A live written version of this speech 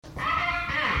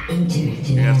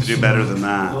You have to do better than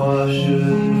that.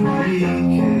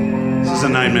 This is a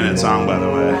 9-minute song, by the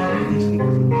way.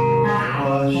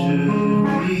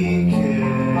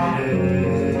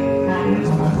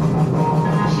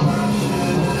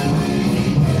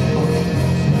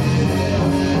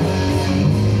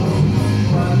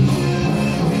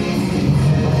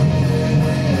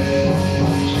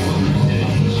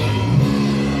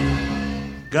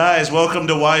 Guys, welcome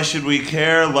to Why Should We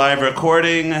Care? Live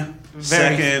recording.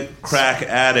 Second crack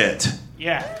at it.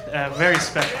 Yeah, very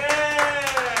special.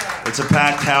 It's a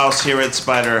packed house here at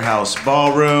Spiderhouse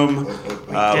Ballroom.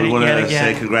 We want to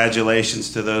say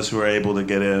congratulations to those who were able to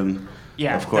get in.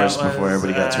 Yeah, of course, before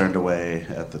everybody got turned away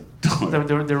at the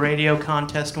door. The radio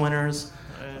contest winners.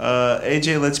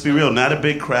 AJ, let's be real. Not a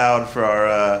big crowd for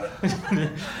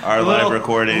our live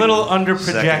recording. A little under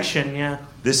projection, yeah.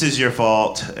 This is your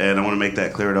fault, and I want to make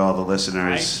that clear to all the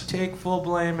listeners. I take full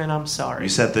blame, and I'm sorry. You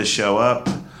set this show up.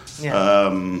 Yeah.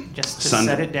 Just to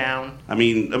set it down. I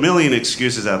mean, a million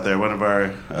excuses out there. One of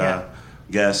our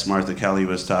guests, Martha Kelly,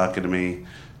 was talking to me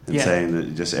and saying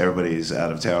that just everybody's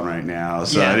out of town right now.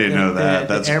 So I didn't know that.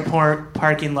 The airport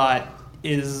parking lot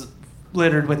is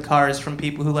littered with cars from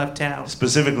people who left town.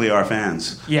 Specifically our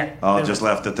fans. Yeah. All just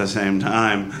left at the same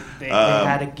time. They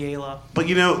had a gala. But,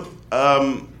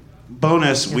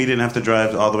 bonus, we didn't have to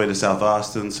drive all the way to South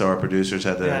Austin, so our producers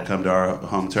had to come to our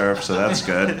home turf, so that's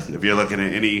good. If you're looking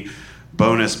at any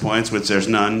bonus points, which there's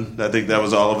none, I think that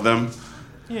was all of them.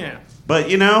 Yeah. But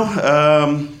we're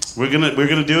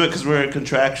gonna do it because we're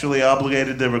contractually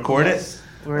obligated to record it.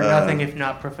 We're nothing if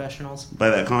not professionals. By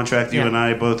that contract you and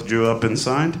I both drew up and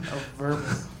signed. A verbal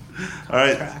all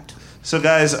right. So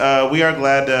guys, we are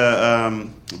glad to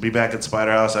be back at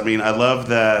Spiderhouse. I mean, I love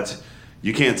that.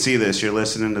 You can't see this. You're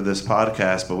listening to this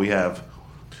podcast, but we have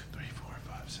 3, 4,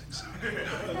 5, 6, 7,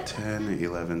 8, 10,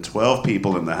 11, 12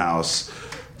 people in the house,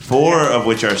 4 of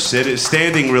which are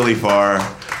standing really far,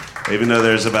 even though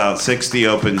there's about 60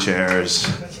 open chairs.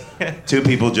 2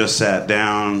 people just sat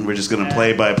down. We're just going to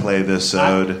play-by-play this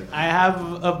ode. I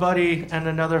have a buddy and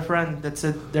another friend that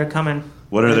said they're coming.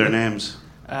 What are their names?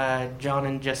 John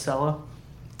and Gisela.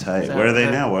 Tight. Where are they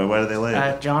now? Where do they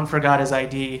live? John forgot his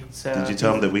ID. So did you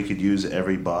tell him that we could use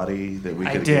every body that we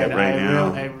could get right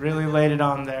now? I really laid it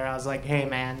on there. I was like, hey,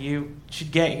 man, you should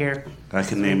get here. I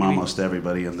can name almost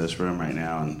everybody in this room right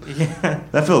now. And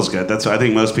that feels good. I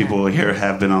think most people here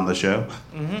have been on the show.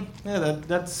 Mm-hmm. Yeah,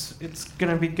 it's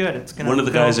going to be good. It's gonna One of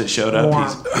the guys that showed up,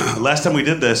 last time we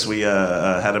did this, we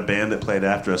had a band that played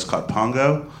after us called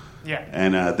Pongo. Yeah.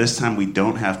 And this time we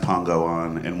don't have Pongo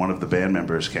on, and one of the band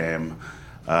members came.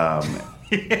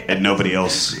 And nobody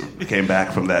else came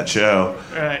back from that show.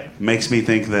 Right. Makes me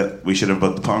think that we should have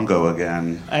booked Pongo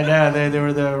again. I know, they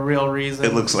were the real reason.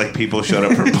 It looks like people showed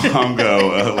up for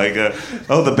Pongo.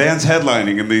 The band's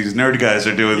headlining and these nerd guys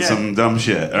are doing some dumb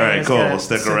shit. All right, cool, we'll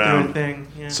stick around.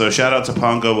 Yeah. So shout out to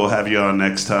Pongo, we'll have you on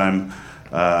next time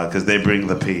because they bring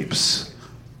the peeps.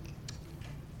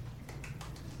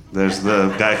 There's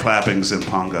the guy clapping's in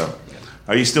Pongo.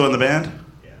 Are you still in the band?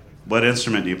 Yeah. What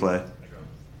instrument do you play?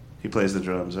 He plays the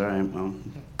drums. All right, well.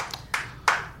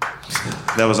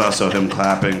 That was also him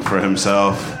clapping for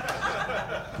himself.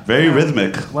 Very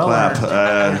rhythmic clap.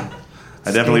 I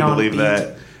definitely believe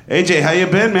that. AJ, how you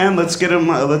been, man? Let's get him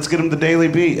the daily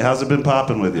beat. How's it been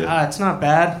popping with you? It's not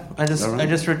bad. I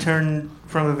just returned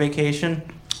from a vacation.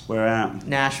 Where at?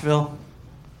 Nashville.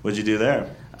 What'd you do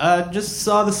there? Just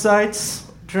saw the sights,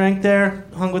 drank there,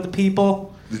 hung with the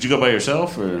people. Did you go by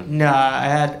yourself or? Nah, I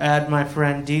had my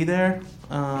friend Dee there.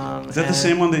 Is that the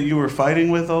same one that you were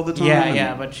fighting with all the time?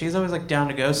 Yeah, but she's always down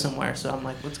to go somewhere, so I'm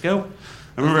like, let's go.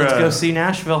 Let's go see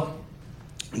Nashville.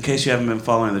 In case you haven't been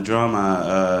following the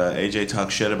drama, AJ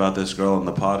talked shit about this girl on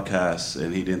the podcast,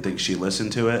 and he didn't think she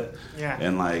listened to it. Yeah.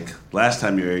 And last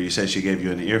time you were here, you said she gave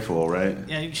you an earful, right?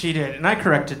 Yeah, she did, and I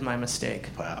corrected my mistake.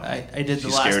 Wow. I did the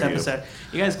last episode.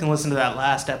 You guys can listen to that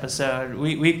last episode.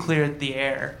 We cleared the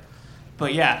air.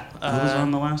 But yeah. Who was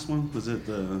on the last one? Was it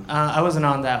the... I wasn't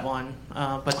on that one.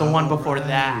 But the one before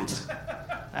that,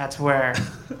 that's where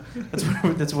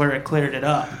it cleared it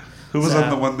up. Who was on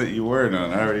the one that you weren't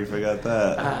on? I already forgot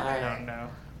that. I don't know.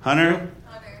 Hunter?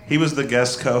 He was the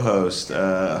guest co-host,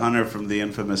 Hunter from the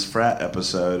infamous Frat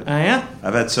episode. Oh, yeah?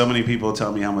 I've had so many people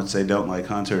tell me how much they don't like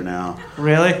Hunter now.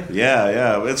 Really?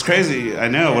 Yeah. It's crazy. I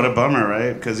know. What a bummer,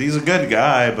 right? Because he's a good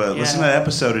guy, but listen to that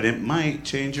episode and it might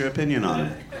change your opinion on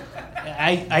him.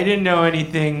 I didn't know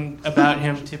anything about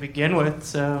him to begin with,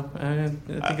 so I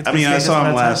think it's... I saw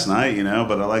him last night,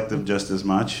 but I liked him just as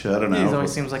much. I don't know. He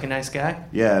always seems like a nice guy.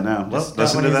 Yeah, no. Well,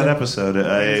 listen to that episode.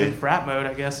 He's in frat mode,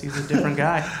 I guess. He's a different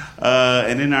guy.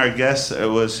 And in our guest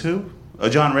was who?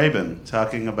 John Rabin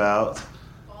talking about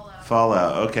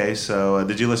Fallout. Okay, so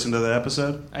did you listen to the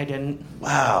episode? I didn't.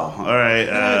 Wow. All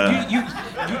right.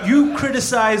 You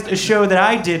criticized a show that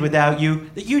I did without you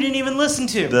that you didn't even listen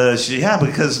to.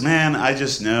 Because man, I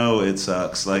just know it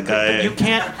sucks. Like you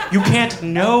can't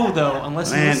know though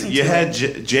unless you listen to it. You had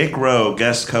Jake Rowe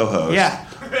guest co-host. Yeah.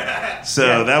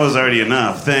 So that was already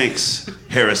enough. Thanks,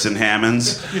 Harrison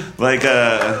Hammonds. Like he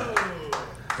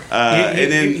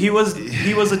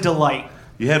was a delight.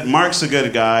 You had Mark's a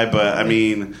good guy, but I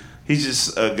mean, he's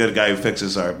just a good guy who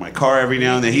fixes my car every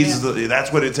now and then.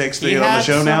 That's what it takes to get on the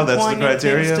show now. That's the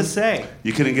criteria. To say.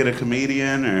 You couldn't get a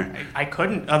comedian, or I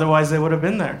couldn't. Otherwise, they would have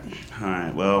been there. All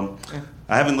right. Well,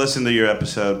 I haven't listened to your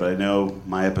episode, but I know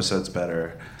my episode's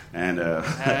better. And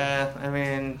I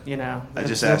mean, I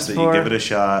just asked that you give it a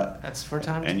shot. That's for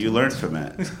time. And you learned from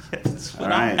it. That's what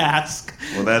I ask.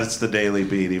 Well, that's the daily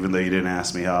beat, even though you didn't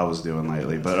ask me how I was doing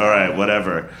lately. But all right,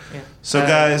 whatever. Yeah. So,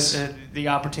 guys, the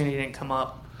opportunity didn't come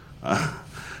up.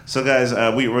 So, guys,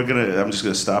 I'm just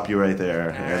gonna stop you right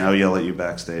there, and I'll yell at you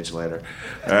backstage later.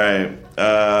 All right.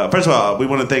 First of all, we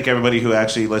want to thank everybody who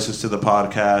actually listens to the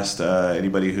podcast.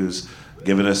 Anybody who's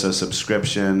given us a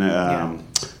subscription.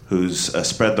 Who's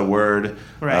spread the word.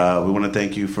 Right. We want to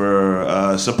thank you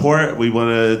for support. We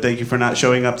want to thank you for not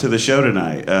showing up to the show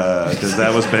tonight, because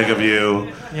that was big of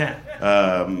you. Yeah.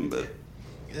 I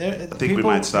think we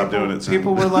might stop doing it soon.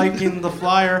 People were liking the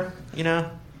flyer, I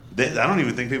don't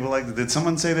even think people liked it. Did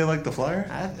someone say they liked the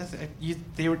flyer?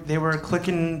 They were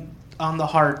clicking on the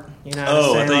heart,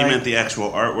 Oh, I thought you meant the actual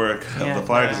artwork of the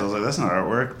flyer, because I was like, that's not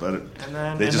artwork, but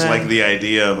they just like the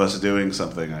idea of us doing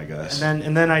something, I guess.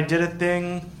 And then I did a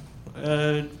thing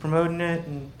promoting it,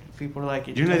 and people were like,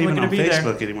 "You're not even on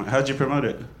Facebook anymore. How'd you promote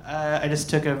it?" I just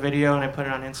took a video and I put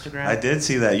it on Instagram. I did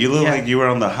see that. You look like you were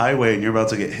on the highway and you're about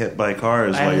to get hit by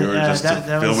cars while you were just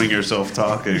filming yourself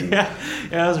talking. Yeah,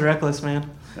 I was reckless, man.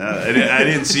 I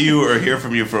didn't see you or hear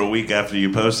from you for a week after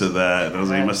you posted that. And I was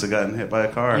like, you must have gotten hit by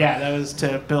a car. Yeah, that was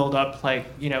to build up,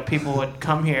 people would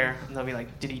come here and they'll be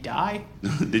like, did he die?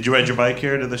 Did you ride your bike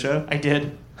here to the show? I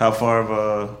did. How far of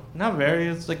a... Not very.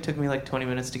 It took me 20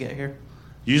 minutes to get here.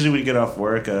 Usually when you get off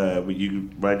work, you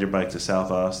ride your bike to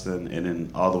South Austin and then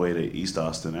all the way to East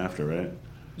Austin after, right?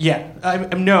 Yeah.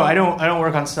 No, I don't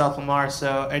work on South Lamar,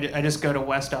 so I just go to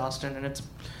West Austin,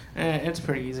 and it's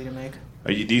pretty easy to make.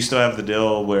 Do you still have the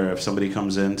deal where if somebody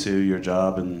comes into your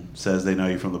job and says they know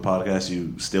you from the podcast,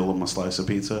 you steal them a slice of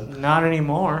pizza? Not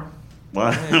anymore.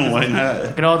 Why? Why not?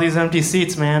 Look at all these empty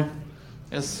seats, man.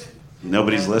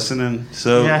 Nobody's listening.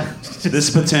 So this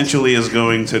potentially is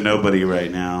going to nobody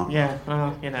right now. Yeah,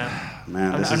 well,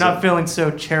 Man, I'm not feeling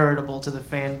so charitable to the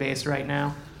fan base right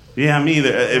now. Yeah, me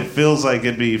either. It feels like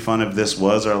it'd be fun if this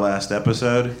was our last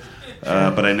episode,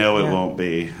 but I know it won't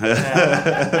be.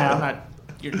 I'm not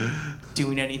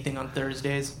doing anything on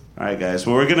Thursdays. All right, guys.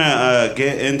 Well, we're going to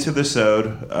get into the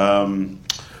sode.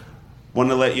 Want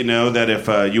to let you know that if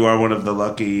you are one of the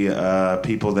lucky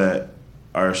people that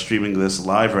are streaming this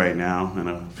live right now in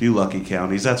a few lucky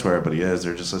counties, that's where everybody is.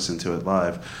 They're just listening to it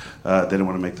live. They didn't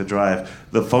want to make the drive.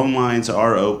 The phone lines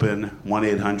are open,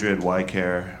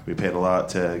 1-800-YCARE. We paid a lot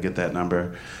to get that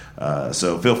number.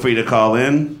 So feel free to call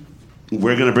in.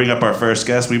 We're going to bring up our first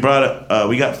guest. We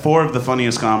got 4 of the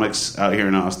funniest comics out here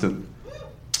in Austin.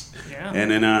 Yeah.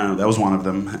 And then that was one of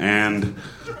them.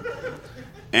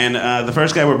 And the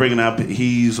first guy we're bringing up,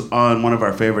 he's on one of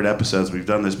our favorite episodes we've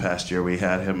done this past year. We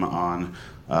had him on,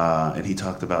 and he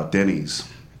talked about Denny's.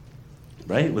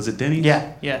 Right? Was it Denny's?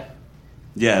 Yeah.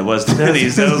 Yeah, it was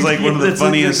Denny's. That was one of the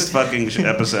funniest fucking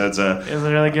episodes. It was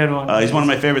a really good one. He's one of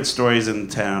my favorite stories in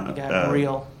town.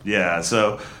 Real. Yeah,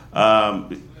 so...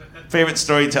 favorite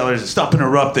storytellers. Stop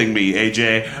interrupting me,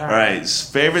 AJ. All right.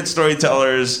 Favorite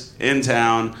storytellers in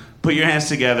town. Put your hands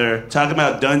together. Talk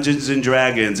about Dungeons and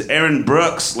Dragons. Aaron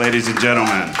Brooks, ladies and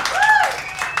gentlemen.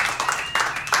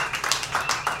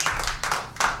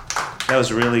 That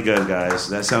was really good, guys.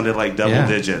 That sounded like double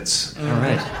digits. All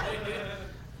right.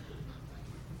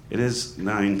 It is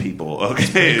 9 people.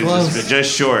 Okay.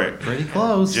 Just short. Pretty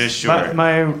close. Just short.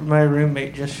 My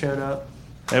roommate just showed up.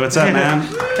 Hey, what's up, man?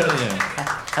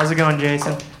 How's it going,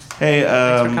 Jason? Hey,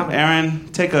 Aaron,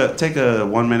 take a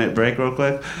 1-minute break real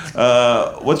quick.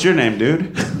 What's your name,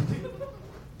 dude?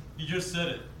 You just said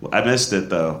it. I missed it,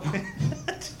 though.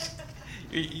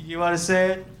 You want to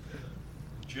say it?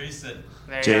 Jason.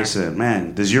 Jason,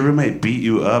 man, does your roommate beat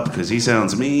you up? Because he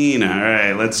sounds mean. All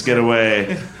right, let's get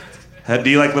away. Do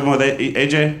you like living with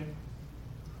AJ?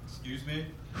 Excuse me?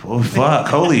 Oh, fuck.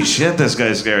 Holy shit, this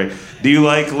guy's scary. Do you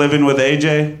like living with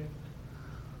AJ?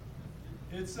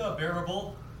 It's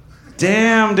bearable.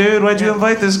 Damn, dude, why'd you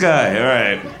invite this guy? All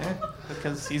right.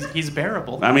 because he's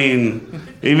bearable. I mean,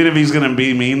 even if he's gonna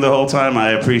be mean the whole time, I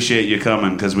appreciate you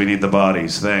coming because we need the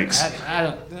bodies. Thanks.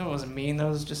 That wasn't mean. That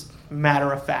was just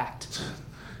matter of fact.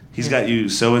 He's got you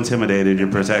so intimidated.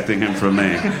 You're protecting him from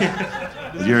me.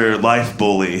 You're life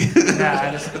bully.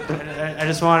 Yeah, I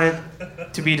just want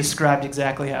it to be described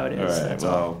exactly how it is. All right. That's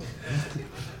Well, all.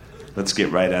 let's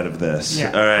get right out of this.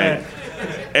 Yeah. All right.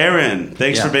 Aaron,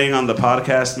 thanks Yeah. for being on the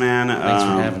podcast, man. Thanks for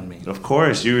having me. Of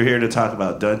course, you were here to talk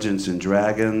about Dungeons and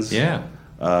Dragons. Yeah.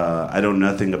 I know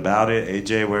nothing about it.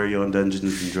 AJ, where are you on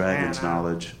Dungeons and Dragons Man,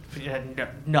 knowledge? Yeah,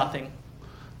 nothing.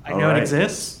 I All know right. it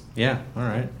exists. Yeah. All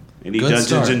right. Any Good Dungeons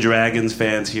start. and Dragons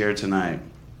fans here tonight?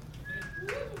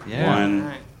 Yeah. One,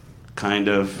 Alright. kind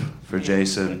of, for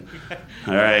Jason.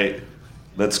 All right,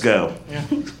 let's go. Yeah.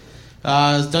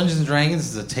 Dungeons and Dragons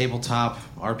is a tabletop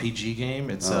RPG game.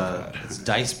 It's Okay. it's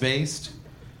dice based.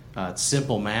 It's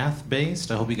simple math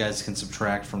based. I hope you guys can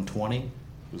subtract from 20. It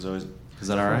was always, Is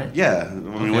that all right? yeah. I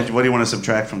mean, Okay. what do you want to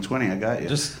subtract from 20? I got you.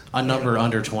 Just a number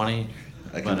under 20.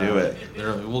 I can do it.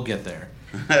 We'll get there.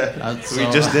 We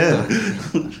so- just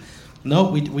did.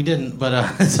 Nope, we didn't,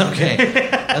 but it's okay.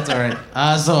 That's all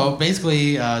right. So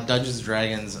basically, Dungeons and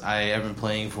Dragons, I have been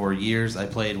playing for years. I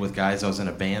played with guys I was in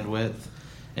a band with,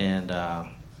 and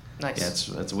Nice.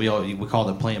 yeah, we called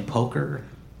it playing poker.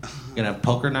 We're gonna have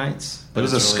poker nights. It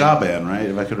was a it's ska band, right?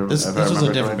 If I could. This if I was a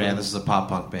remember different correctly. band. This is a pop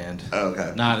punk band. Oh,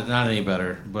 okay. Not any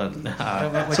better, but What'd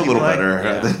It's a you little play?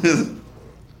 better.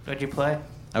 What'd you play?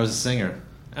 I was a singer.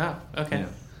 Oh, okay. Yeah.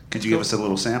 Could you give us a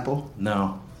little sample?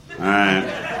 No. All right.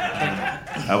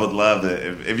 I would love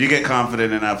it. If you get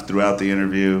confident enough throughout the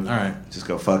interview, All right. just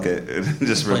go fuck it and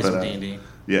just Play rip it some out. D&D.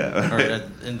 Yeah. Or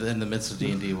in the midst of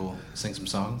D&D, we'll sing some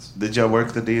songs. Did y'all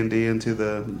work the D&D into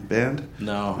the band?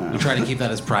 No, we try to keep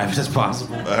that as private as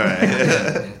possible. All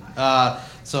right.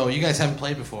 So you guys haven't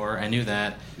played before. I knew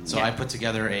that. So Yeah. I put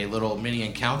together a little mini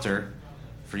encounter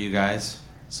for you guys.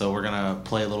 So we're gonna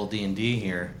play a little D&D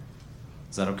here.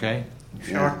 Is that okay?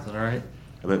 Sure. Is that all right?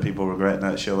 I bet people regret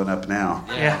not showing up now.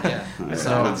 Yeah. All right,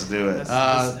 So- let's do it.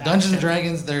 Dungeons and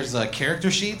Dragons. There's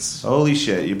character sheets. Holy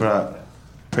shit! You brought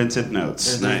printed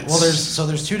notes. There's- Nice. Well,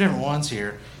 there's two different ones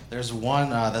here. There's one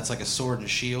that's like a sword and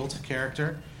shield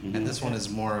character, and this one is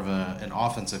more of an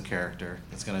offensive character.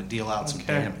 It's gonna deal out some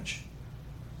Okay. damage.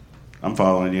 I'm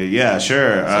following you. Yeah,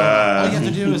 sure. So all you have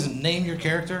to do is name your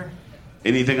character.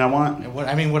 Anything I want?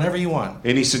 And whatever you want.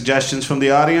 Any suggestions from the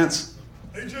audience?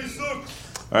 AJ sucks.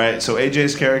 All right. So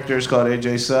AJ's character is called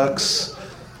AJ Sucks.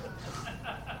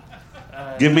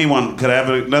 Give me one. Could I have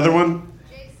another one?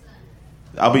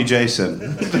 I'll be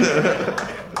Jason.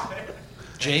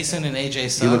 Jason and AJ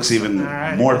Sucks. He looks even All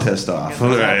right. more pissed off. All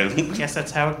right. Guess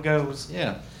that's how it goes.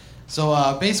 Yeah.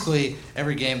 So basically,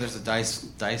 every game there's a dice.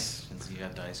 You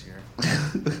got dice here.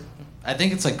 I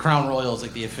think it's like Crown Royal is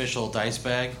like the official dice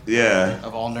bag Yeah.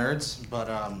 of all nerds. But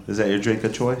Is that your drink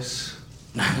of choice?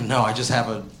 no, I just have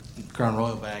a Crown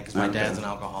Royal bag because my Okay. dad's an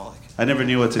alcoholic. I never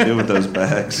knew what to do with those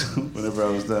bags. Whenever I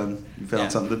was done, you found Yeah.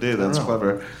 something to do. I That's don't know.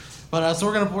 clever. But so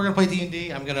we're gonna play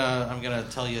D&D. I'm gonna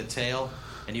tell you a tale,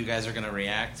 and you guys are gonna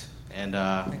react, and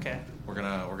Okay. we're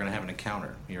gonna have an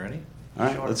encounter. You ready? All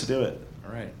right, Sure. let's do it.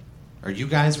 All right. Are you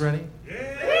guys ready?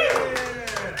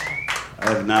 I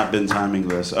have not been timing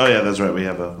this. Oh yeah, that's right. We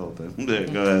have a whole thing. There,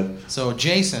 go ahead. So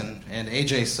Jason and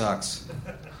AJ Sucks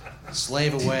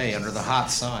slave away under the hot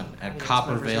sun at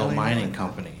Coppervale Mining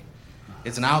Company.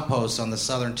 It's an outpost on the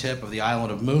southern tip of the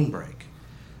island of Moonbreak,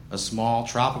 a small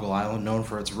tropical island known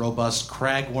for its robust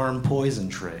cragworm poison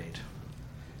trade.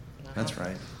 That's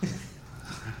right.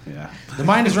 Yeah. The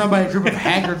mine is run by a group of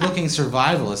haggard-looking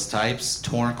survivalist types,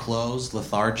 torn clothes,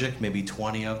 lethargic, maybe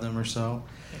 20 of them or so.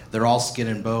 They're all skin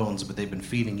and bones, but they've been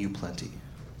feeding you plenty.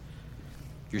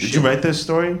 Your Did ship- you write this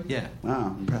story? Yeah.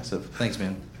 Wow, impressive. Thanks,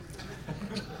 man.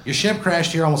 Your ship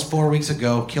crashed here almost 4 weeks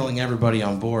ago, killing everybody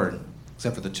on board,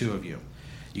 except for the two of you.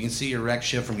 You can see your wrecked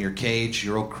ship from your cage,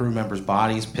 your old crew members'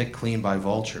 bodies picked clean by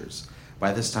vultures.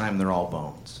 By this time, they're all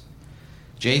bones.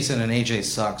 Jason and AJ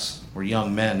Sucks were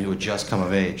young men who had just come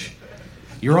of age.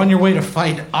 You're on your way to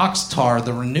fight Oxtar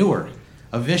the Renewer,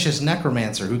 a vicious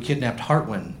necromancer who kidnapped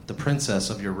Heartwind, the princess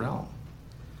of your realm.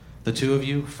 The two of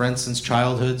you, friends since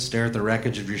childhood, stare at the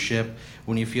wreckage of your ship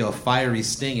when you feel a fiery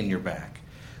sting in your back,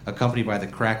 accompanied by the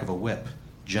crack of a whip.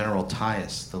 General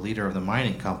Tyus, the leader of the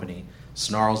mining company,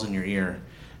 snarls in your ear,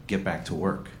 "Get back to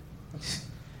work."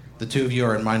 The two of you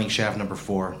are in mining shaft number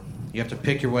 4. You have to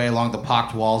pick your way along the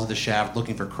pocked walls of the shaft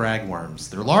looking for cragworms.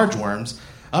 They're large worms,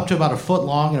 up to about a foot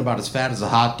long and about as fat as a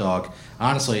hot dog.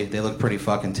 Honestly, they look pretty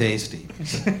fucking tasty.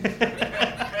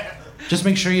 Just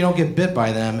make sure you don't get bit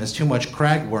by them, as too much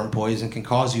cragworm poison can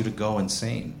cause you to go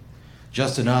insane.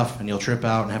 Just enough, and you'll trip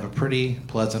out and have a pretty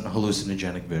pleasant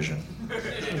hallucinogenic vision.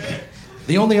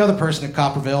 The only other person at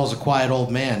Copperville is a quiet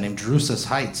old man named Drusus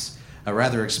Heights, a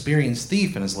rather experienced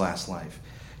thief in his last life.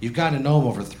 You've gotten to know him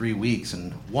over 3 weeks,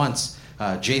 and once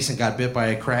Jason got bit by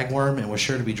a cragworm and was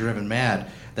sure to be driven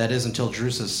mad. That is until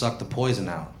Drusus sucked the poison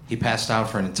out. He passed out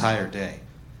for an entire day.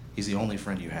 He's the only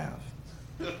friend you have.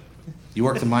 You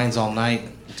work the mines all night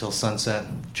until sunset.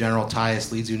 General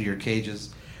Tyus leads you into your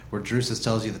cages, where Drusus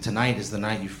tells you that tonight is the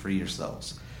night you free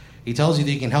yourselves. He tells you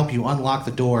that he can help you unlock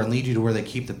the door and lead you to where they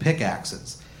keep the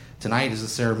pickaxes. Tonight is the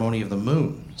ceremony of the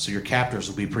moon, so your captors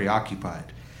will be preoccupied.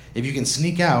 If you can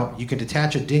sneak out, you can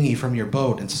detach a dinghy from your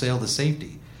boat and sail to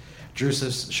safety.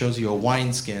 Drusus shows you a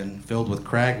wineskin filled with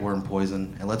cragworm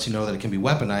poison and lets you know that it can be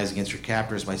weaponized against your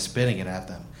captors by spitting it at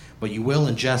them, but you will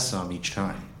ingest some each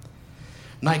time.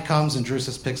 Night comes and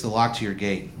Drusus picks the lock to your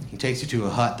gate. He takes you to a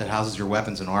hut that houses your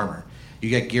weapons and armor. You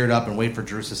get geared up and wait for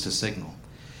Drusus to signal.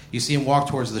 You see him walk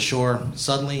towards the shore.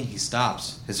 Suddenly, he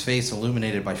stops, his face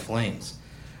illuminated by flames.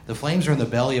 The flames are in the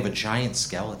belly of a giant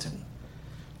skeleton.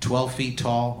 12 feet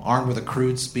tall, armed with a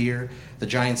crude spear, the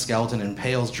giant skeleton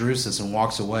impales Drusus and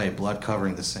walks away, blood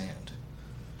covering the sand.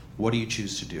 What do you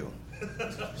choose to do?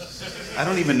 I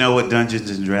don't even know what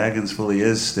Dungeons and Dragons fully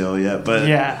is still yet, but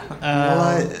Yeah.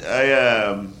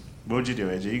 what would you do,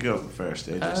 AJ? You go first.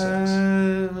 AJ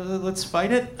says. Let's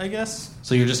fight it, I guess.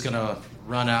 So you're just going to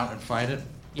run out and fight it?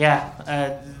 Yeah.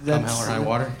 Come hell or high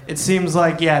water? It seems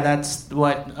like, that's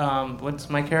what's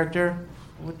my character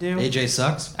would do. AJ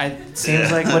sucks? It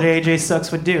seems like what AJ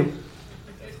Sucks would do.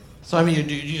 So, I mean,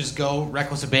 do you just go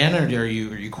reckless abandon, or are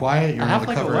you quiet? You're I have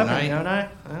under like cover a at weapon, night? don't I?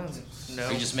 No.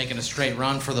 Are you just making a straight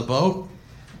run for the boat?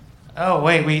 Oh,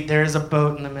 wait, there is a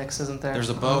boat in the mix, isn't there? There's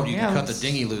a boat. You yeah, can cut the let's-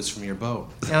 dinghy loose from your boat.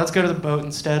 Yeah, let's go to the boat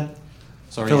instead.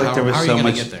 So I feel like how there was are you so going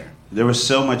much. to get there? There was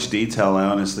so much detail. I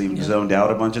honestly zoned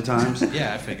out a bunch of times.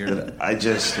 Yeah, I figured. I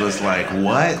just was like,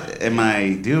 "What am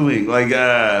I doing?" Like,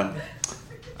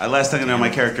 last thing I know, my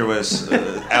character was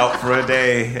out for a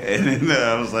day, and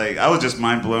I was like, I was just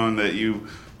mind blown that you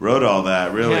wrote all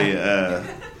that. Really, there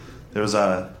was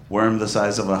a worm the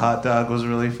size of a hot dog was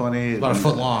really funny. About a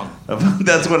foot long.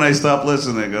 That's when I stopped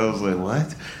listening. I was like,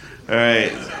 "What?" All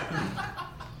right.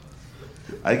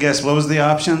 I guess what was the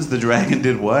options? The dragon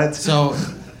did what? So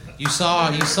you saw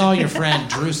your friend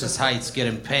Drusus Heights get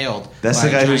impaled. That's by the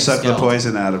a guy who giant sucked skeleton. the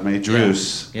poison out of me,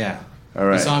 Druce. Yeah. All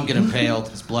right. You saw him get impaled.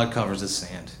 His blood covers his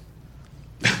sand.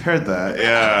 Heard that?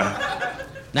 Yeah.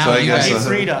 Now So I you guess He guys,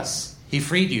 freed us. he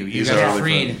freed you. You He's guys our are only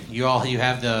freed. friend. You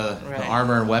have the Right.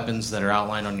 armor and weapons that are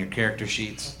outlined on your character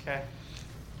sheets. Okay.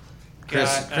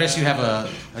 Chris, you have a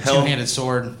Hell- two-handed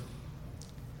sword.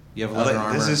 You have leather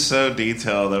armor. This is so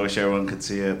detailed. I wish everyone could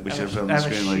see it. We should have put it I on the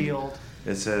have a screen. shield.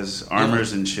 It says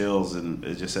armors and shields, and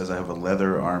it just says I have a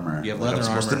leather armor. You have Like, leather I'm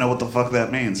supposed armor. to know what the fuck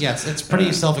that means. Yeah, it's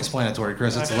pretty self-explanatory,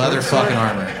 Chris. It's leather fucking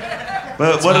armor.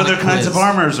 But It's what not a other kinds of quiz.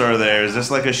 armors are there? Is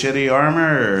this like a shitty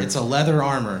armor? Or? It's a leather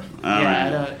armor. All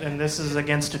right. And this is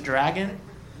against a dragon?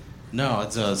 No,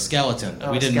 it's a skeleton.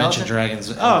 Oh, we a didn't skeleton? mention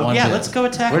dragons. Oh, one yeah, bit. let's go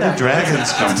attack Where that did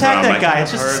dragons guy. come Let's attack from? that guy. I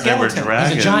It's just a heard there were skeleton.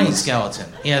 dragons. He's a giant skeleton.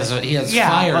 He has Yeah,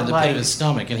 fire in but the like- pit of his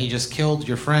stomach, and he just killed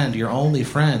your friend, your only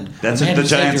friend. That's the man the who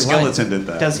saved giant your life. skeleton did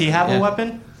that. Does he have Yeah. a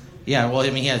weapon? Yeah, well, I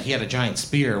mean, he had a giant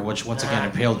spear, which once again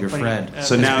impaled your But he- friend.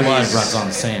 So His now blood he's- runs on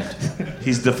the sand.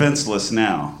 He's defenseless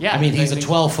now. Yeah. I mean, he's a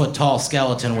 12-foot tall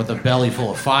skeleton with a belly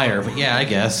full of fire, but yeah, I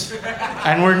guess.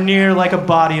 And we're near like a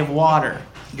body of water.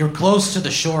 You're close to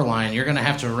the shoreline. You're going to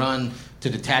have to run to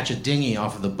detach a dinghy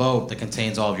off of the boat that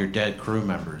contains all of your dead crew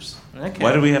members. Okay.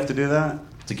 Why do we have to do that?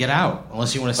 To get out,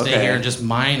 unless you want to stay Okay. here and just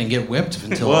mine and get whipped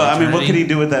until Well, I mean, what eternity. could he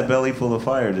do with that belly full of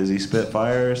fire? Does he spit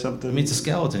fire or something? I mean, it's a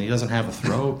skeleton. He doesn't have a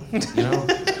throat, you know?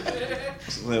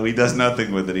 Well, he does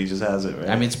nothing with it. He just has it, right?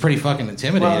 I mean, it's pretty fucking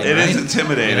intimidating, Well, it right? is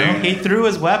intimidating. He threw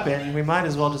his weapon. We might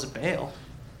as well just bail.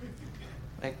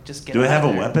 Like, just get Do I out have of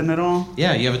a there. weapon at all?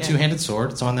 Yeah, you have a two-handed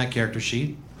sword. It's on that character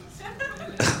sheet.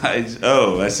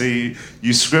 I see.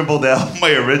 You scribbled out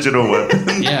my original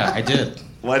weapon. Yeah, I did.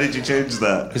 Why did you change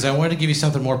that? Because I wanted to give you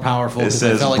something more powerful. It 'cause I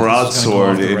says felt like this was gonna go off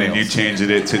broadsword, the and then you rails. changed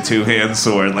it to two-hand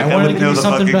sword. Like I I, wanted to wouldn't give know you the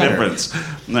something fucking better. difference.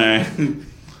 Nah.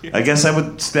 I guess I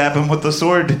would stab him with the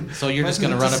sword. So you're just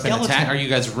going to It's a run up and skeleton. attack? Are you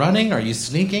guys running? Are you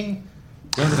sneaking?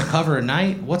 Going to the cover at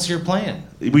night? What's your plan?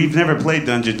 We've never played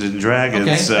Dungeons and Dragons,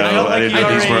 Okay. so I felt like I didn't you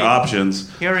know these were already- options.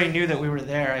 He already knew that we were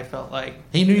there. I felt like,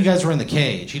 He knew you guys were in the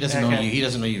cage. He doesn't know Okay. you. He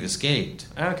doesn't know you've escaped.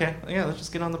 okay, yeah, let's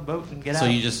just get on the boat and get So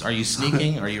out. are you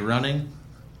sneaking? Are you running?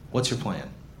 What's your plan?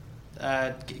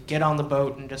 Get on the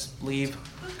boat and just leave.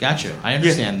 Gotcha. I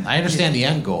understand. I understand the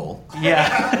end goal,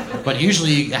 Yeah. but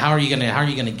usually, how are you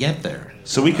gonna get there?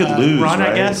 So we could lose, run,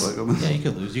 right? I guess. Yeah, you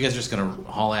could lose. You guys are just gonna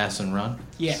haul ass and run?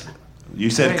 Yeah. You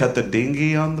said Right. cut the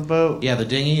dinghy on the boat? Yeah, the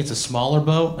dinghy, it's a smaller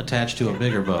boat attached to a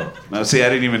bigger boat. No, see, I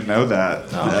didn't even know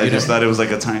that. No, I you just never- thought it was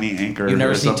like a tiny anchor. You've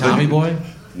never or seen something. Tommy Boy?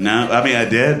 No, I mean I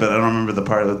did, but I don't remember the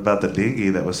part about the dinghy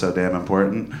that was so damn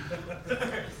important.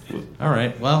 All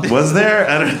right, well. Was there?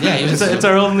 I don't. Yeah, he was- It's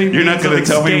our only. You're not means going of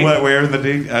to tell me escape. where in the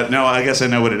dinghy? No, I guess I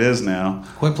know what it is now.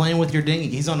 Quit playing with your dinghy.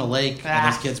 He's on a lake, and Ah.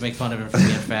 these kids make fun of him for being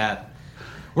fat.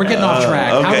 We're getting off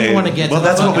track. How do you want to get Well, to the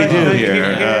that's what we boat? do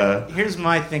here. Here's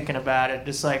my thinking about it.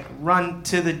 Just like run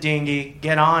to the dinghy,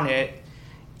 get on it.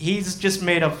 He's just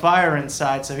made a fire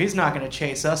inside, so he's not going to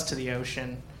chase us to the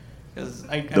ocean. Because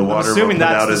The water will assuming put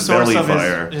that's out the his source belly of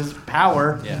fire. his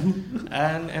power. Yeah.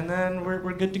 And then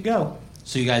we're good to go.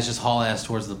 So you guys just haul ass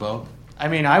towards the boat? I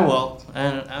mean, I will.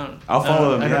 I'll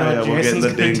follow him. I don't know Yeah, what we'll get in Jason's the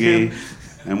gonna dinghy do.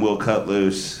 and we'll cut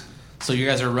loose. So you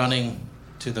guys are running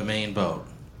to the main boat,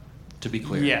 to be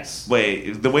clear. Yes.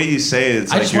 Wait, the way you say it,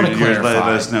 it's I like just you're wanna letting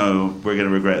clarify. us know we're going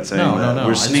to regret saying No, that. no, no,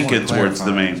 We're I just sneaking wanna towards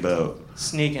the clarify. main boat.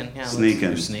 Sneaking. Yeah. let's- Sneaking.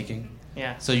 You're sneaking?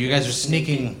 Yeah. So you guys are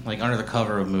sneaking like under the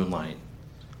cover of moonlight,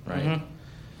 right? Mhm.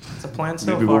 It's a plan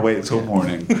so Maybe far. we'll wait until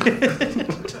morning.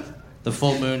 The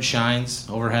full moon shines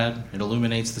overhead. It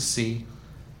illuminates the sea.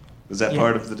 Was that Yeah.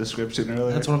 part of the description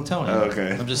earlier? That's what I'm telling you. Oh,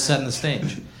 okay. I'm just setting the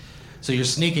stage. So you're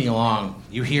sneaking along.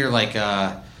 You hear like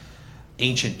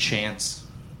ancient chants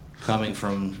coming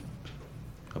from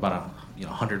about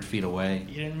 100 feet away.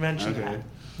 You didn't mention Okay. that.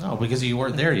 No, because you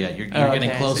weren't there yet. You're Oh, getting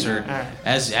okay. closer. All right.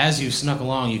 As you snuck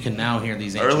along, you can now hear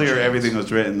these ancient Earlier, chants. everything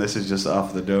was written. This is just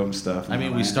off the dome stuff. I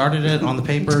mean, we started it on the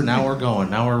paper. Now we're going.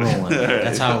 Now we're rolling.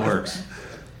 That's how it works.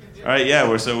 All right, yeah.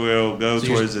 We'll go So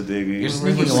you're- towards the dinghy. You're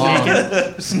sneaking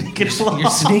along. Sneaking along. You're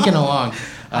sneaking along.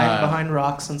 Hiding behind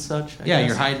rocks and such. I Yeah, guess.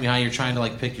 you're hiding behind. You're trying to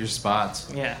like pick your spots.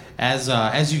 Yeah.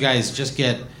 As you guys just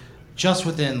get just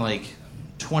within like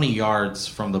 20 yards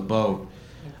from the boat,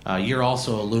 you're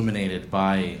also illuminated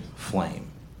by flame.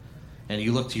 And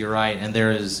you look to your right, and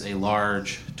there is a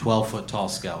large 12-foot tall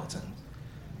skeleton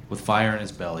with fire in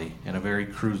his belly and a very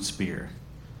crude spear.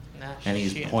 Nah, And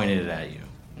he's shit. pointed it at you.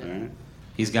 All right.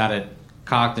 He's got it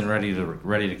cocked and ready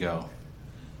to go.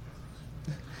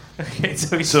 Okay,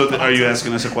 so he's So, are you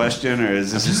asking us a question, or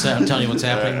is this? I'm telling you what's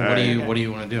happening. All right. What do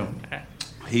you want to do?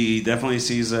 He definitely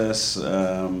sees us.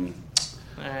 All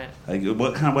right. Like,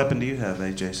 what kind of weapon do you have,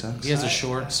 AJ Sucks? He has a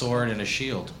short sword and a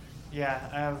shield. Yeah,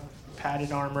 I have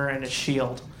padded armor and a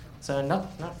shield. So no,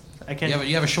 I can.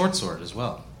 You have a short sword as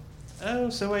well. Oh,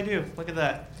 so I do. Look at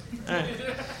that. All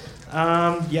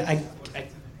right. Yeah, I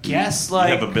guess You like.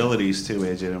 have abilities too,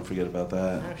 AJ. Don't forget about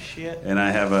that. Oh shit. And I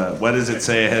have a. What does it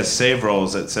say? It has save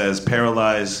rolls. It says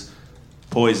paralyze,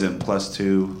 poison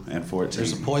 +2 and 14.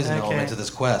 There's a poison Okay. element to this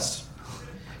quest.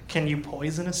 Can you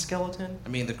poison a skeleton? I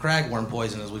mean, the cragworm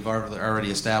poison, as we've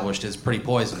already established, is pretty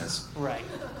poisonous. Right.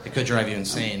 It could drive you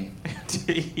insane.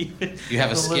 You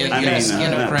have a The skin. living- I You mean, have a skin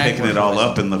I'm of not cragworm picking it all poison.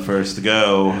 up in the first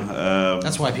go.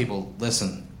 That's why people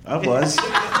listen. I was.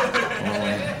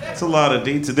 Well, It's a lot of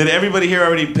detail. Did everybody here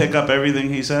already pick up everything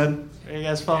he said? Are you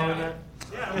guys following that?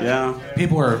 Yeah.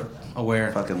 people are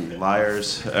aware. Fucking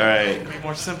liars. All right. Be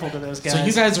more simple to those guys. So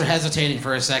you guys are hesitating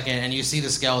for a second, and you see the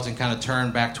skeleton kind of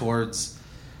turn back towards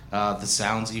the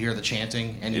sounds. You hear the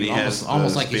chanting, and And he you has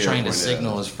almost the like he's spear trying to pointed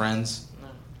signal at his friends. No.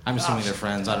 I'm assuming they're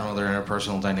friends. I don't know their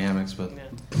interpersonal dynamics, but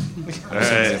Yeah. All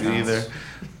right. Neither.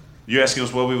 You're asking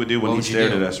us what we would do when What he would you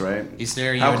stared do? at us, right? he's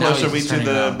staring. at How you, and now close are he's we to turning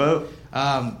the around.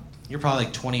 boat? You're probably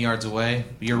like 20 yards away.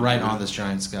 You're right on this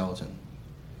giant skeleton.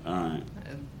 All right.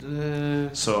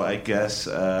 Uh, So I guess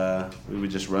we would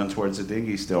just run towards the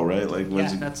dinghy still, right? Like, yeah,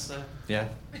 when's that's Yeah.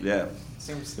 yeah.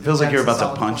 seems. It feels like you're that's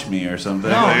about a to solid punch plan. me or something.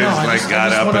 No, I no, just, I like just- got I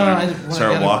just up wanna- and wanna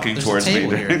started get a- walking there's a towards me.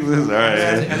 table here. during this. All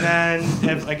right. And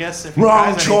then, I guess if he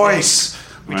Wrong tries choice.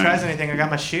 Anything, if he Right. tries anything, I got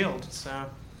my shield. So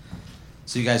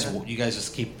So you guys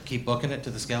just keep booking it to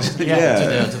the skeleton.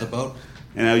 Yeah. To the boat.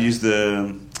 And I'll use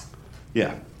the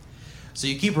yeah. So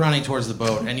you keep running towards the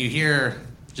boat, and you hear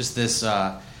just this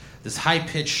this high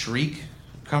pitched shriek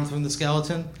come from the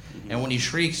skeleton. And when he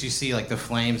shrieks, you see like the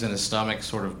flames in his stomach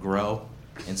sort of grow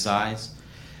in size.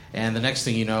 And the next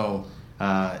thing you know,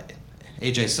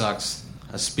 AJ Sucks,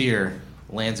 a spear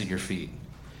lands at your feet.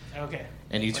 okay,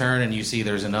 And you turn and you see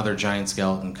there's another giant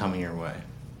skeleton coming your way.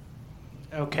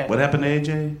 okay. What happened to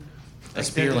AJ? A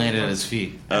spear landed at his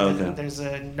feet. Oh, And then okay. There's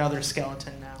another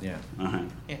skeleton now. Yeah. Uh-huh.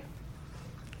 Yeah.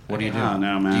 What do you do? Oh,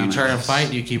 no, man. Do you turn and fight?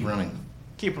 Or do you keep running?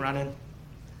 Keep running.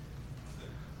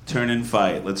 Turn and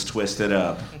fight. Let's twist it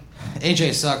up.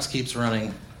 AJ Sucks keeps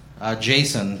running.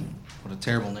 Jason, what a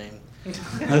terrible name,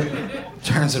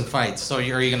 turns and fights. So are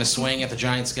you going to swing at the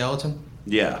giant skeleton?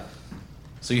 Yeah.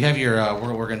 So you have your.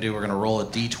 What we're gonna do? We're gonna roll a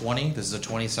d20. This is a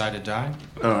 20-sided die.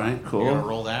 All right, cool. You're gonna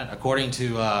roll that according to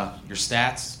your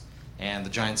stats and the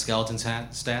giant skeleton's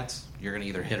stats. You're gonna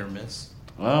either hit or miss.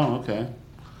 Oh, okay.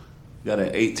 Got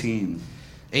an 18.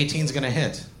 18's gonna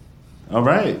hit. All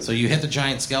right. So you hit the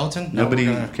giant skeleton. Nobody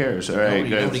cares. All right,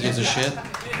 Nobody gives a shit.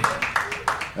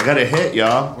 I got a hit,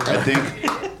 y'all. I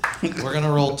think. We're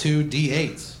gonna roll 2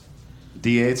 d8s.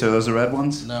 D8s, are those the red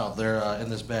ones? No, they're in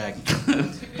this bag.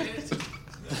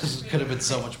 This could have been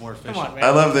so much more efficient. Come on, man. I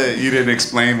love that you didn't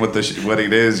explain what what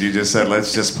it is. You just said,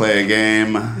 let's just play a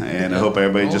game, and I hope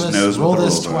everybody Roll just this- knows roll what the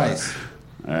this rules twice. are.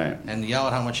 All right. And yell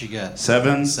at how much you get.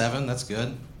 7. 7, that's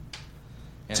good.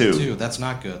 And 2. 2, that's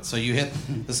not good. So you hit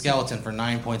the skeleton for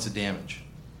 9 points of damage.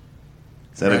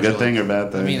 Is that a good thing or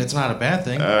bad thing? I mean, it's not a bad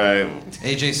thing. All right.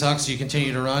 AJ sucks. Do you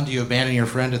continue to run? Do you abandon your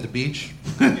friend at the beach?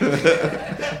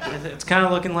 It's kind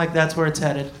of looking like that's where it's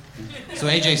headed. So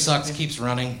AJ sucks keeps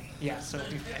running. Yeah, so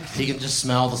He can just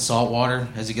smell the salt water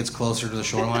as he gets closer to the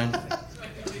shoreline.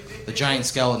 The giant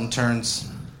skeleton turns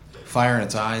fire in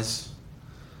its eyes,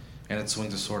 and it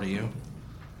swings a sword at you.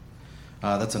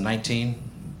 That's a 19,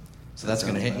 so that's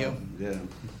going to hit you. Yeah.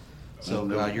 So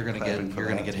you're going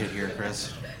to get hit here,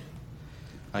 Chris.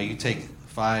 You take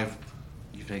 5.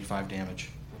 You take 5 damage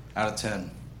out of 10.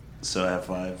 So I have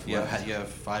 5. You have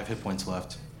 5 hit points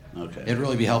left. Okay. It'd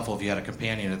really be helpful if you had a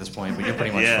companion at this point, but you're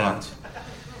pretty much Yeah. fucked.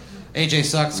 AJ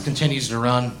sucks, continues to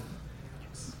run.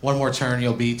 One more turn,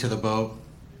 you'll be to the boat.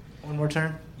 one more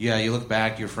turn. Yeah, you look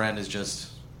back, your friend has just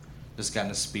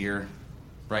gotten a spear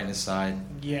right in his side.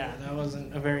 Yeah, that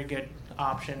wasn't a very good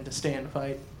option to stay and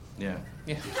fight. Yeah.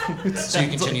 Yeah. So you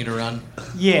continue to run.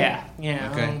 Yeah.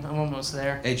 Okay. I'm almost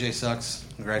there. AJ sucks.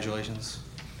 Congratulations.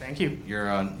 Thank you. You're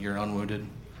unwounded.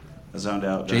 I zoned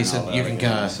out. during Jason, all you that can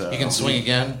again, so- you can swing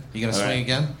again. You gonna All swing right.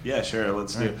 again? Yeah, sure.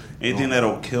 Let's do All right. anything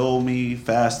that'll kill me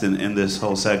fast in this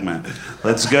whole segment.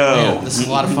 Let's go. Man, this is a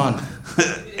lot of fun.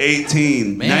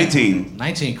 18. Man, 19.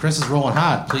 19. Chris is rolling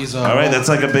hot. Please. All right, that's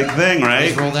like a big thing, right?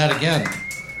 Please roll that again.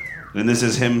 And this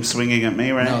is him swinging at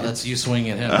me, right? No, that's you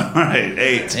swinging at him. All right,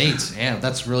 8. 8. Yeah,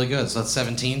 that's really good. So that's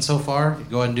 17 so far.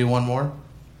 Go ahead and do one more.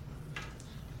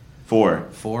 4.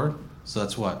 4. So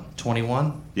that's what?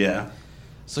 21. Yeah.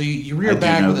 So you I rear do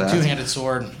back know with a that. 2-handed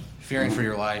sword, fearing for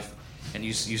your life, and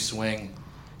you swing.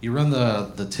 You run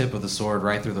the tip of the sword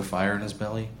right through the fire in his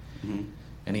belly, Mhm.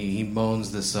 and he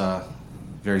moans this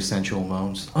very sensual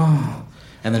moans. Oh.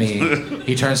 And then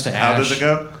he turns to ash. How does it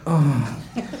go?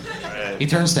 He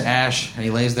turns to ash and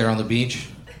he lays there on the beach.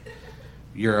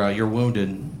 You're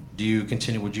wounded. Do you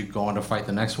continue? Would you go on to fight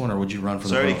the next one, or would you run for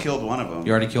So the I already boat? killed one of them.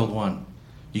 You already killed one.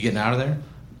 You getting out of there?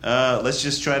 Let's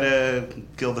just try to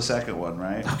kill the second one,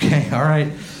 right? Okay, all right.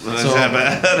 Is that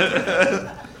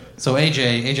bad? So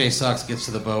AJ sucks gets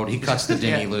to the boat. He cuts the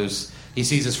dinghy Yeah. loose. He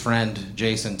sees his friend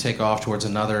Jason take off towards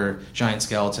another giant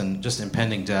skeleton, just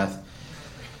impending death.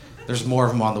 There's more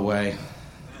of them on the way.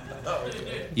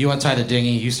 You untie the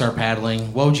dinghy. You start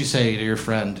paddling. What would you say to your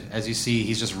friend as you see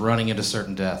he's just running into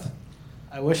certain death?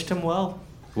 I wished him well.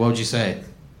 What would you say?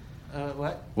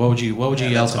 What? What would you Yeah,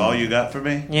 yell that's to all him? you got for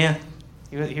me? Yeah.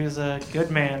 He was a good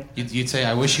man. You'd say,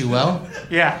 "I wish you well."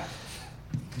 Yeah.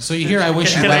 So you hear, "I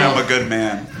wish you Can I- I'm well." a good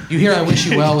man. You hear "I wish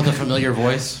you well" with a familiar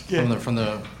voice Yeah. from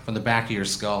the back of your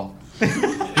skull. You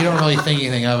don't really think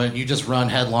anything of it. You just run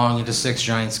headlong into 6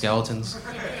 giant skeletons.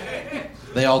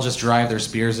 They all just drive their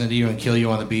spears into you and kill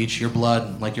you on the beach. Your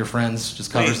blood, like your friends,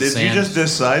 just covers Wait, the did sand. you just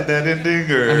decide that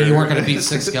ending, or? I mean, you weren't going to beat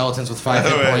 6 skeletons with 5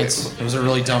 hit Right. points. It was a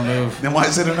really dumb move Then why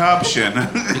is it an option?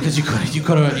 because you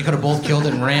could have both killed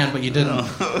it and ran, but you didn't.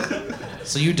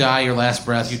 So you die your last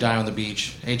breath. You die on the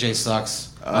beach. AJ sucks.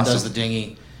 Undoes Awesome. the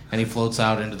dinghy, and he floats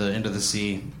out into the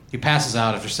sea. He passes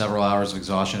out after several hours of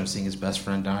exhaustion of seeing his best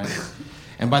friend die.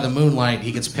 And by the moonlight,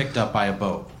 he gets picked up by a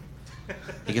boat.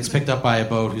 He gets picked up by a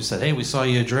boat who said, "Hey, we saw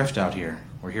you adrift out here.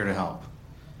 We're here to help."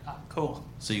 Cool.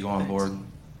 So you go on board.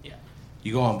 Yeah.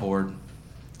 You go on board.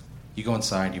 You go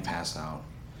inside. You pass out.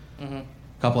 Mm-hmm.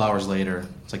 A couple hours later,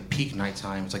 it's like peak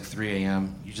nighttime. It's like 3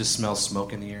 a.m. You just smell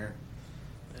smoke in the air,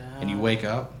 and you wake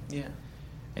up, Yeah.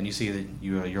 and you see that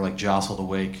you're like jostled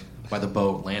awake by the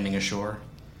boat landing ashore.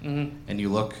 Mm-hmm. And you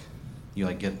look, you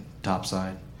like get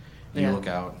topside, and Yeah. you look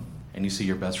out, and you see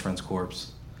your best friend's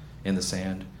corpse in the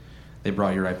sand. They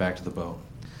brought you right back to the boat,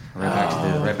 right back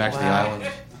to the wow.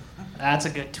 island. That's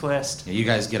a good twist. Yeah, you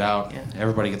guys get out. Yeah.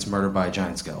 Everybody gets murdered by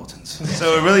giant skeletons.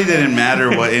 So it really didn't matter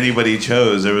what anybody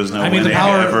chose. There was no I mean, the winning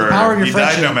power- ever. the power of your You died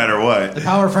friendship. no matter what. The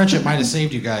power of friendship might have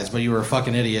saved you guys, but you were a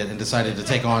fucking idiot and decided to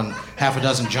take on half a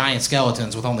dozen giant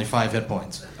skeletons with only 5 hit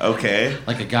points. Okay.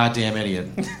 Like a goddamn idiot.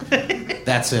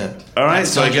 That's it. All right,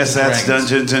 That's so I guess Dungeons that's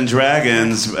Dungeons and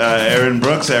Dragons. Aaron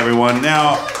Brooks, everyone.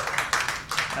 Now,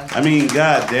 I mean,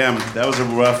 goddamn, that was a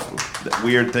rough,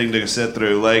 weird thing to sit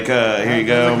through. Like, here you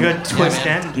go. That was a good twist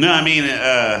end. No, I mean,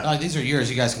 these are yours.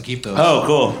 You guys can keep those. oh,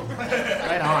 cool.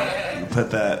 Right on.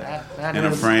 Put that That in a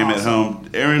is frame at awesome. home.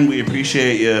 Aaron, we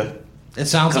appreciate you. It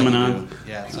sounds Coming like you on. do.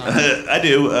 Yeah, it sounds like I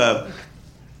do.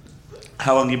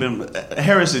 How long you been?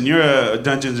 Harrison, you're a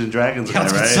Dungeons and Dragons guy,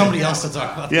 let's right? get somebody else to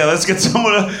talk about. Yeah, let's get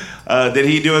someone. Did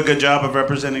he do a good job of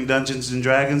representing Dungeons and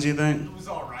Dragons, you think? It was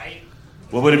all right.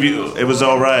 What would have you? It was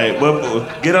all right.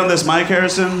 Get on this mic,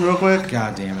 Harrison, real quick.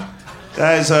 God damn it.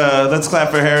 Guys, let's clap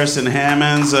for Harrison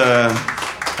Hammonds,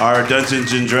 our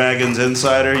Dungeons and Dragons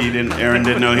insider. Aaron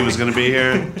didn't know he was going to be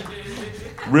here.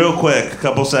 Real quick, a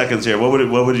couple seconds here. What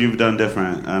would you have done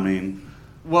different? I mean,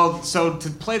 Well, so to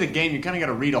play the game, you kind of got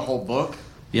to read a whole book.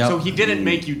 Yep. So he didn't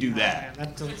make you do that,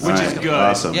 Which which is Alright, good.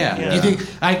 Awesome. Yeah. You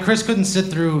think Chris couldn't sit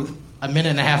through a minute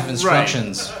and a half of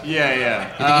instructions? Yeah,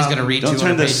 yeah. You think he's going to read Don't 200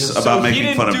 turn this pages? about he making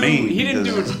didn't fun of do, me. He didn't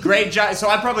do because- a great job. So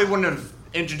I probably wouldn't have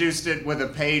introduced it with a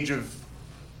page of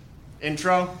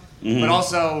intro, but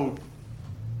also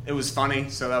it was funny,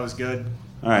 so that was good.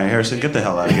 All right, Harrison, get the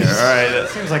hell out of here. All right,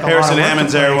 Seems like a Harrison lot of work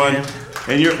Hammonds, to play a everyone. game.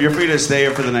 And you're free to stay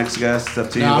here for the next guest. It's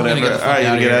up to you, No, I'm gonna whatever. get the All right, fuck you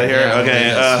out can of get out of here. here.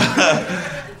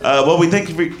 Yeah, Okay. Well, we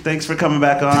thanks for coming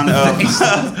back on.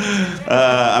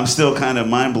 I'm still kind of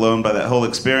mind blown by that whole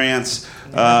experience.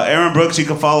 Aaron Brooks, you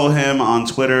can follow him on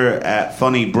Twitter at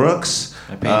Funny Brooks.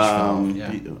 My page followed, yeah.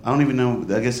 I don't even know.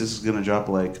 I guess this is gonna drop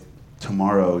like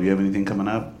tomorrow. Do you have anything coming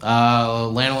up?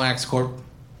 Lanolax Corp.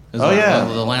 Oh, yeah.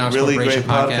 The Lanolax Really Corporation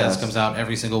great podcast. podcast comes out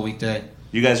every single weekday.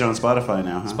 You guys are on Spotify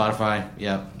now, huh? Spotify.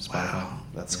 Yeah, Spotify. Wow,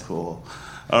 that's cool.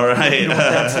 All right. You know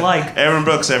what that's like. Aaron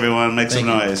Brooks, everyone, make some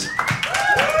Thank you. noise.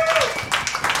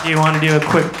 Do you want to do a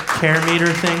quick care meter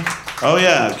thing? Oh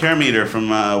yeah, care meter from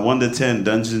 1 to 10,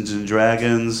 Dungeons and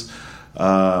Dragons.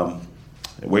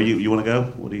 Where you want to go?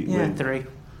 What do you? Yeah, where- 3.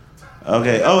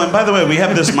 Okay. Oh, and by the way, we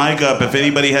have this mic up. If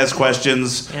anybody has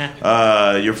questions,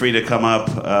 Yeah. you're free to come up.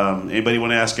 Anybody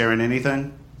want to ask Aaron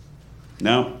anything?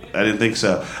 No, I didn't think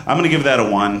so. I'm going to give that a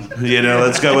 1.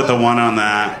 Let's go with the 1 on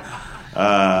that.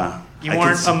 You I weren't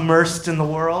can s- immersed in the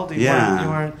world? You Yeah.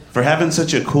 weren't For having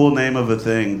such a cool name of a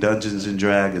thing, Dungeons and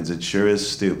Dragons, it sure is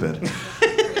stupid.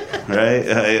 Right?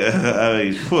 I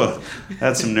mean, whew,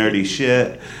 that's some nerdy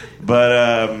shit.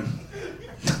 But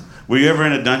were you ever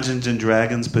in a Dungeons and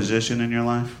Dragons position in your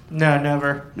life? No,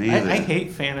 never. Me either. I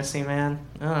hate fantasy, man.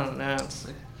 I don't know. It's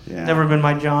Yeah. never been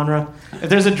my genre. If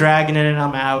there's a dragon in it,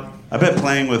 I'm out. I bet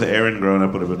playing with Aaron growing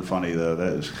up would have been funny, though.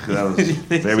 That was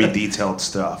very detailed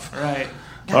stuff. Right.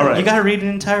 All right. You got to read an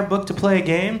entire book to play a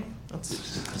game?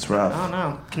 That's I rough. don't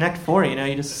know. Connect 4,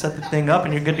 you just set the thing up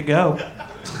and you're good to go.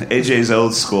 AJ's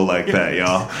old school like that,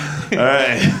 y'all. All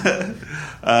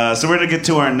right. So we're going to get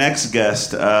to our next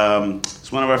guest.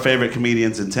 It's one of our favorite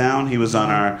comedians in town. He was on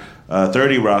our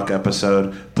 30 Rock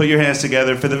episode. Put your hands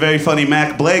together for the very funny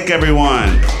Mac Blake,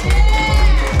 everyone.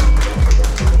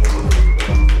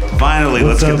 Finally,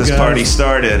 let's get this party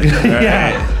started. All right.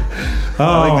 Yeah. I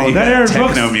Oh, like that you that got Aaron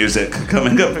techno Brooks. music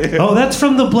coming up here. Oh, that's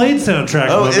from the Blade soundtrack.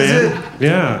 Oh, my is man. it?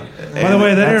 Yeah. By the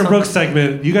way, that Aaron Brooks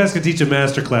segment, you guys could teach a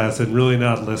master class and really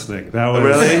not listening. That was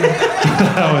Really?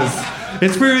 that was.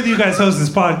 It's weird that you guys host this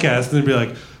podcast and then be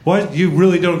like, "What? You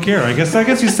really don't care?" I guess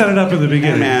you set it up in the Hey,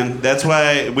 beginning. man, that's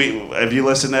why if you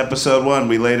listen to episode 1,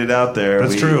 we laid it out there.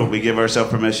 That's true. We give ourselves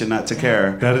permission not to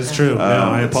care. That is true. No,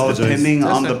 I It's apologize. depending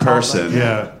on the person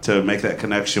Yeah. to make that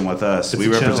connection with us. It's We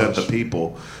a represent challenge. the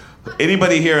people.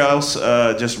 Anybody here else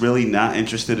just really not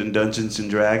interested in Dungeons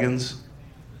and Dragons?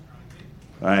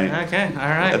 All right. Okay, all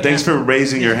right. Thanks for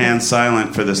raising your hand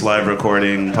silent for this live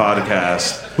recording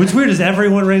podcast. What's weird is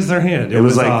everyone raised their hand. It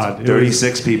was like odd. It was-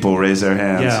 36 people raised their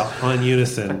hands. Yeah, on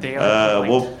unison. They are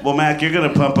Well, Mac, you're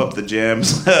gonna pump up the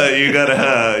jams.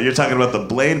 You're talking about the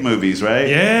Blade movies, right?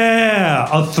 Yeah,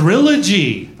 a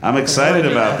trilogy. I'm excited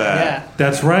about that. Yeah.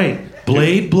 That's right.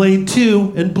 Blade, Blade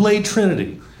 2, and Blade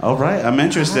Trinity. All right, I'm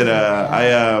interested.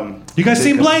 You guys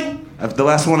seen Blade? The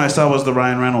last one I saw was the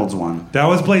Ryan Reynolds one. That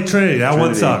was Blade Trinity. That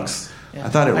one Trinity. sucks. I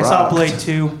thought it I saw rocked. Blade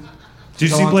 2. Did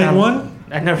you a see long Blade time 1? ago.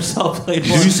 I never saw Blade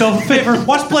 1. Do yourself a favor.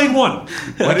 Watch Blade 1.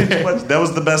 Why did you watch? That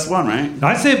was the best one, right?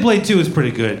 I'd say Blade 2 is pretty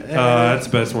good. That's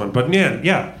the best one. But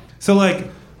yeah. So, like,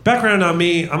 background on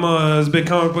me, I was a big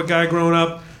comic book guy growing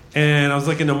up, and I was,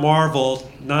 like, into Marvel.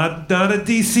 Not a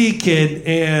DC kid,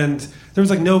 and there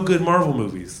was, like, no good Marvel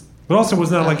movies. But also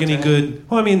was not, like, any good...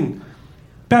 Well, I mean,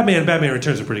 Batman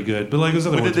Returns are pretty good, but, like, those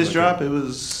other When ones did this were, like, drop? It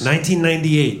was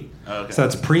 1998. Okay. So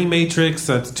that's pre-Matrix.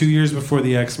 That's 2 years before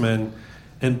the X-Men.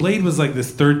 And Blade was like this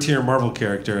third-tier Marvel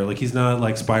character. Like, he's not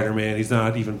like Spider-Man. He's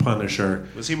not even Punisher.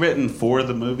 Was he written for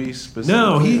the movie specifically?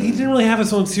 No, he didn't really have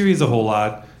his own series a whole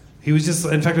lot. He was just...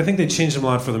 In fact, I think they changed him a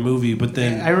lot for the movie, but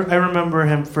then... I remember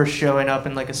him first showing up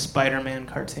in like a Spider-Man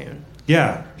cartoon.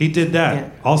 Yeah, he did that. Yeah.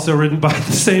 Also written by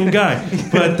the same guy.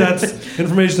 But that's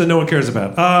information that no one cares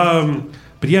about.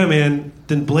 But yeah, man,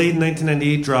 then Blade in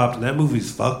 1998 dropped, and that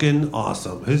movie's fucking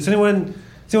awesome. Has anyone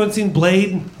seen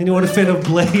Blade? Anyone a fan of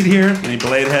Blade here? Any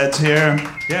Blade heads here?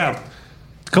 Yeah.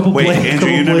 Couple Wait, Blade, Andrew, couple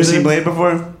you've never Blade seen heads. Blade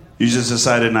before? You just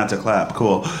decided not to clap.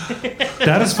 Cool.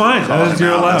 That is fine. That is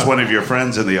your allowed. That's one of your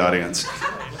friends in the audience.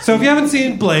 So if you haven't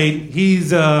seen Blade,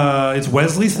 it's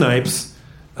Wesley Snipes,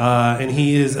 and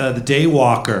he is the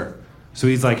Daywalker. So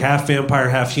he's like half vampire,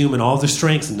 half human, all of their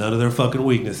strengths and none of their fucking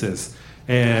weaknesses.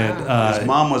 And His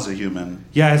mom was a human.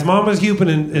 yeah, his mom was human,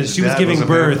 and His she was dad giving was a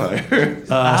birth.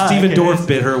 vampire. Stephen okay. Dorff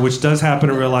bit her, which does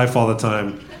happen in real life all the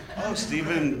time. Oh,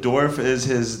 Stephen Dorff is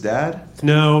his dad?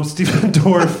 No, Stephen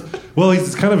Dorff. Well,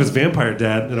 he's kind of his vampire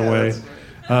dad in a way.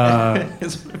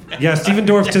 Yeah, Stephen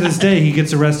Dorff to this day he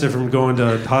gets arrested from going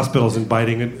to hospitals and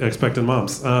biting expectant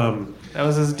moms. That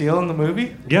was his deal in the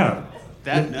movie? Yeah.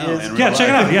 That No, is- in real Yeah, check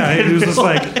it life. out. Yeah, it was just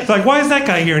like, it's like, why is that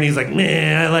guy here? And he's like,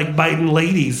 man, I like biting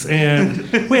ladies. And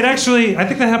wait, actually, I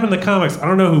think that happened in the comics. I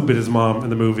don't know who bit his mom in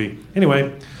the movie.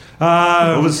 Anyway,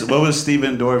 What was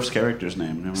Stephen Dorff's character's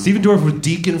name? Remember? Stephen Dorff was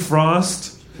Deacon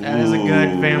Frost. That is a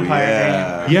good vampire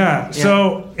yeah. Yeah.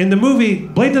 So in the movie,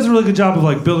 Blade does a really good job of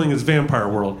like building his vampire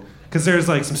world because there's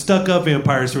like some stuck-up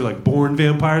vampires who are like born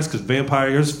vampires because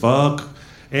vampires fuck.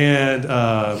 And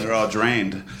They're all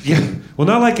drained. yeah, well,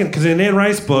 not like because in Anne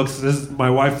Rice books, my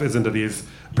wife is into these.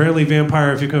 Apparently,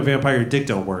 vampire. If you become a vampire, your dick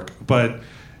don't work. But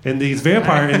in these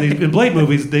in Blade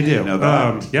movies, they do. know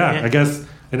that. Yeah, I guess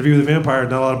Interview with a Vampire,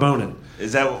 not a lot of boning.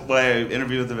 Is that why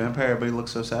Interview with the Vampire everybody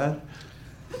looks so sad?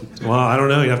 Well, I don't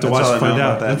know. You have to That's watch all to I find know out.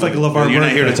 about that That's like a movie. LeVar You're not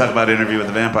Burton here to thing. talk about Interview with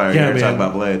the Vampire. You're here to talk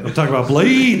about Blade. I'm talking about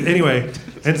Blade. Anyway,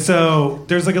 and so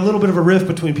there's like a little bit of a rift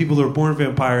between people who are born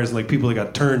vampires and like people that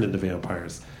got turned into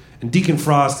vampires. And Deacon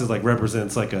Frost is like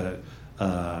represents like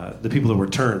the people that were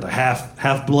turned, a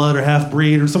half blood or half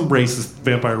breed or some racist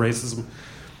vampire racism.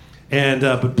 And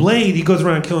but Blade, he goes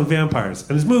around killing vampires.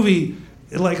 And this movie,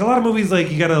 like a lot of movies, like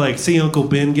you gotta like see Uncle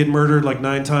Ben get murdered like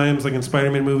 9 times, like in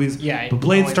Spider-Man movies. Yeah, But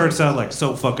Blade always. starts out like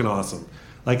so fucking awesome.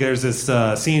 Like there's this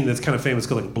scene that's kind of famous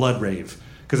called like Blood Rave,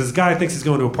 because this guy thinks he's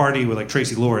going to a party with like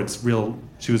Tracy Lords,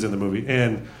 she was in the movie,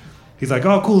 and he's like,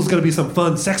 oh cool, it's gonna be some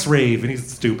fun sex rave, and he's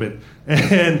stupid. But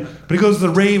he goes to the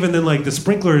rave, and then like the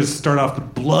sprinklers start off, the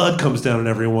blood comes down on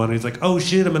everyone, and he's like, oh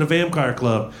shit, I'm in a vampire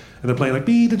club, and they're playing like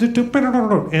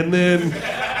and then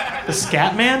The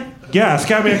Scat Man? yeah,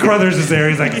 Scatman Crothers is there.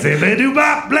 He's like, say they do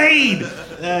bop Blade.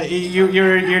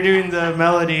 You're doing the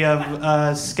melody of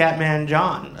Scatman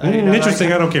John. You know, Interesting.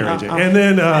 like- I don't care, AJ. And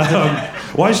then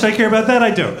why should I care about that?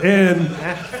 I don't. And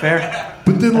fair.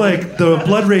 but then like the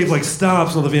blood rave like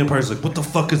stops, and all the vampires are like, what the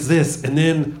fuck is this? And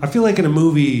then I feel like in a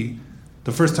movie,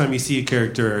 the first time you see a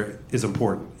character is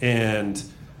important, and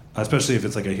especially if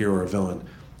it's like a hero or a villain.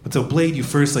 But so Blade, you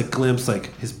first like glimpse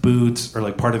like his boots or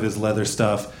like part of his leather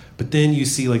stuff, but then you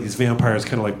see like these vampires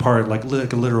kind of like part like a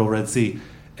literal Red Sea.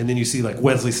 And then you see like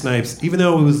Wesley Snipes, even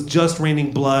though it was just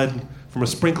raining blood from a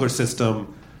sprinkler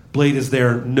system, Blade is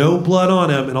there, no blood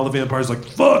on him, and all the vampires are like,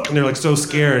 fuck, and they're like so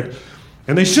scared.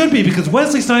 And they should be, because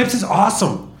Wesley Snipes is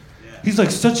awesome. He's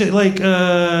like such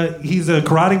a, he's a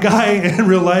karate guy in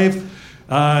real life.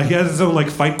 He has his own like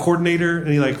fight coordinator, and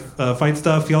he like fight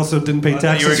stuff. He also didn't pay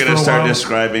taxes. You were going for to a start while.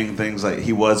 describing things like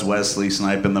he was Wesley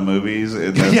Snipe in the movies,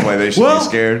 and that's why they should be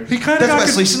scared. He kind of That's got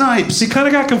Wesley Snipes. He kind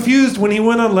of got confused when he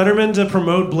went on Letterman to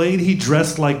promote Blade. He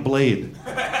dressed like Blade.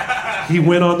 He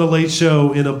went on the Late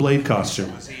Show in a Blade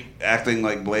costume. Was he acting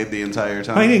like Blade the entire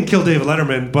time? I didn't kill David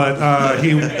Letterman, but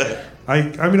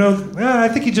I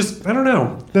think he just, I don't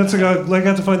know. That's I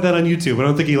got to find that on YouTube. I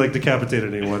don't think he like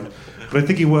decapitated anyone, but I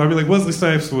think Wesley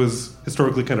Snipes was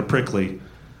historically kind of prickly,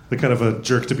 the kind of a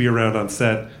jerk to be around on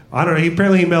set. I don't know.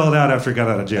 Apparently he mellowed out after he got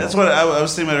out of jail. That's what I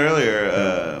was thinking about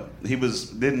earlier.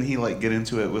 Didn't he like get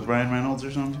into it with Ryan Reynolds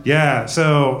or something? Yeah.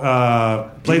 So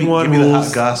Blade One Give me the rules.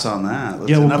 hot goss on that. Let's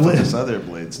Yeah, well, enough Blade- of this other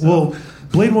Blade stuff. Well,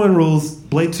 Blade 1 rules,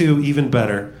 Blade 2 even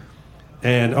better.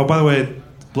 And, oh, by the way,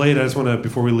 Blade, I just want to,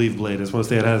 before we leave Blade, I just want to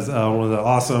say it has one of the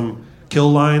awesome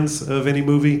kill lines of any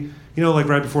movie. You know, like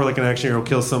right before like an action hero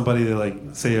kills somebody, they like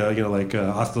say,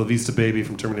 Hasta la vista baby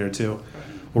from Terminator 2.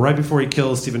 Well, right before he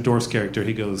kills Stephen Dorff's character,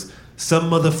 he goes, some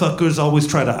motherfuckers always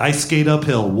try to ice skate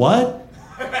uphill. What?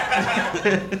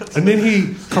 And then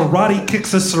he karate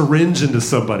kicks a syringe into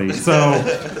somebody. So,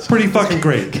 pretty fucking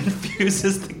great.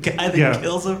 Confuses the guy that Yeah.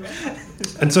 kills him.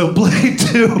 And so Blade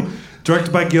 2,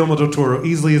 Directed by Guillermo del Toro,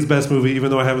 easily his best movie,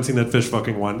 even though I haven't seen that fish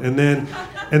fucking one. And then,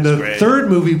 in the great. third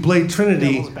movie, Blade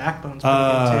Trinity. Devil's Backbone's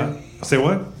pretty good too. Say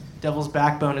what? Devil's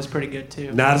Backbone is pretty good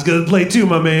too. Not as good as Blade 2,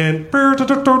 my man.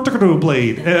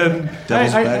 Blade. And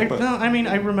Devil's I Backbone. no, I mean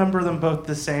I remember them both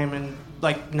the same and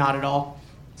like not at all.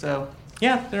 So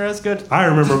yeah, they're as good. I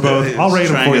remember both. I'll rate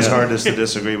them Trying for his you. hardest to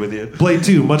disagree with you. Blade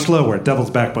 2, much lower.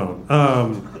 Devil's Backbone.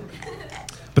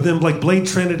 But then, like, Blade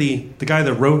Trinity, the guy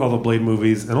that wrote all the Blade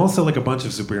movies, and also, like, a bunch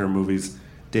of superhero movies,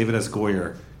 David S.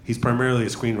 Goyer, he's primarily a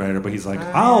screenwriter, but he's like,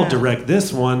 I'll direct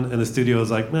this one. And the studio is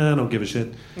like, I don't give a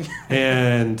shit.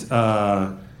 And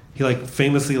he, like,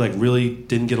 famously, like, really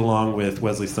didn't get along with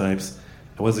Wesley Snipes.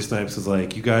 And Wesley Snipes was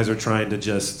like, you guys are trying to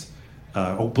just...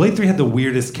 Blade 3 had the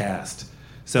weirdest cast.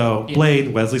 So,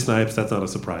 Blade, Wesley Snipes, that's not a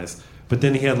surprise. But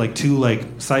then he had, like, two,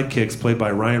 like, sidekicks played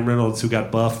by Ryan Reynolds, who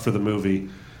got buffed for the movie.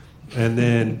 And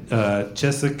then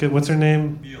Jessica, what's her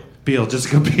name? Beale,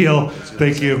 Jessica Biel.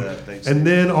 Thank you. And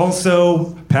then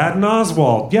also Patton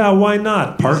Oswalt. Yeah, why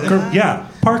not?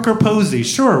 Parker Posey.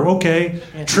 Sure, okay.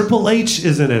 Triple H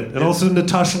is in it, and also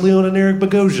Natasha Lyonne and Eric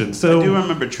Bogosian. So I do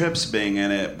remember Trips being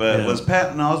in it, but was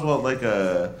Patton Oswalt like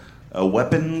a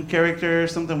weapon character or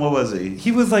something? What was he?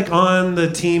 He was like on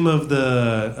the team of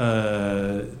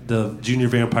the Junior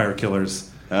Vampire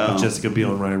Killers of Jessica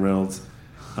Biel and Ryan Reynolds.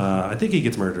 I think he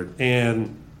gets murdered.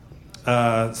 And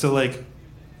so, like,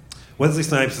 Wesley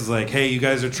Snipes is like, hey, you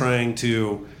guys are trying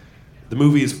to... The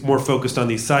movie is more focused on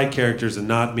these side characters and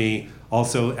not me.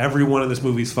 Also, everyone in this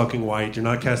movie is fucking white. You're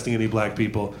not casting any black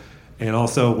people. And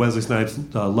also, Wesley Snipes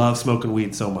loves smoking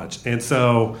weed so much. And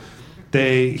so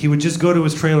he would just go to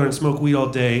his trailer and smoke weed all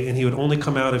day, and he would only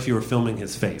come out if you were filming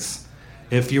his face.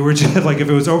 If you were just, like, if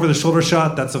it was over-the-shoulder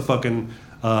shot, that's a fucking...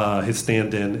 his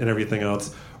stand-in and everything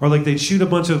else. Or, like, they'd shoot a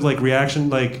bunch of, like, reaction,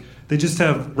 like, they just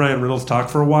have Ryan Reynolds talk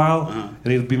for a while,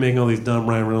 and he'd be making all these dumb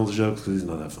Ryan Reynolds jokes because he's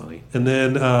not that funny. And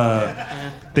then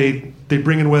they'd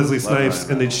bring in Wesley Snipes,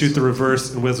 and they'd shoot the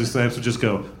reverse, and Wesley Snipes would just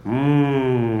go,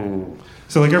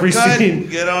 So, like, every scene...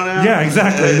 Get on out. Yeah,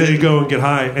 exactly. And then he'd go and get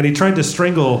high. And he tried to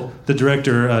strangle the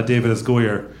director, David S.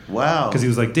 Goyer. Wow. Because he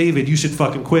was like, David, you should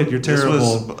fucking quit. You're terrible.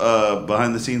 This was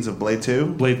behind the scenes of Blade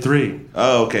 2? Blade 3.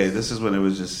 Oh, okay. This is when it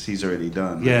was just, he's already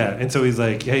done. Yeah, and so he's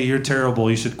like, hey, you're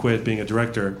terrible. You should quit being a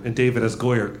director. And David S.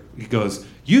 Goyer, he goes,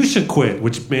 you should quit.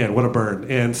 Which, man, what a burn.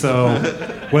 And so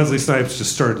Wesley Snipes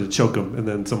just started to choke him, and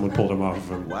then someone pulled him off of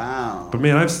him. Wow. But,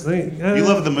 man, you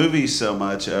love the movies so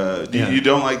much. You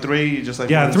don't like 3? You just like...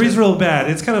 Yeah, 3's real bad.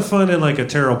 It's kind of fun in, like, a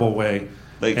terrible way.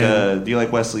 Like, do you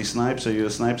like Wesley Snipes? Are you a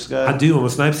Snipes guy? I do. I'm a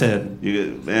Snipes head.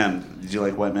 Did you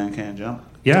like White Man Can't Jump?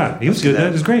 Yeah, he was good.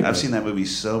 That was great. I've seen that movie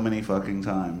so many fucking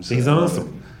times. He's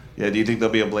awesome. Yeah, do you think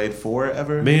there'll be a Blade 4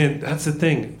 ever? Man, that's the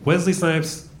thing. Wesley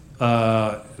Snipes,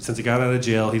 since he got out of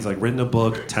jail, he's, like, written a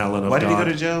book, Talent of God. Why did he go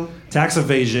to jail? Tax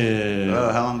evasion.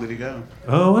 Oh, how long did he go?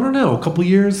 Oh, I don't know. A couple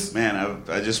years. Man,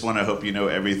 I just want to hope you know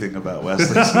everything about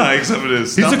Wesley Snipes. I'm gonna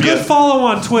He's a good follow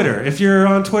on Twitter. If you're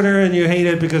on Twitter and you hate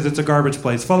it because it's a garbage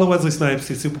place, follow Wesley Snipes.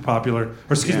 He's super popular.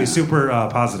 Or, excuse me, super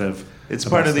positive. It's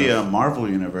part of the Marvel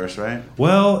universe, right?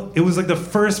 Well, it was like the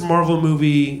first Marvel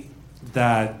movie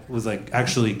that was like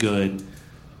actually good,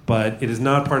 but it is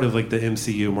not part of like the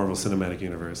MCU, Marvel Cinematic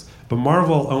Universe. But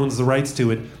Marvel owns the rights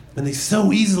to it, and they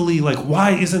so easily like,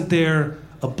 why isn't there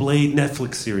a Blade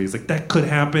Netflix series? Like that could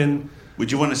happen.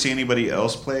 Would you want to see anybody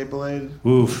else play Blade?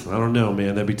 Oof, I don't know,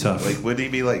 man. That'd be tough. Like, would he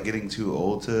be like getting too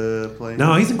old to play?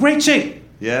 No, he's in great shape.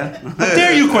 Yeah? How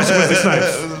dare you question Wesley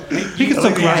Snipes? He can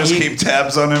still come out. Just keep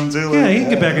tabs on him too. Yeah, he can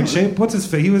get back in shape. What's his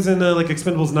face? He was in like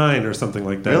Expendables 9 or something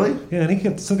like that. Really? Yeah, and he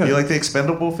can still got. You like the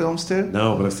Expendable films too?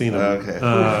 No, but I've seen them. Okay.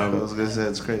 I was gonna say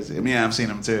it's crazy. I mean, yeah, I've seen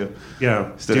them too. Yeah.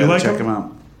 Still Do you gotta like check them? them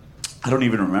out. I don't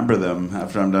even remember them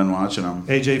after I'm done watching them.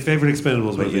 AJ, favorite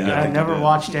Expendables movie? yeah. I've never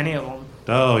watched any of them.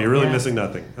 Oh, you're really Yeah. missing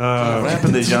nothing. What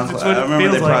happened to Jean-Claude? That's what it I remember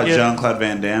they feels brought like, yeah. Jean-Claude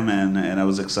Van Damme in, and I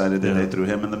was excited that Yeah. they threw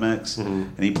him in the mix.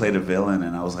 And he played a villain,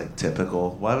 and I was like,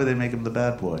 typical. Why would they make him the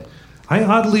bad boy? I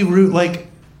oddly root, like,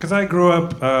 because I grew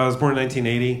up, I was born in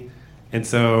 1980, and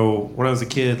so when I was a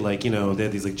kid, like, you know, they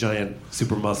had these, like, giant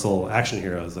super muscle action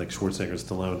heroes, like Schwarzenegger and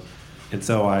Stallone. And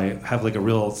so I have, like, a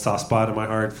real soft spot in my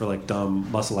heart for, like,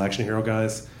 dumb muscle action hero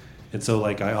guys. And so,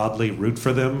 like, I oddly root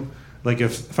for them. Like,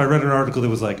 if I read an article that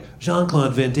was like,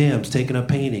 Jean-Claude Van Damme's taking up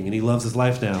painting and he loves his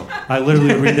life now, I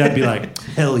literally would read that and be like,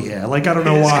 hell yeah. Like, I don't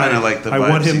know It's why. kinda like the I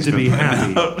want vibes him he's to be been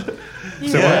putting happy. out.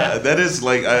 So Yeah, that is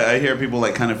like I hear people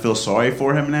like kind of feel sorry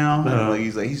for him now. Uh-huh.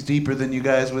 Like he's deeper than you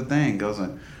guys would think. I was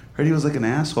like, heard he was like an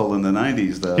asshole in the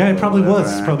 '90s though. Yeah, he but probably whatever.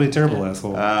 was. He's probably a terrible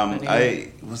asshole.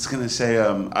 I was gonna say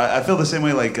I feel the same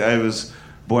way. Like I was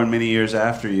born many years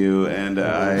after you, and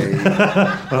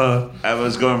I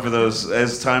was going for those.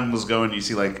 As time was going, you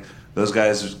see like those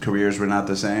guys' careers were not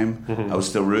the same. I was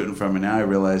still rooting for them, and now I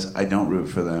realize I don't root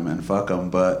for them, and fuck them.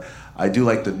 But I do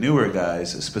like the newer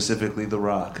guys, specifically The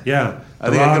Rock. Yeah, I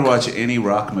think I could watch any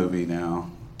Rock movie now.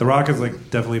 The Rock has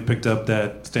like definitely picked up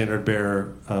that standard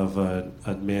bearer of a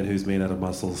man who's made out of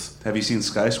muscles. Have you seen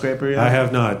Skyscraper yet? I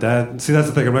have not. That's the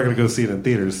thing. I'm not going to go see it in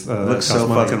theaters. It looks so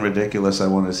fucking ridiculous. I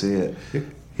want to see it.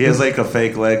 He has like a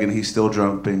fake leg, and he's still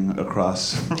jumping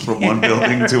across from one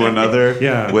building to another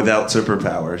without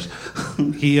superpowers.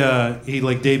 He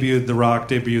like The Rock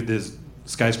debuted this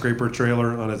Skyscraper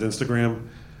trailer on his Instagram,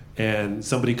 and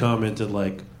somebody commented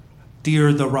like,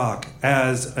 "Dear The Rock,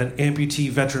 as an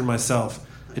amputee veteran myself,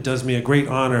 it does me a great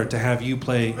honor to have you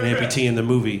play an amputee in the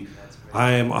movie.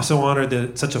 I am so honored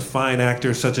that such a fine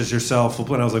actor such as yourself will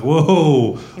play." And I was like,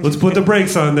 whoa, let's put the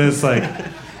brakes on this. Like,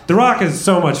 The Rock is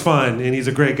so much fun, and he's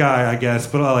a great guy, I guess.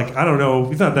 But like, I don't know,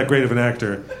 he's not that great of an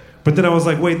actor. But then I was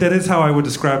like, wait, that is how I would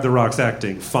describe The Rock's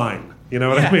acting. Fine. You know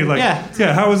what I mean? Like,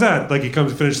 yeah, how was that? Like, he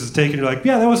comes and finishes his take, and you're like,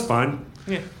 yeah, that was fine.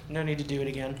 Yeah, no need to do it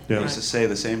again. I used to say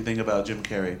the same thing about Jim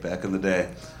Carrey back in the day.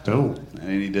 Oh.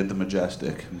 And he did the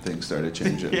Majestic, and things started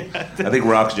changing. I think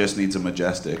Rock just needs a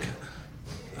Majestic.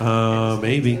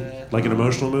 Maybe. Like an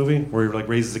emotional movie where he like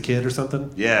raises a kid or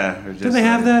something? Yeah. Or just, did they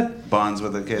have that? Bonds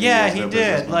with a kid. Yeah, he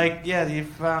did. Like, he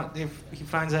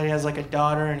finds out he has like a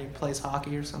daughter and he plays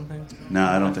hockey or something. No,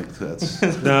 I don't think that's...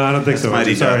 No, I don't think so.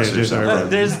 Mighty Ducks or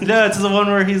something. It's the one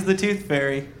where he's the Tooth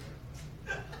Fairy.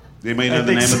 You may know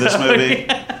the name of this movie?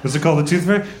 Was it called The Tooth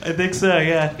Fairy? I think so,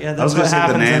 yeah. That's I was going to say The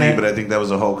happens in Nanny, it. but I think that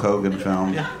was a Hulk Hogan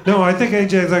film. Yeah. No, I think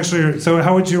AJ is actually... So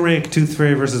how would you rank Tooth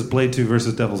Fairy versus Blade 2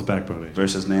 versus Devil's Backbone?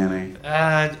 Versus Nanny.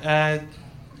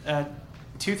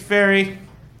 Tooth Fairy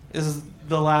is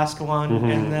the last one,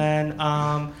 and then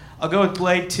I'll go with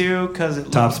Blade 2 because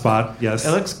it Top spot, yes.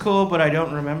 It looks cool, but I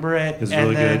don't remember it. It's and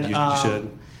really then, good. You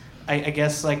should. I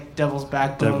guess like Devil's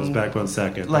Backbone. Devil's Backbone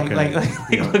second. Like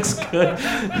Yeah. looks good.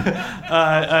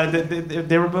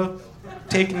 They were both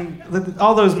taking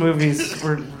all those movies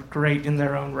were great in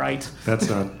their own right. That's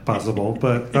not possible,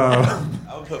 but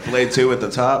I'll put Blade 2 at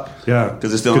the top. Yeah,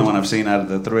 because it's the only one I've seen out of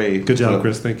the three. Good job,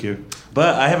 Chris. Thank you.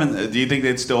 But I haven't. Do you think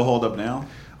they'd still hold up now?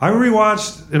 I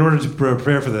rewatched in order to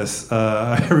prepare for this.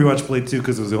 I rewatched Blade 2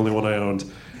 because it was the only one I owned.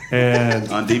 And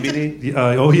on DVD?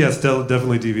 Oh yes,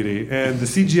 definitely DVD. And the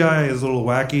CGI is a little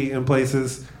wacky in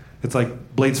places. It's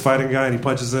like Blade's fighting a guy and he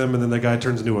punches him, and then the guy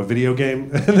turns into a video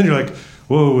game, and then you're like,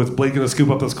 "Whoa, is Blade gonna scoop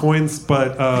up those coins?"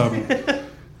 But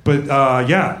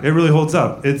yeah, it really holds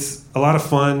up. It's a lot of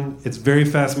fun. It's very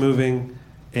fast moving,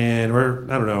 or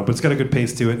I don't know, but it's got a good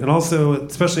pace to it. And also,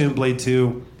 especially in Blade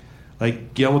 2,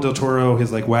 like Guillermo del Toro,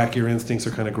 his like wackier instincts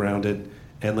are kind of grounded.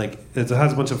 And like it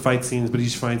has a bunch of fight scenes, but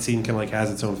each fight scene kind of like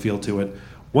has its own feel to it.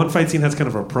 One fight scene has kind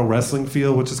of a pro wrestling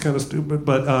feel, which is kind of stupid,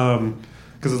 but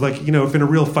because it's like, you know, if in a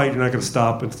real fight you're not going to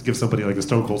stop and give somebody like a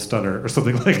Stone Cold Stunner or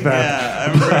something like that. Yeah, I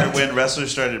remember when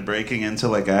wrestlers started breaking into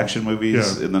like action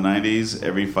movies in the 90s.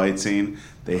 Every fight scene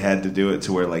they had to do it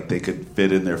to where like they could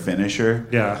fit in their finisher.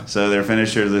 Yeah. So their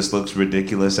finisher just looks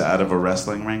ridiculous out of a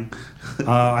wrestling ring.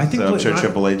 I think so I'm sure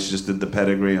Triple H just did the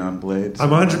pedigree on Blade.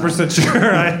 I'm 100%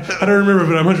 sure. I don't remember,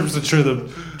 but I'm 100% sure that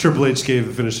Triple H gave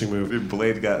the finishing move.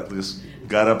 Blade got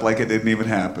up like it didn't even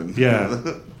happen.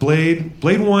 Yeah. Blade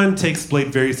 1 takes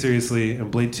Blade very seriously, and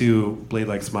Blade 2, Blade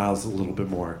like smiles a little bit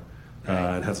more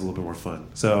and has a little bit more fun.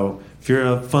 So if you're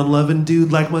a fun-loving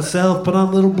dude like myself, put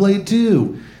on little Blade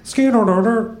 2.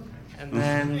 And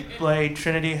then Blade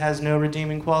Trinity has no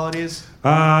redeeming qualities.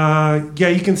 Yeah,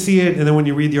 you can see it, and then when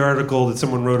you read the article that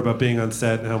someone wrote about being on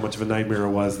set and how much of a nightmare it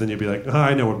was, then you'll be like,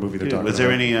 I know what movie they're talking about. Was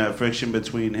there any friction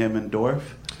between him and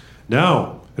Dorf?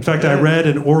 No. In fact, I read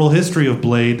an oral history of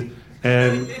Blade,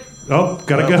 and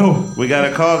gotta go. We got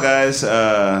a call, guys. Is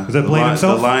that Blade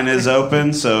himself? The line is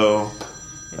open, so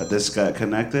this got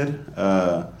connected.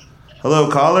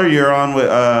 Hello, caller. You're on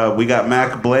with. We got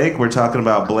Mac Blake. We're talking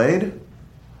about Blade.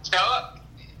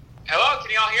 Hello,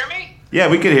 can y'all hear me? Yeah,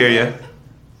 we can hear you.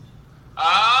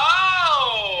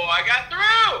 Oh, I got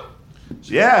through.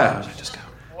 Yeah.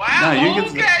 Wow. No, you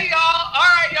okay, y'all. All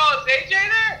right, y'all. Is AJ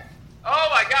there? Oh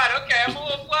my God. Okay, I'm a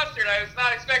little flustered. I was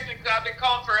not expecting. I've been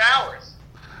calling for hours.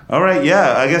 All right.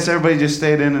 Yeah. I guess everybody just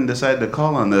stayed in and decided to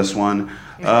call on this one.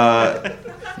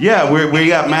 Yeah, we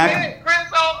got Mac.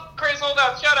 Chris, hold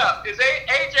up. Shut up. Is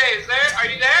AJ is there? Are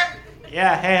you there?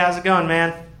 Yeah. Hey, how's it going,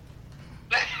 man?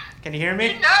 Can you hear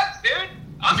me? You're nuts, dude.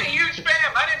 I'm a huge fan.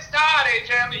 My name's Todd,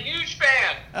 AJ. I'm a huge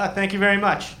fan. Thank you very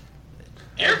much.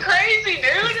 You're crazy,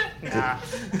 dude. Nah.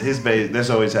 His base.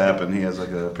 This always happened. He has like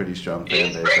a pretty strong fan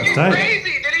He's base. freaking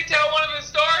crazy. Did he tell one of his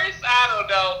stories? I don't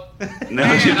know. So, No,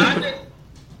 man, you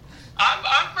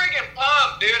I'm freaking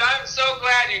pumped, dude. I'm so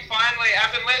glad you finally.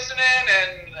 I've been listening, and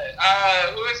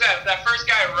who is that? That first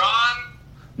guy, Ron.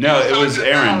 No, it was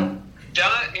Aaron.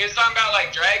 He was talking about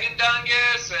like Dragon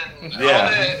Dungus and Yeah. all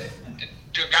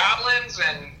the goblins,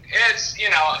 and it's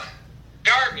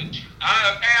garbage.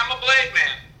 Hey, I'm a Blade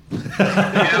man. You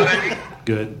know what I mean?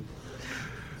 Good.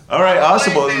 All right,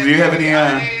 awesome. Well, do you have any?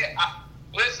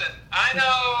 Listen, I know.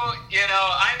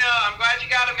 I'm glad you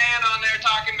got a man on there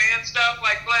talking man stuff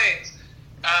like Blades.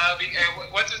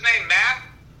 What's his name?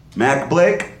 Mac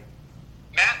Blake?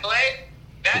 Matt Blake?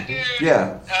 That dude.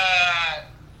 Yeah.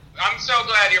 I'm so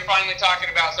glad you're finally talking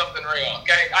about something real.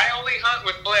 Okay, I only hunt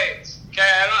with blades. Okay,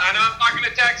 I know I'm talking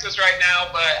to Texas right now,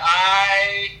 but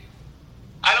I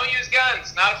don't use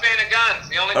guns. Not a fan of guns.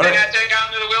 The only thing I take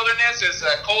out into the wilderness is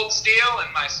cold steel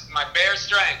and my bare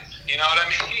strength. You know what I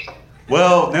mean?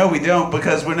 Well, no, we don't,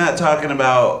 because we're not talking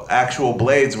about actual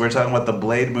blades. We're talking about the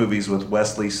Blade movies with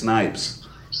Wesley Snipes.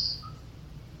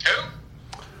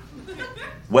 Who?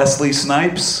 Wesley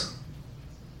Snipes?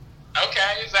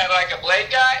 Okay, is that like a blade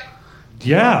guy?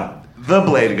 Yeah. The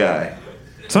Blade guy.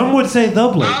 Some would say the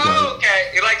Blade Oh, guy.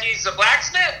 okay. Like he's a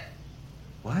blacksmith?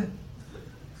 What?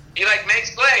 He like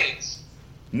makes blades.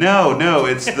 No,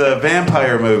 it's the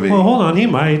vampire movie. Well, hold on. He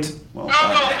might. Well, I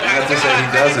have to say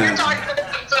he doesn't. You're talking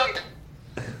about something.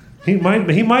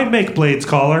 He might make blades,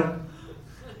 caller.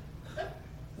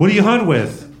 What do you hunt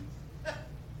with?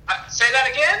 Say that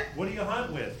again? What do you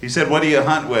hunt with? He said, what do you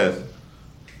hunt with?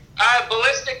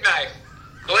 Ballistic knife.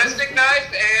 Ballistic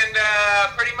knife, and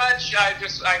pretty much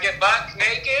I get buck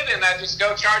naked and I just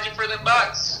go charging for them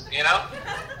bucks, you know?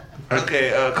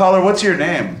 Okay, caller, what's your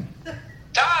name?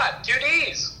 Todd, 2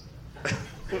 Ds.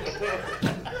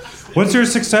 What's your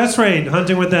success rate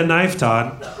hunting with that knife,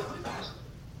 Todd?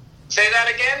 Say that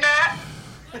again, Matt?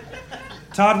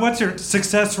 Todd, what's your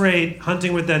success rate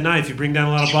hunting with that knife? You bring down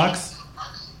a lot of bucks?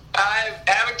 I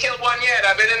haven't killed one yet.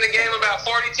 I've been in the game about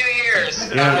 42 years.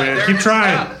 Yeah, man. they're Keep just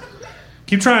trying. tough.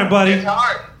 Keep trying, buddy. It's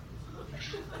hard.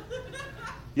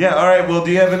 Yeah, all right. Well,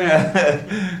 do you have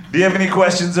any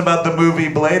questions about the movie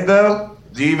Blade, though?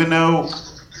 Do you even know?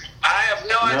 I have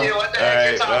no idea what the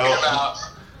heck you're talking about.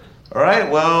 All right.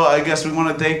 Well, I guess we want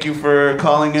to thank you for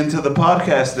calling into the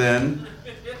podcast. Then.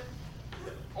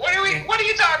 What are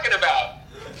you talking about?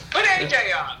 Put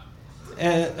AJ on.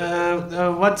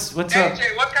 What's up?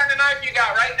 AJ, what kind of knife you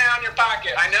got right now in your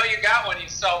pocket? I know you got one, you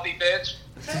salty bitch.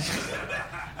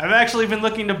 I've actually been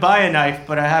looking to buy a knife,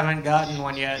 but I haven't gotten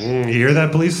one yet. You hear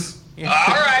that, police? All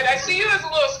right, I see you as a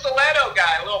little stiletto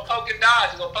guy, a little poke and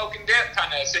dodge, a little poke and dip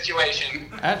kind of situation.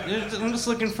 I'm just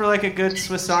looking for like a good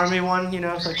Swiss Army one,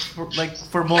 like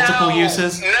for multiple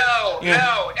uses. No,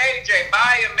 AJ,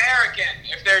 buy American.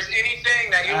 If there's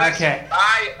anything that you listen,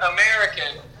 buy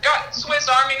American. God, Swiss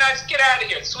Army knives, get out of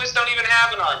here. Swiss don't even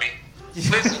have an army.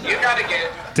 Listen, you gotta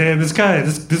get. Damn, this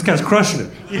guy's crushing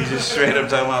it. He's just straight up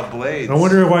talking about blades. I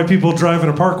wonder why people drive in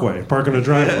a park in a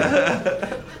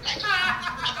driveway.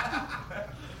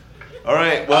 All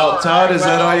right. Well, Todd, is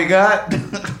that all you got?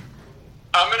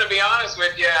 I'm gonna be honest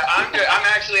with you. I'm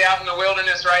actually out in the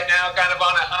wilderness right now, kind of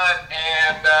on a hunt,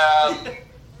 and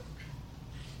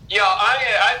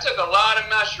I took a lot of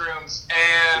mushrooms,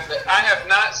 and I have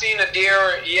not seen a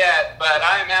deer yet, but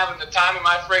I am having the time of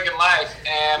my friggin' life,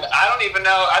 and I don't even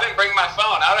know. I didn't bring my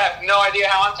phone. I have no idea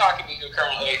how I'm talking to you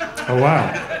currently. Oh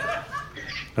wow,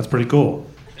 that's pretty cool.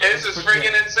 This is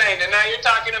friggin' insane. And now you're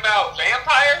talking about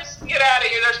vampires? Get out of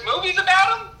here. There's movies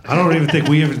about them? I don't even think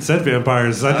we even said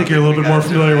vampires. I think you're a little bit more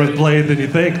familiar with Blade than you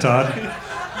think, Todd.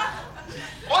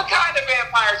 What kind of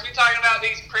vampires? We talking about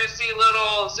these prissy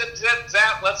little zip, zip,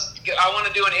 zap? I want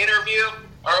to do an interview?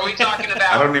 Or are we talking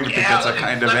about... I don't even think that's a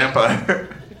kind of vampire.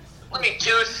 Let me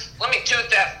tooth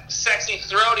that sexy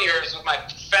throat of yours with my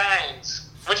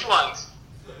fangs. Which ones?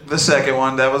 The second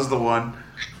one. That was the one.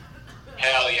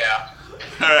 Hell yeah.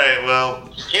 All right, well...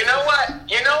 You know what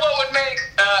would make...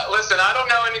 listen, I don't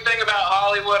know anything about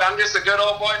Hollywood. I'm just a good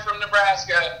old boy from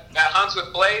Nebraska that hunts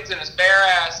with blades in his bare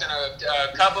ass and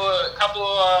a couple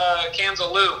of cans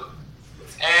of lube.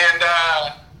 And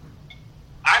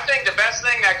I think the best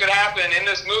thing that could happen in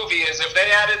this movie is if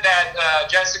they added that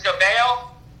Jessica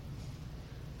Biel.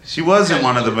 She was in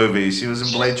one of the movies. She was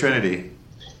in Blade Trinity.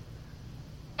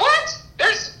 What?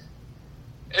 There's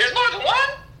more than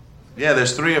one? Yeah,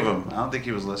 there's 3 of them. I don't think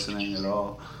he was listening at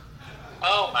all.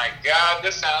 Oh my God,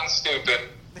 this sounds stupid.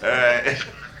 All right.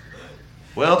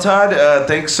 Well, Todd,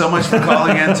 thanks so much for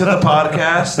calling into the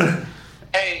podcast.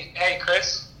 Hey,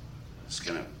 Chris. Just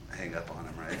gonna hang up on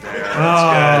him right there.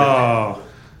 Oh.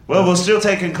 Well, we're still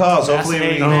taking calls.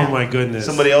 Hopefully, Oh my goodness.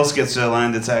 somebody else gets to the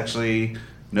line that's actually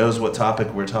knows what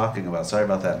topic we're talking about. Sorry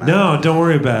about that, Matt. No, don't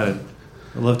worry about it.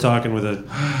 I love talking with it.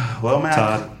 Well, Matt,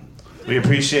 Todd. we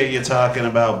appreciate you talking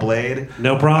about Blade.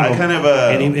 No problem. I kind of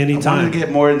Any I time. wanted to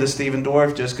get more into Stephen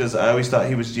Dorff just because I always thought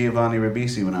he was Giovanni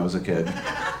Ribisi when I was a kid.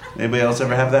 Anybody else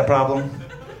ever have that problem?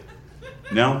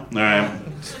 No? All right.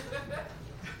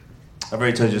 I've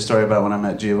already told you a story about when I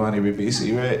met Giovanni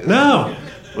Ribisi, right? No.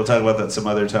 We'll talk about that some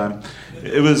other time.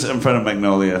 It was in front of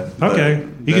Magnolia. Okay.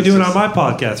 You can do it on my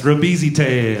podcast, Ribisi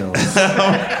Tales.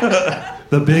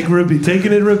 The big Ribisi,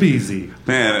 taking it Ribisi.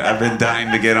 Man, I've been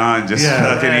dying to get on. Just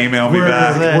fucking email me we're,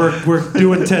 back. We're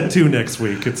doing Ted 2 next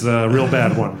week. It's a real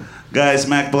bad one. Guys,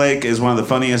 Mac Blake is one of the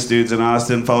funniest dudes in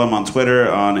Austin. Follow him on Twitter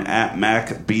on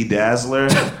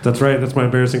 @MacBDazzler. That's right. That's my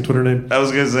embarrassing Twitter name. I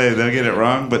was going to say, did I get it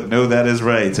wrong? But no, that is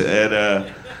right.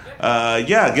 And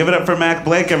yeah, give it up for Mac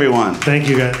Blake, everyone. Thank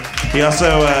you, guys. He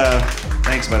also,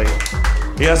 thanks, buddy.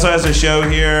 He also has a show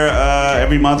here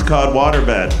every month called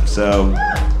Waterbed. So,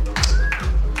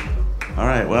 all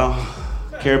right, well,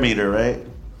 care meter, right?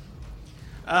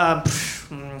 I'll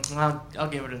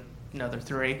give it another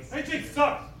 3. Hey, Jake,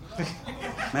 suck.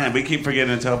 Man, we keep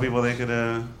forgetting to tell people they could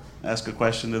ask a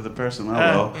question to the person. Oh,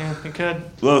 well. Yeah, you could.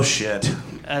 Whoa, shit.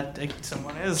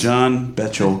 Someone is. John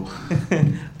Betchel.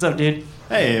 What's up, dude?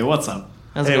 Hey, what's up?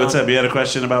 How's it Hey, what's going? up? You had a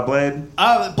question about Blade?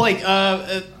 Blake,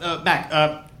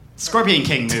 Mac, Scorpion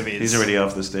King movies. He's already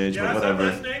off the stage, but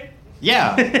whatever.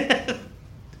 Yeah.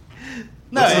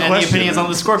 No, What's the any question, opinions man?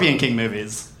 on the Scorpion King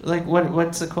movies? Like,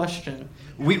 what's the question?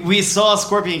 We saw a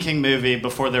Scorpion King movie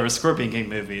before there were Scorpion King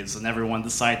movies, and everyone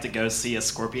decided to go see a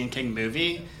Scorpion King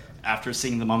movie after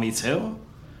seeing The Mummy 2.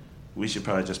 We should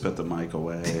probably just put the mic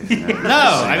away.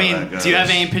 No, I mean, do you have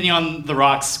any opinion on The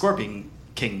Rock's Scorpion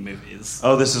King movies?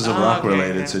 Oh, this is a Okay.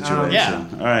 rock-related situation. Yeah.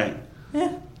 All right.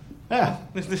 Yeah.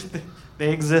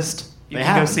 They exist. You They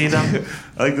can go have. see them.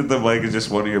 I like that the mic is just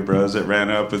one of your bros that ran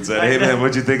up and said, "Hey man,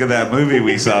 what'd you think of that movie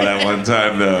we saw that one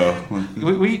time though?"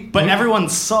 But everyone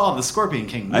saw the Scorpion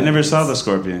King movies. I never saw the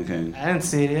Scorpion King. I didn't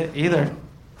see it either.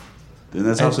 And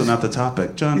that's also not the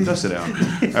topic. John, go sit down.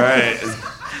 All right.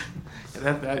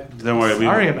 Don't worry.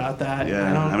 Sorry about that.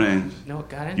 Yeah, I mean, no,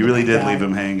 got into you really did that. leave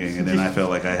him hanging, and then I felt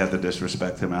like I had to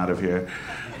disrespect him out of here.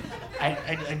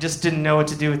 I just didn't know what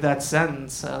to do with that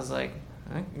sentence. I was like,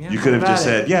 yeah, You could have what just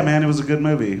about said, "Yeah, man, it was a good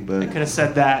movie," I but could have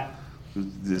said that.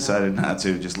 decided not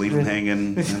to. Just leave him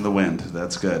hanging in the wind.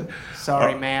 That's good.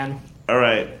 Sorry, man. All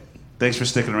right. Thanks for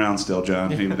sticking around still,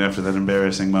 John, even after that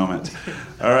embarrassing moment.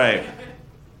 All right.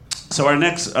 So our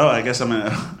next... Oh, I guess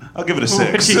I'll give it a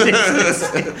 6.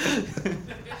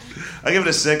 I'll give it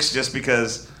a 6 just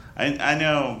because I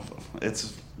know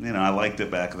it's... I liked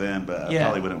it back then, but I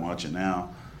probably wouldn't watch it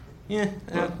now. Yeah.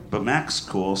 But Mac's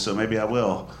cool, so maybe I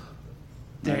will.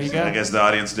 There you go. I guess the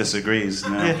audience disagrees.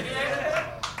 No.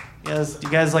 Yes. Do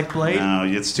you guys like Blade? No,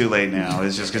 it's too late now.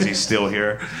 It's just because he's still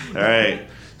here. All right.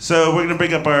 So we're going to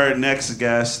bring up our next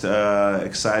guest.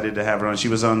 Excited to have her on. She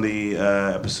was on the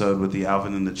episode with the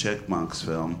Alvin and the Chipmunks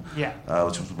film, which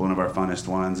was one of our funnest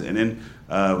ones. And then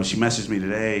when she messaged me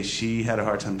today, she had a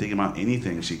hard time thinking about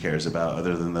anything she cares about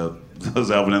other than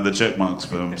those Alvin and the Chipmunks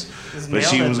films. But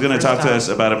she was going to talk to us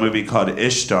about a movie called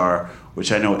Ishtar,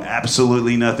 which I know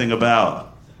absolutely nothing about.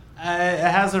 It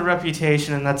has a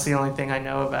reputation, and that's the only thing I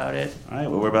know about it. All right,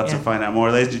 well, we're about to find out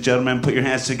more. Ladies and gentlemen, put your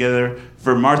hands together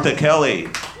for Martha Kelly.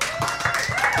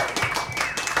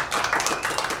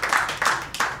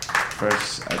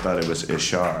 First, I thought it was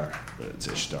Ishar, but it's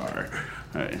Ishtar.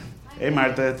 All right. Hey,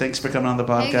 Martha, thanks for coming on the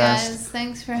podcast. Hey, guys.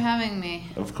 Thanks for having me.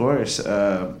 Of course.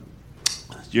 You're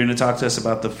going to talk to us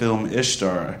about the film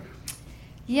Ishtar.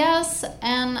 Yes,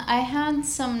 and I had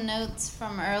some notes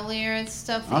from earlier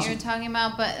stuff that you were talking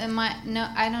about, but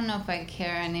I don't know if I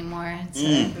care anymore.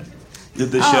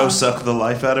 Did the show suck the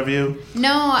life out of you?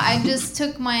 No, I just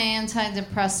took my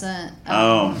antidepressant.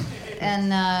 And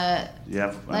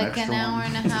like an hour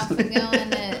and a half ago,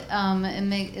 and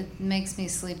it makes me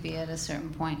sleepy at a certain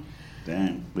point.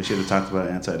 Dang, we should have talked about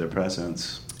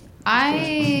antidepressants.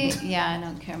 I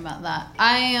don't care about that.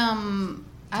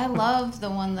 I love the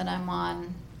one that I'm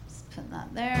on. Just put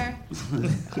that there.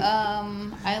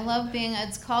 I love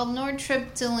it's called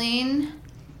Nortriptyline.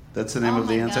 That's the name of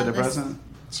the antidepressant?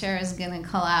 This chair is gonna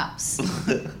collapse.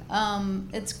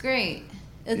 It's great.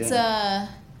 It's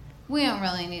we don't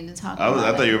really need to talk about it.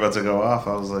 I thought you were about to go off.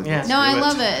 I was like, no, I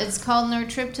love it. It's called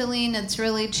Nortriptyline. It's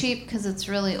really cheap because it's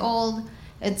really old.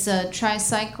 It's a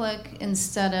tricyclic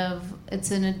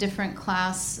it's in a different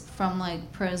class from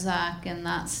like Prozac and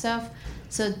that stuff.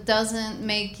 So it doesn't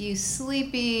make you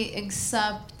sleepy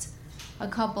except a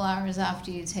couple hours after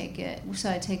you take it.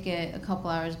 So I take it a couple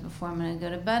hours before I'm going to go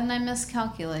to bed, and I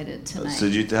miscalculated tonight. So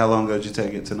how long ago did you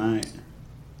take it tonight?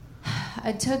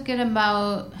 I took it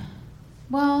about,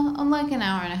 like an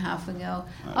hour and a half ago.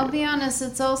 I'll be honest,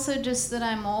 it's also just that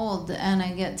I'm old and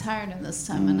I get tired of this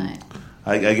time of night.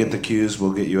 I get the cues.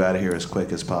 We'll get you out of here as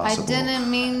quick as possible. I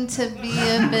didn't mean to be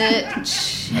a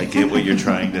bitch. I get what you're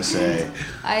trying to say.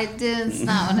 It's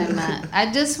not what I meant.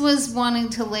 I just was wanting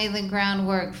to lay the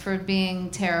groundwork for being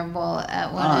terrible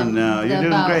at what I'm no, you're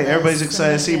doing great. Everybody's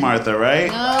excited to see Martha, right?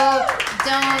 No,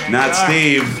 don't. Not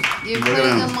Steve. You're Look putting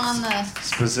at him on the...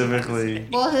 Specifically.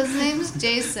 Well, his name's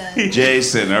Jason.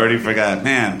 Jason, I already forgot.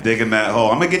 Man, digging that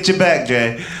hole. I'm going to get you back,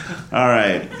 Jay. All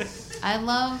right. I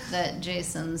love that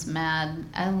Jason's mad.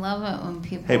 I love it when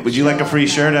people. Hey, would you like a free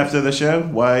shirt after the show?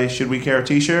 Why should we care a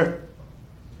t-shirt?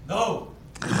 No.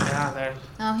 Yeah,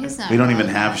 No, he's not. We don't really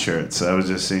even have mad. shirts. I was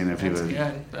just seeing if he that's would.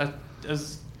 good. I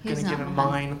was He's gonna give not him mad.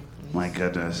 mine. My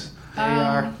goodness. There you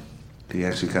are. He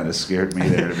actually kind of scared me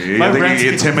there. My I think rent's he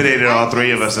gonna- intimidated all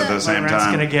three of us at the My same rent's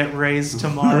time. gonna get raised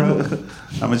tomorrow.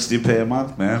 How much do you pay a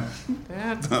month, man?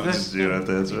 Yeah, I'm just doing it.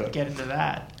 That's right. get into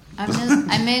that.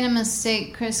 I made a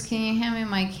mistake. Chris, can you hand me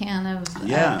my can of...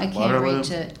 Yeah, I can't Waterloo. reach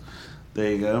it.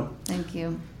 There you go. Thank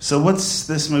you. So what's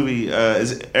this movie?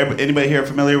 Is anybody here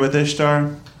familiar with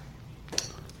Ishtar?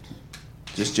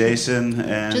 Just Jason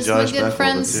and Just Josh my good Beckel,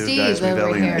 friend the two Steve guys we've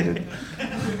over here. alienated.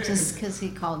 Just because he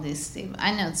called you Steve.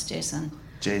 I know it's Jason.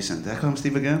 Jason, did I call him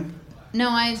Steve again? No,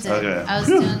 I did. Okay. I was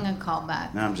doing a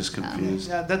callback. Now I'm just confused.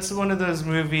 Yeah, that's one of those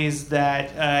movies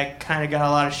that kind of got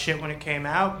a lot of shit when it came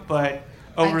out, but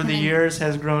over the years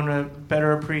has grown a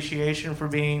better appreciation for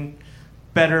being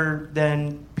better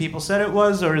than people said it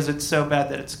was, or is it so bad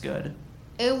that it's good?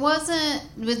 It wasn't.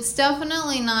 It's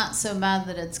definitely not so bad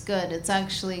that it's good. It's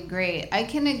actually great. I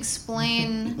can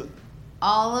explain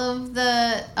all of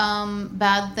the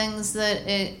bad things that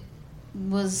it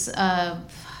was.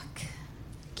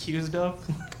 Accused of?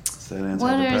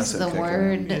 What is the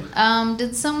word?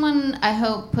 Did someone, I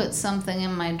hope, put something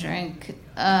in my drink?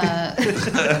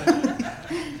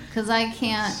 Because I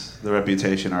can't. The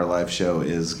reputation our live show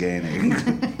is gaining.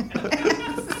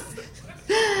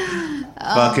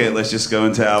 Fuck it, let's just go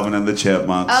into Alvin and the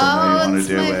Chipmunks. I know you want it's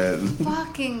to do my it.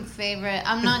 fucking favorite.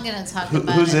 I'm not gonna talk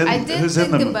about Who's it. in- I did who's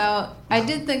in think them? about. I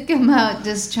did think about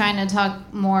just trying to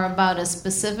talk more about a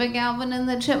specific Alvin and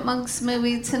the Chipmunks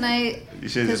movie tonight. You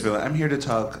should just be like, I'm here to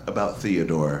talk about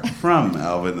Theodore from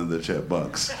Alvin and the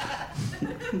Chipmunks.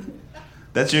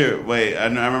 That's your, wait, I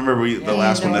remember the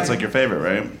last one, that's like your favorite,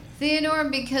 right? Theodore,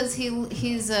 because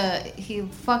he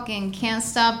fucking can't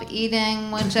stop eating,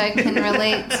 which I can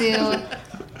relate to,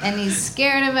 and he's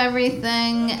scared of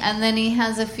everything. And then he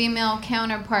has a female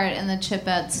counterpart in the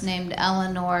Chipettes named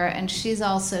Eleanor, and she's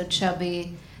also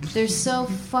chubby. They're so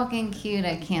fucking cute,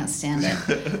 I can't stand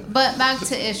it. But back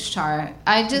to Ishtar.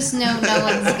 I just know no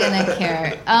one's gonna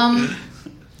care.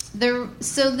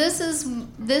 So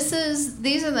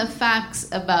these are the facts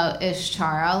about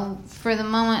Ishtar. For the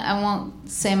moment, I won't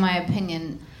say my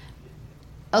opinion.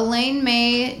 Elaine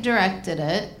May directed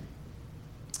it,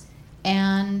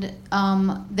 and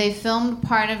they filmed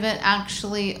part of it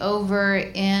actually over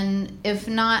in, if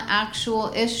not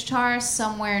actual Ishtar,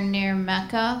 somewhere near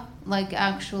Mecca, like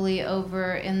actually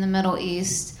over in the Middle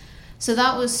East. So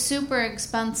that was super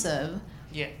expensive.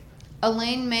 Yeah.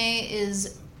 Elaine May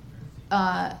is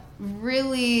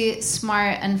really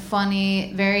smart and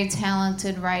funny, very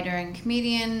talented writer and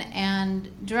comedian and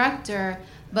director,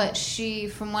 but she,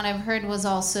 from what I've heard, was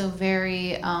also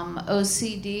very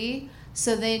OCD.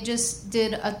 So they just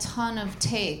did a ton of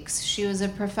takes. She was a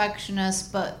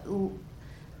perfectionist, but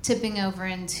tipping over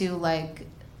into like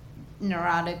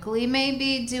neurotically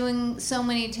maybe, doing so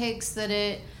many takes that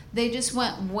they just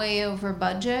went way over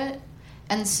budget.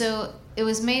 And so it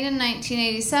was made in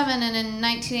 1987, and in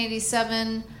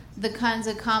 1987 the kinds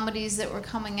of comedies that were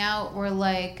coming out were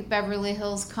like Beverly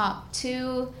Hills Cop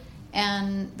 2,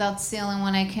 and that's the only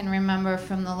one I can remember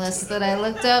from the list that I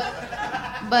looked up.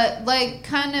 But like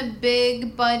kind of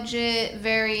big budget,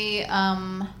 very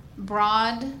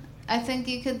broad, I think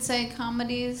you could say,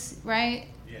 comedies, right?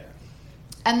 Yeah.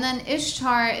 And then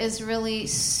Ishtar is really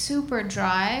super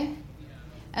dry.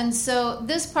 And so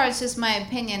this part's just my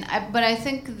opinion, but I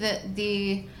think that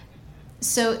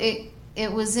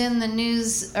it was in the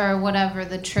news or whatever,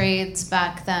 the trades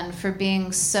back then, for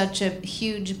being such a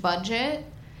huge budget,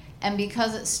 and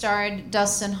because it starred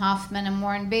Dustin Hoffman and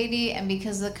Warren Beatty, and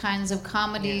because the kinds of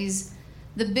comedies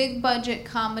the big budget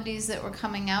comedies that were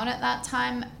coming out at that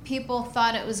time, people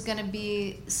thought it was going to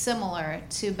be similar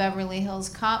to Beverly Hills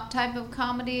Cop type of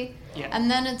comedy. Yeah. And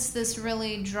then it's this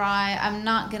really dry, I'm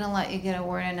not going to let you get a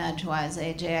word in edgewise,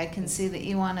 AJ. I can see that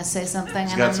you want to say something,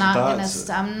 He's and got I'm some not going thoughts.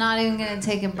 to I'm not even going to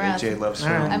take a breath. AJ loves All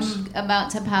right. films. I'm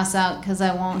about to pass out because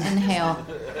I won't inhale.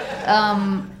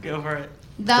 Go for it.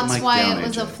 That's mic why down, it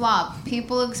was AJ. a flop.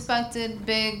 People expected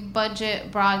big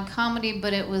budget, broad comedy,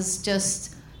 but it was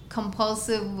just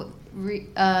compulsive,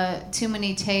 too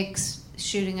many takes,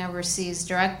 shooting overseas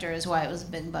director is why it was a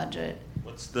big budget.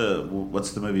 What's the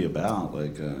movie about?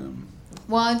 Like,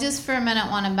 Well, I just for a minute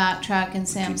want to backtrack and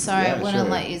say I'm sorry Yeah, I wouldn't sure.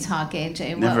 let you talk,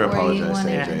 AJ. never what were you apologize to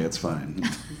wanting? AJ. It's fine.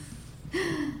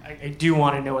 I do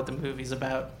want to know what the movie's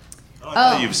about. I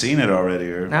thought you've seen it already,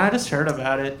 or No, I just heard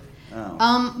about it.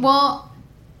 oh. Well,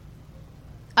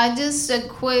 I just a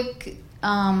quick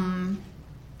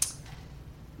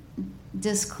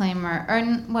disclaimer or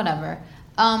whatever.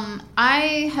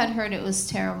 I had heard it was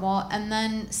terrible, and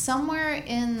then somewhere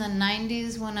in the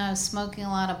 90s when I was smoking a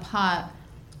lot of pot,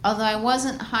 although I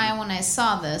wasn't high when I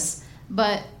saw this,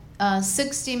 but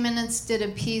 60 Minutes did a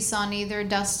piece on either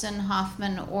Dustin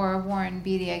Hoffman or Warren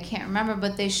Beatty, I can't remember,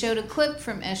 but they showed a clip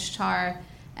from Ishtar,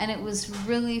 and it was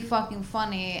really fucking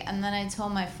funny, and then I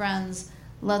told my friends,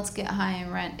 let's get high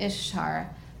and rent Ishtar.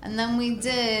 And then we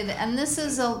did, and this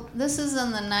is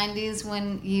in the 90s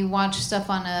when you watch stuff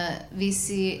on a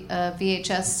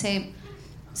VHS tape.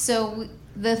 So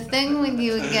the thing when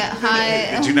you would get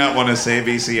high... Did you not want to say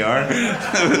VCR?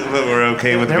 But we're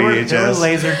okay with There were VHS.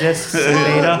 laser discs in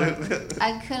beta.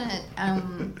 I couldn't.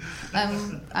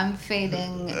 I'm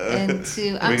fading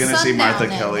into. We're gonna see Martha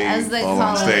sundowning, Kelly as they fall call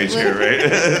on stage it. here,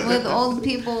 right? With old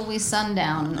people, we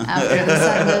sundown after the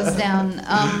sun goes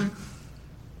down.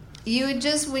 You would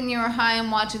just, when you were high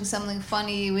and watching something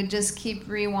funny, you would just keep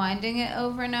rewinding it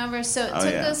over and over. So it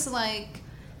took us like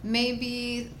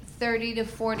maybe 30 to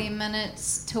 40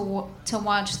 minutes to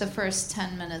watch the first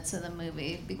 10 minutes of the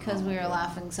movie because we were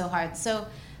laughing so hard. So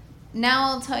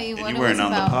now I'll tell you what You it was weren't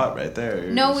on about. the pot right there.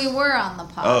 You're No, just- we were on the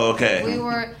pot. Oh, okay. We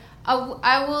were.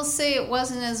 I will say it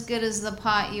wasn't as good as the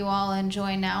pot you all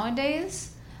enjoy nowadays.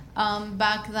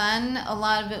 Back then, a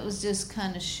lot of it was just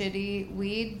kind of shitty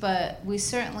weed, but we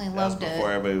certainly That was loved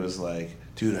before it. everybody was like,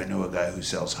 dude, I know a guy who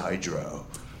sells hydro.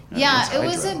 Yeah, What's it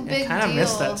was a hydro? big I kind of deal.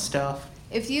 miss that stuff.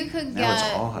 If you could Now it's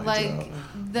get all hydro.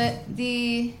 like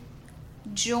the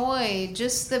joy,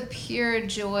 just the pure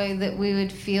joy that we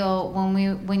would feel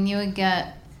when you would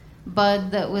get bud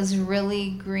that was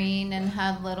really green and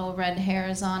had little red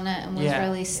hairs on it and was Yeah.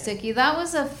 really sticky. That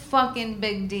was a fucking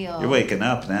big deal. You're waking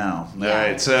up now. Yeah. All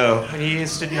right, so When you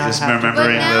used to not just have to-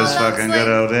 remembering But now those that's fucking like- good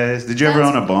old days. Did you ever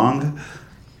that's- own a bong?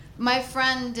 My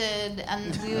friend did,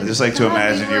 and we would I just like to God, we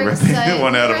imagine you were ripping excited.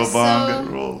 one out We of were a bong. so- It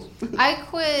rules. I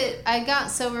quit. I got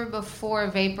sober before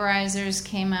vaporizers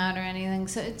came out or anything,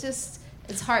 so it's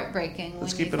heartbreaking.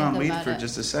 Let's when keep you it think on weed about for it.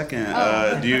 just a second.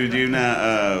 Oh. Do you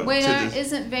not? Wait, to just-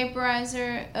 isn't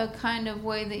vaporizer a kind of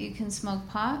way that you can smoke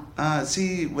pot?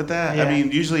 See, with that, Yeah. I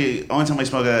mean, usually, only time I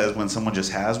smoke that is when someone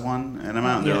just has one, and I'm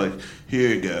out, and they're Yeah. like, "Here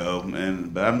you go,"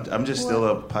 but I'm just still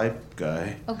a pipe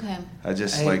guy. Okay. I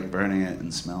just like burning it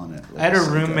and smelling it. I had a It's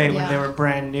like roommate when Yeah. they were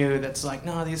brand new that's like,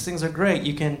 no, these things are great.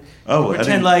 You can Oh, I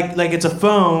pretend didn't- like it's a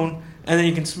phone, and then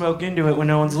you can smoke into it when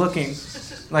no one's looking.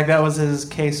 Like that was his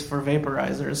case for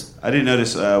vaporizers. I didn't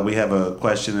notice. We have a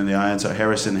question in the audience.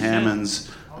 Harrison Hammond's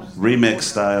remix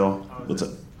style. What's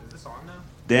up,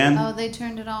 Dan? Oh, they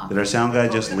turned it off. Did our sound guy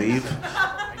just leave?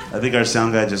 I think our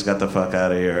sound guy just got the fuck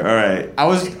out of here. All right. I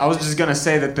was just gonna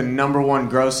say that the #1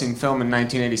 grossing film in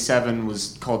 1987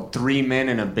 was called Three Men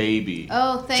and a Baby.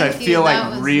 Oh, thank which I you. feel That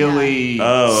like was- really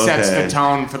Oh, sets okay. the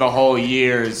tone for the whole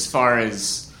year as far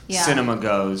as Yeah. cinema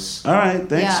goes. All right.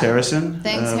 Thanks, Yeah. Harrison.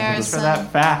 Thanks, For Harrison.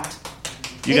 that fact.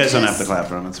 You It guys don't just- have to clap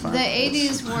for him. It's fine. The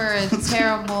 80s were a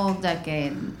terrible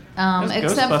decade, was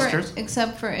Ghostbusters.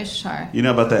 except for Ishtar. You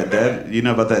know about that dead? You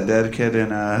know about that dead kid in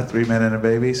Three Men and a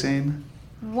Baby scene?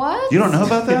 What? You don't know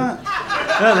about that?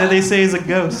 No, they say he's a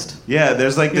ghost. Yeah,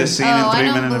 there's like this scene in I Three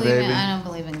don't Men and a believe Baby. in. I don't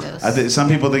believe in ghosts. I think some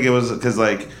people think it was because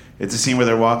like it's a scene where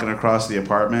they're walking across the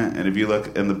apartment, and if you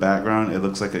look in the background, it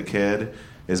looks like a kid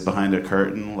is behind a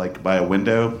curtain, like by a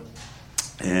window,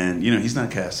 and you know he's not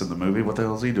cast in the movie. What the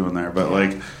hell is he doing there? But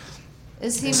like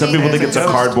Is he some people making think it's a this-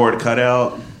 cardboard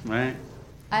cutout, right?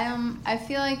 I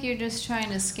feel like you're just trying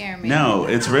to scare me. No,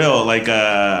 it's real. Like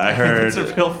I heard, It's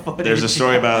a real footage. there's a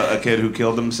story about a kid who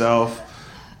killed himself.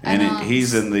 And I don't-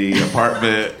 he's in the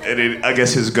apartment, and I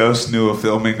guess his ghost knew a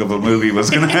filming of a movie was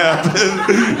going to happen.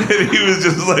 And he was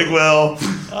just like, well,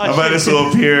 I might as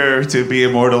well appear to be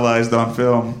immortalized on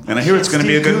film. And I hear it's going to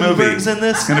be a good movie. Goldberg's in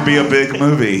this? It's going to be a big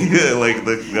movie. Like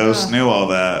the ghost knew all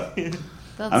that.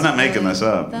 I'm not making this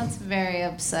up. That's very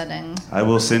upsetting. I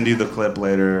will send you the clip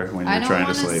later when you're trying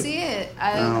to sleep.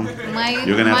 I don't want to see it.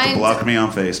 You're going to have to block me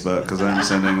on Facebook because I'm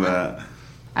sending that.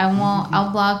 I won't.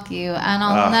 I'll block you, and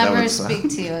I'll that never would speak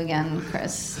to you again,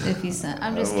 Chris. If you send,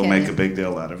 I'm just We'll kidding. make a big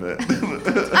deal out of it.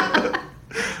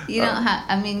 You don't have.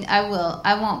 I mean, I will.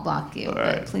 I won't block you, but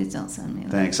right. please don't send me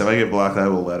that. Thanks. If I get blocked, I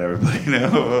will let everybody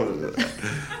know.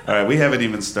 All right, we haven't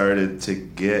even started to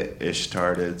get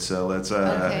ishtarted, so let's.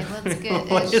 Okay, let's get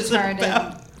What it is it started.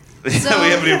 about? We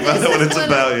haven't even found out what it's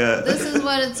about yet. This is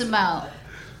what it's about.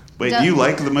 Wait, you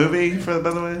like the movie? By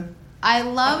the way, I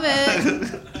love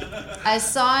it. I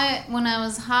saw it when I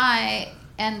was high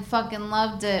and fucking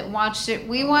loved it. Watched it.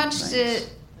 We watched it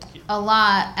a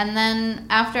lot, and then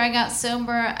after I got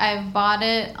sober, I bought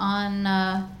it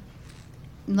on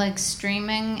like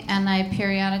streaming, and I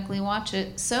periodically watch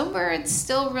it. Sober, it's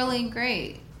still really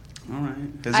great. all right.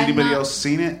 Has anybody else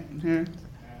seen it here?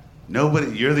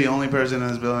 Nobody. You're the only person in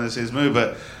this building that sees this movie,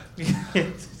 but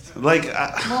like.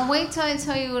 Well, wait till I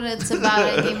tell you what it's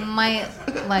about, and you might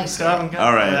like it.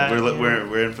 All right,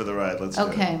 we're in for the ride. Let's go.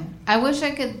 Okay. I wish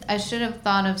I could. I should have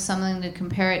thought of something to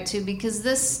compare it to, because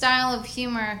this style of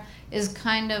humor is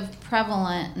kind of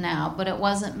prevalent now, but it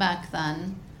wasn't back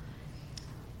then.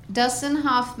 Dustin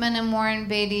Hoffman and Warren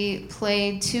Beatty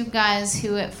play two guys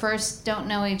who at first don't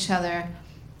know each other.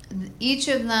 Each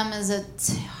of them is a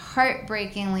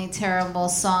heartbreakingly terrible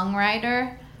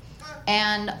songwriter,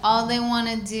 and all they want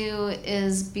to do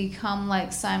is become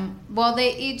like Simon. Well,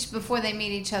 they each, before they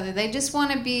meet each other, they just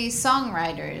want to be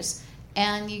songwriters,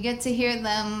 and you get to hear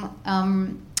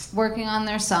them working on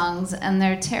their songs, and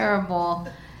they're terrible.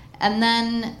 And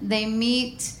then they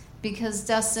meet because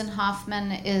Dustin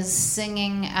Hoffman is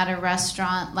singing at a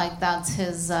restaurant, like that's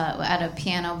his, at a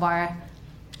piano bar.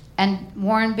 And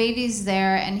Warren Beatty's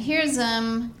there and hears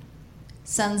him,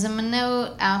 sends him a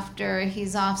note after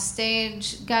he's off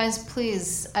stage. Guys,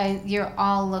 please, you're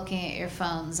all looking at your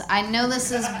phones. I know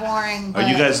this is boring, but Are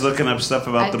you guys looking up stuff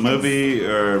about the movie?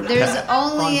 Or there's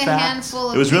only a handful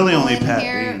of It was really people only in Pat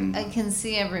here. Bean. I can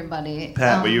see everybody.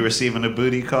 Pat, were you receiving a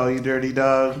booty call, you dirty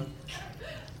dog?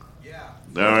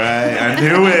 All right, I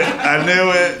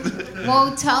knew it.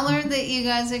 Well, tell her that you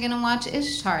guys are going to watch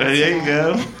Ishtar. There you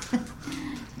tonight. go.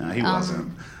 No, he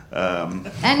wasn't.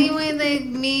 Anyway, they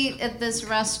meet at this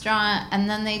restaurant, and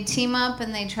then they team up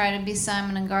and they try to be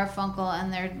Simon and Garfunkel,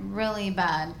 and they're really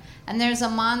bad. And there's a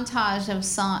montage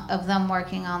of them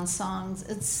working on songs.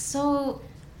 It's so...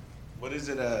 What is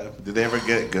it? Did they ever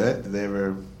get good? Did they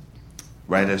ever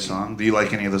write a song? Do you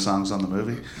like any of the songs on the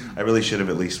movie? I really should have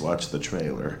at least watched the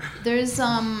trailer. There's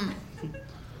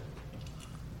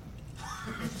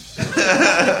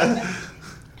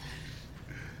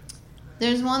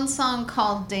There's one song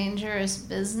called Dangerous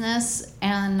Business,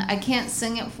 and I can't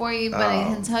sing it for you, but I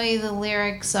can tell you the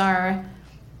lyrics are: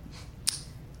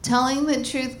 telling the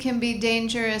truth can be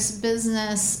dangerous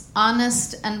business,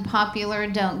 honest and popular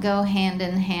don't go hand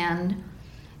in hand.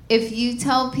 If you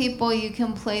tell people you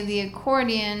can play the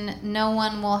accordion, no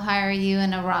one will hire you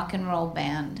in a rock and roll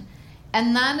band.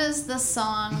 And that is the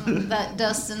song that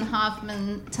Dustin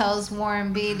Hoffman tells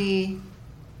Warren Beatty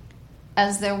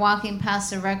as they're walking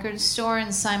past a record store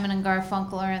and Simon and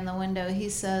Garfunkel are in the window. He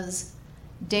says,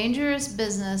 "Dangerous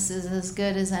Business is as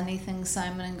good as anything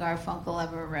Simon and Garfunkel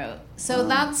ever wrote." So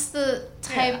that's the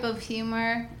type of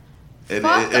humor.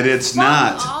 It's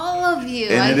not. All of you.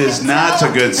 And it is not a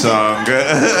good song.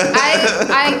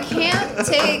 I can't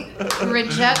take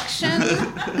rejection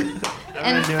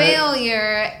and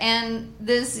failure, and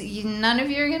this. None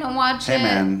of you are gonna watch it. Hey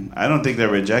man, I don't think they're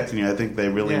rejecting you. I think they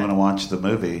really want to watch the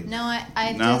movie. No,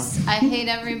 I hate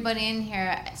everybody in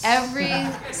here. Every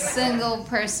single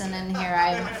person in here.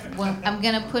 I'm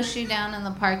gonna push you down in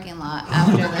the parking lot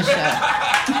after the show.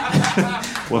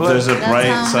 Well, if there's a That's bright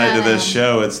how side to mad this I am.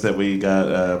 show, it's that we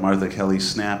got Martha Kelly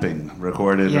snapping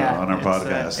recorded on our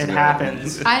podcast. It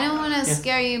happens. I don't want to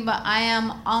scare you, but I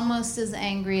am almost as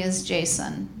angry as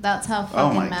Jason. That's how Oh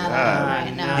fucking my mad god! I am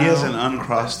right now. He hasn't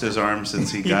uncrossed his arms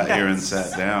since he got here and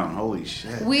sat down. Holy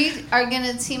shit! We are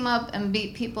gonna team up and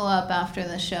beat people up after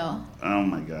the show, Oh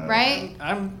my god! right?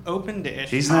 I'm open to Ishtar.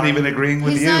 He's not even agreeing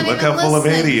with He's you. not Look even how full of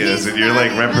hate he listening. is, and He's you're not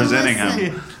like even representing him.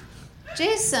 listening.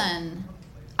 Jason,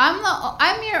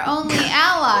 I'm your only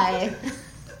ally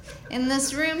in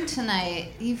this room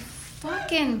tonight. You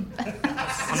fucking.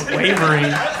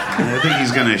 Unwavering. I think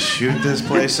he's gonna shoot this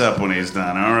place up when he's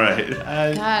done. All right.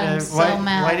 God, I'm so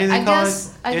mad. Why do they call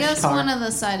I guess Ishtar? one of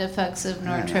the side effects of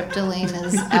nortriptyline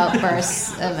is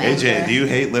outbursts of anger. AJ, do you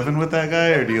hate living with that guy,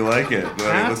 or do you like it?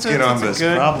 Let's get on this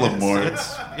problem more.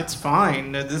 It's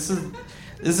fine. This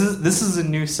is a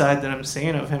new side that I'm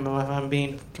seeing of him. If I'm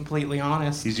being completely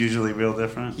honest. He's usually real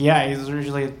different. Yeah, he's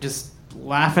usually just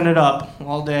laughing it up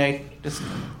all day. Just.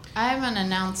 I have an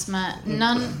announcement.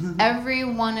 Every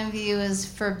one of you is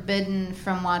forbidden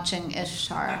from watching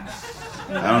Ishtar.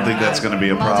 I don't think that's going to be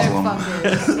a problem.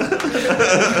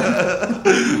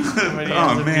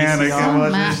 Oh man, I can't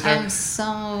watch Ishtar. I'm so.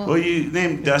 Well, you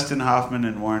named Dustin Hoffman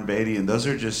and Warren Beatty, and those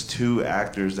are just two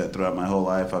actors that throughout my whole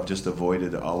life I've just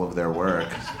avoided all of their work.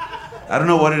 I don't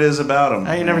know what it is about them.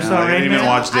 You never saw I didn't even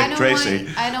watch Dick Tracy.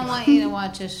 I don't want you to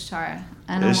watch Ishtar.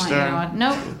 I don't want you to watch.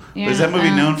 Nope. Is that movie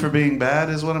known for being bad?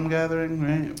 Is what I'm gathering,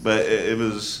 right? But it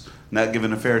was not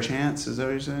given a fair chance. Is that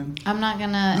what you're saying? I'm not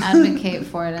gonna advocate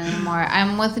for it anymore.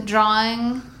 I'm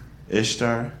withdrawing.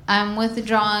 Ishtar. I'm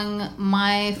withdrawing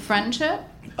my friendship.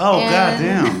 Oh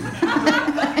goddamn!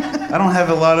 I don't have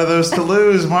a lot of those to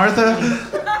lose, Martha.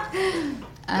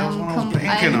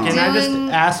 Can I just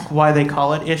ask why they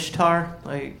call it Ishtar?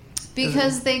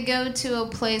 Because they go to a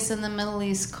place in the Middle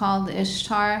East called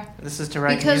Ishtar. This is to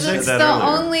write because music? it's the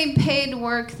only paid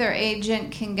work their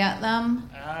agent can get them.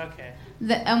 Okay.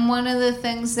 And one of the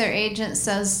things their agent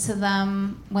says to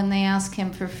them when they ask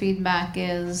him for feedback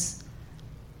is,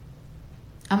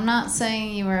 I'm not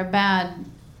saying you were bad,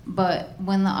 but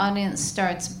when the audience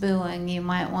starts booing, you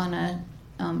might want to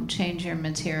change your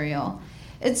material.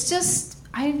 It's just...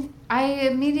 I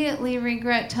immediately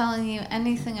regret telling you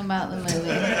anything about the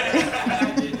movie.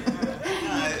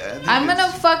 I'm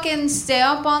gonna fucking stay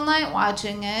up all night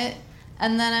watching it,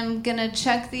 and then I'm gonna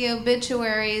check the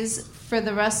obituaries for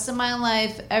the rest of my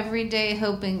life every day,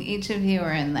 hoping each of you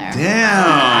are in there.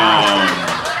 Damn.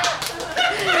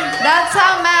 That's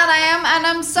how mad I am, and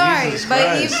I'm sorry,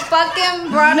 but you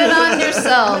fucking brought it on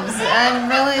yourselves. I'm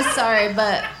really sorry,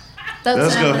 but...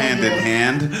 Those go hand in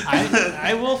hand.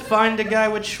 I will find a guy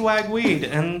with swag weed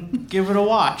and give it a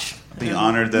watch. Be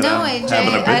honored that I AJ, have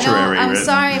an obituary I'm written.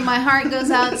 sorry, my heart goes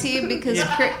out to you because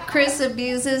Chris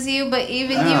abuses you, but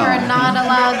even you are not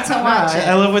allowed to watch it.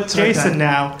 I live with Jason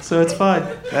now, so it's fine.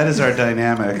 That is our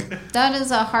dynamic.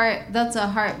 That's a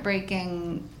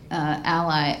heartbreaking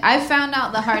ally. I found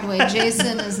out the hard way.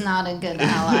 Jason is not a good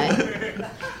ally.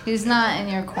 He's not in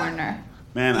your corner.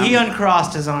 Man, he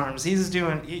uncrossed his arms. He's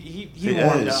doing. He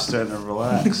warmed up. He's starting to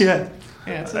relax. Yeah,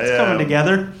 it's coming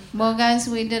together. Well, guys,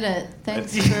 we did it.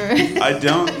 Thanks for. I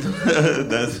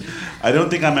don't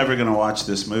think I'm ever gonna watch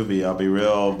this movie. I'll be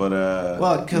real, but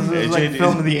because it was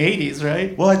filmed in the '80s,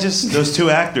 right? Well, those two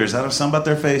actors. I don't know something about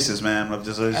their faces, man.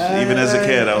 Even as a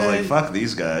kid, I was like, "Fuck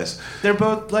these guys." They're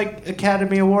both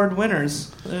Academy Award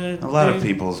winners. A lot of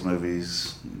people's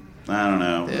movies. I don't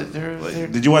know.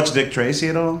 Did you watch Dick Tracy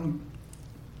at all?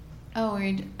 Oh,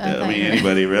 weird.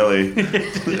 Anybody really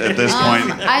at this point?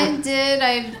 I did.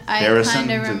 I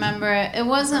kind of remember it. It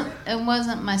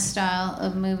wasn't my style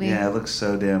of movie. Yeah, it looks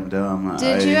so damn dumb.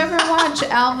 Did you ever watch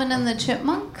Alvin and the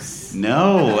Chipmunks?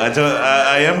 No,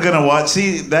 I am gonna watch.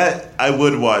 See that I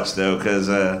would watch though, because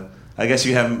I guess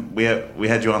you haven't. We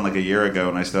had you on a year ago,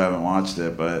 and I still haven't watched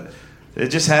it, but it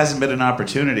just hasn't been an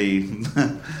opportunity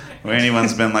where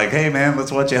anyone's been like, "Hey, man,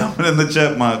 let's watch Alvin and the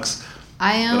Chipmunks."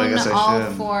 I own all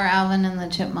 4 Alvin and the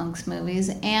Chipmunks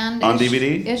movies and on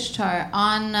DVD. Ishtar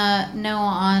on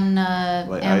Amazon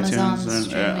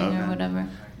streaming or whatever.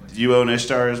 Do you own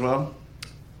Ishtar as well?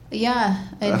 Yeah,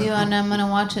 I do, and I'm gonna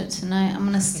watch it tonight. I'm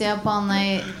gonna stay up all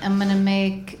night. I'm gonna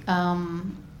make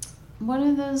what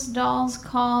are those dolls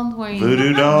called?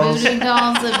 Voodoo dolls. Voodoo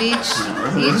dolls of each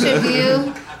of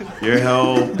you. You're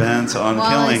hell bent on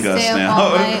killing us now.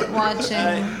 All night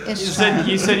watching Ishtar.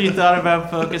 You said you thought about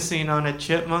focusing on a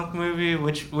chipmunk movie.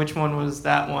 Which one was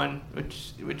that one?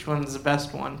 Which one's the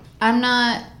best one? I'm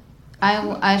not.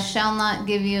 I shall not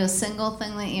give you a single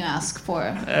thing that you ask for,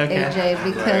 AJ,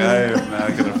 because I am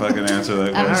not gonna fucking answer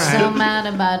that I'm question. so mad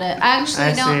about it.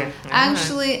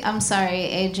 Actually, I'm sorry,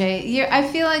 AJ. I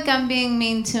feel like I'm being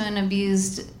mean to an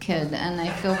abused kid, and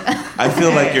I feel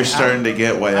like you're starting to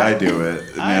get why I do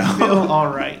it now. I feel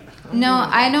all right. No,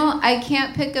 I don't. I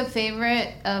can't pick a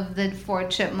favorite of the 4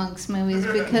 Chipmunks movies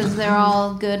because they're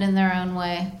all good in their own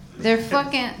way. That's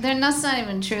not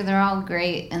even true. They're all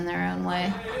great in their own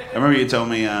way. I remember you told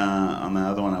me on the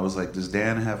other one, I was like, does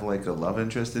Dan have a love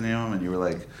interest in him? And you were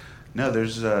like, no,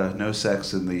 there's no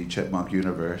sex in the Chipmunk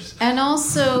universe. And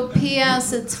also,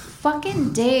 P.S., it's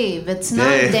fucking Dave. It's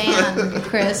not Dan,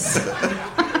 Chris.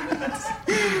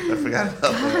 I God.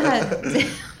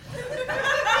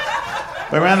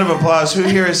 By round of applause, who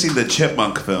here has seen the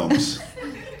Chipmunk films?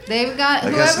 They've got.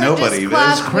 I guess whoever nobody. Just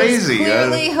clapped It's crazy. Was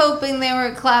clearly hoping they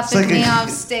were clapping like me a- off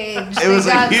stage. It was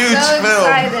they a got huge so film.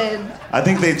 excited. I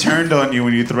think they turned on you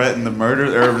when you threatened the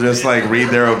murder, or just like read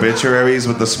their obituaries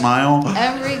with a smile.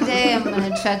 Every day I'm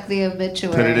gonna check the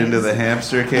obituaries. Put it into the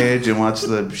hamster cage and watch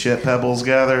the shit pebbles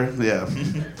gather. Yeah.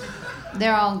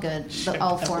 They're all good.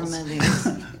 All 4 movies.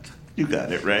 You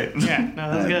got it, right? Yeah,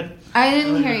 no, that's good. I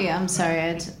didn't hear you. I'm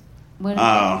sorry. What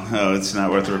Oh, it's not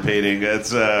worth repeating.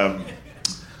 It's,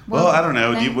 well, I don't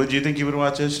know. Would you think you would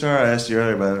watch Ishtar? I asked you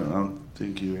earlier, but I don't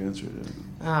think you answered it.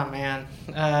 Oh man,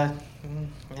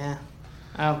 yeah,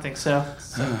 I don't think so.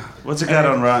 What's it got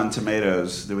on Rotten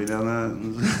Tomatoes? Do we know that?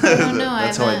 I don't know.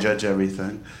 That's how I judge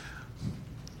everything.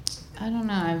 I don't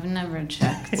know. I've never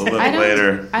checked. We'll look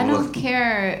later. I don't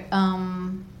care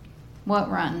what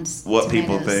Rotten What Tomatoes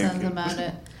people think. says about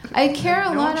it. I care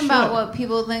a No lot one about should. what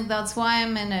people think. That's why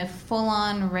I'm in a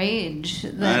full-on rage I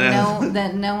that know.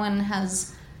 that no one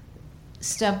has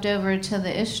stepped over to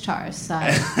the Ishtar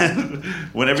side.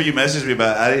 Whenever you messaged me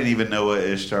about it, I didn't even know what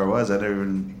Ishtar was. I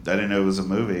didn't know it was a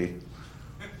movie.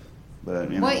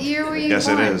 But What year were you Yes,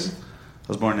 born? it is. I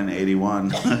was born in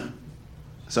 '81,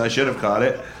 so I should have caught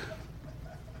it.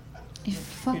 You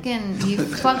fucking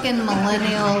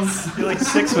millennials. You're like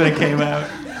 6 when it came out.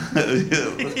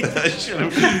 I should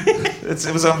have.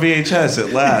 It was on VHS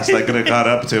at last. I could have caught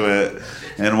up to it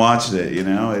and watched it. You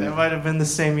know. It might have been the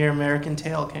same year American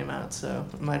Tail came out, so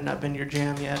it might not have been your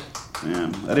jam yet.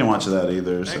 Yeah, I didn't watch that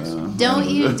either. So. Don't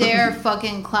you dare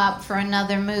fucking clap for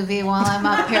another movie while I'm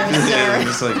up here, Yeah, sir.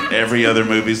 just like every other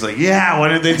movie's like, yeah, why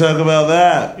did they talk about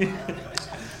that?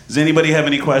 Does anybody have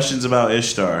any questions about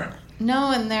Ishtar?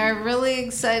 No, and they're really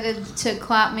excited to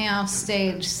clap me off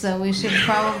stage, so we should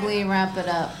probably wrap it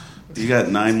up. You got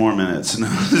 9 more minutes. No,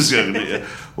 just kidding.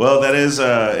 Well, that is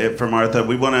it for Martha.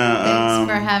 We want to. Thanks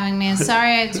for having me.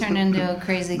 Sorry I turned into a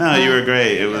crazy No, clown. you were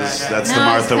great. It was that's No, the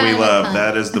Martha it's we kind of love. fun.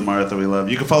 That is the Martha we love.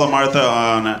 You can follow Martha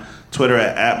on Twitter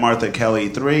at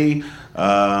MarthaKelly3.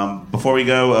 Before we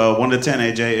go, 1 to 10,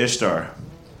 AJ Ishtar.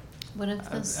 What if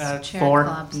this chair 4.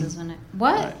 collapses when it...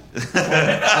 What?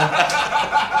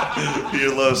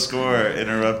 Your low score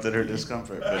interrupted her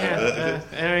discomfort. Yeah,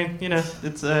 I mean,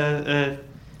 it's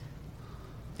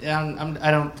yeah,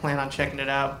 I don't plan on checking it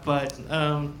out, but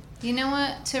You know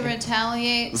what? To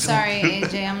retaliate... Sorry,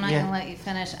 AJ, I'm not Yeah. going to let you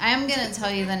finish. I am going to tell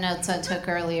you the notes I took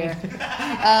earlier.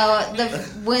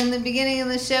 When the beginning of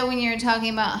the show, when you were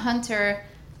talking about Hunter...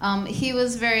 he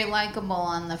was very likable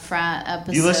on the frat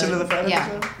episode. You listened to the Frat yeah.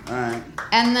 episode? All right.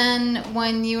 And then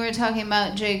when you were talking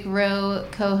about Jake Rowe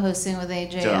co-hosting with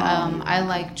AJ, I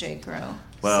like Jake Rowe.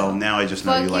 Well, now I just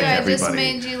know Fuck you you, like I everybody. just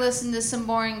made you listen to some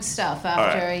boring stuff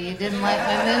after right. you didn't like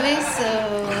my movie,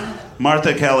 so...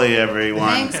 Martha Kelly, everyone.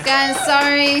 Thanks, guys.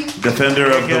 Sorry.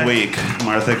 Defender of the week,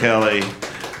 Martha Kelly.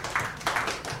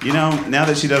 You know, now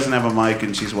that she doesn't have a mic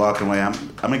and she's walking away, I'm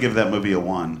gonna give that movie a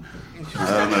 1.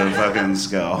 On the fucking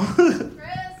skull.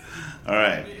 All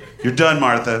right, you're done,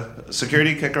 Martha.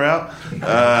 Security, kick her out.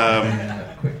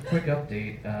 Quick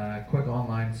update. Quick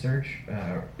online search.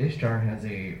 Ishtar has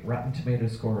a Rotten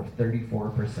Tomatoes score of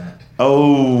 34%.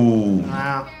 Oh,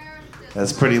 wow,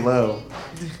 that's pretty low.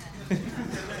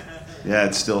 Yeah,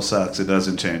 it still sucks. It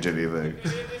doesn't change anything.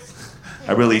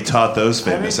 I really taught those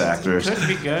famous actors. It could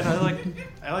be good.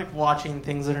 I like watching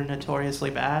things that are notoriously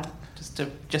bad,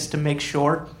 just to make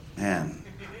sure. Man,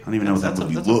 I don't even know what that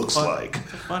movie looks like.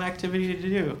 It's a fun activity to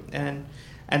do, and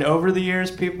over the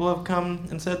years, people have come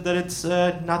and said that it's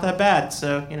not that bad.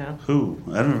 So Who?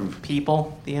 I don't know.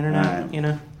 people, the internet,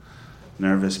 Right.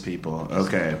 Nervous people.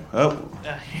 Okay. Oh,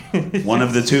 one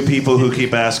of the 2 people who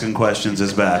keep asking questions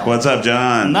is back. What's up,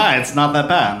 John? Nah, it's not that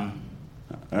bad.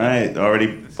 All right,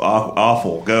 already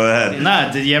awful. Go ahead.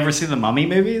 Nah, did you ever see the Mummy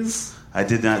movies? I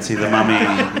did not see the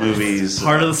Mummy movies.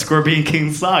 Part of the Scorpion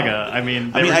King saga. I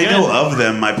mean, they were I good. know of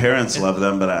them. My parents love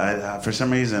them, but I for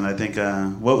some reason, I think...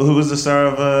 who was the star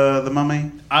of The Mummy?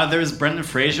 There was Brendan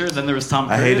Fraser, then there was Tom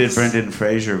Cruise. I hated Brendan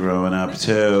Fraser growing up,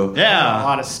 too. a Yeah.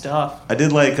 lot of stuff. I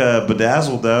did like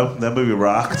Bedazzled, though. That movie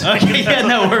rocked. Okay, yeah,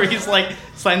 no, where he's like,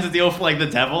 signs a deal for like the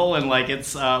devil, and like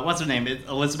it's, what's her name?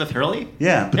 Elizabeth Hurley?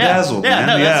 Yeah, Bedazzled, Yeah, man.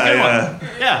 no, that's a good yeah. one.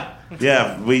 Yeah.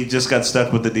 Yeah, we just got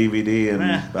stuck with the DVD, and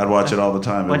I'd watch it all the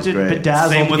time. It What was did great.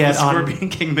 Bedazzled Same with get the on Scorpion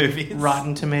King movies.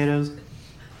 Rotten Tomatoes?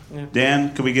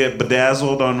 Dan, can we get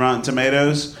Bedazzled on Rotten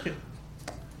Tomatoes?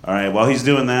 All right, while he's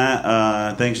doing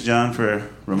that, thanks, John, for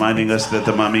reminding us that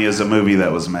The Mummy is a movie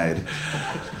that was made.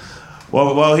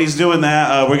 Well, while he's doing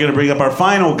that, we're going to bring up our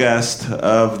final guest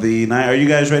of the night. Are you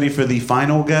guys ready for the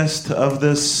final guest of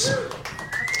this?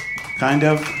 Kind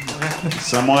of?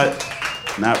 Somewhat.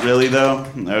 Not really, though?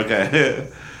 Okay.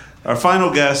 Our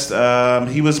final guest,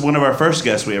 he was one of our first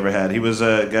guests we ever had. He was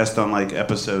a guest on, like,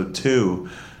 episode 2,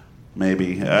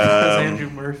 maybe. That was Andrew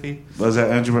Murphy. Was that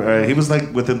Andrew Murphy? He was,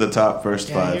 like, within the top first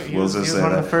 5. He was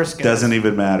one of the first guests. Doesn't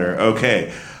even matter.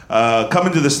 Okay.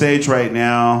 Coming to the stage right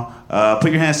now,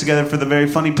 put your hands together for the very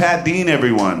funny Pat Dean,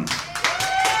 everyone.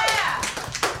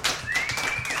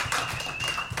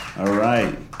 All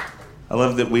right. I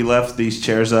love that we left these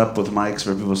chairs up with mics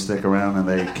for people to stick around, and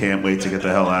they can't wait to get the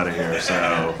hell out of here. So,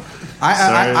 I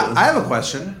have a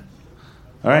question.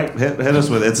 All right, hit us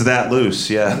with it. It's that loose,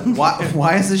 yeah.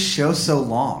 Why is this show so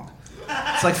long?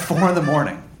 It's like 4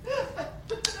 a.m.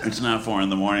 It's not 4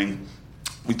 a.m.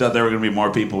 We thought there were going to be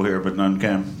more people here, but none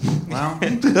came. Well,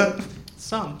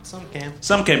 some came.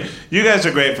 Some came. You guys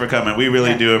are great for coming. We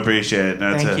really do appreciate it.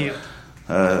 Thank you.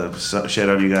 Shit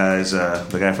on you guys.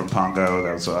 The guy from Pongo,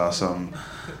 that was awesome.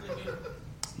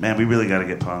 Man, we really got to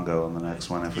get Pongo on the next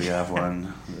one if we have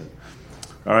one.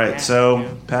 All right,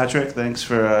 so Patrick, thanks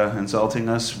for insulting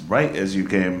us right as you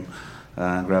came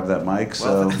and grabbed that mic.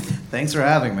 So well, thanks for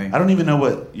having me. I don't even know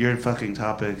what your fucking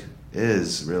topic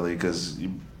is, really, because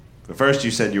at first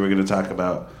you said you were going to talk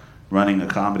about running a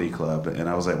comedy club, and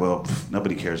I was like, well,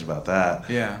 nobody cares about that.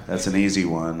 Yeah. That's an easy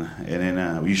one. And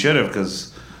then you should have,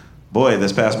 because... Boy,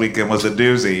 this past weekend was a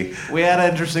doozy. We had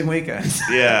an interesting weekend.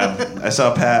 Yeah, I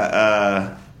saw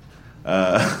Pat.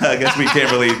 I guess we can't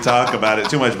really talk about it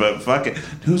too much, but fuck it.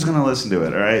 Who's going to listen to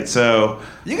it, all right? So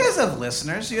you guys have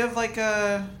listeners. You have like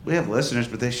We have listeners,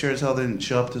 but they sure as hell didn't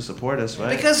show up to support us,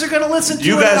 right? Because they're going to listen to it.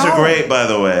 You guys are great, by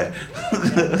the way.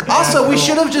 Also, we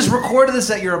should have just recorded this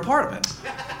at your apartment.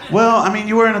 Well, I mean,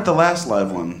 you weren't at the last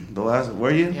live one.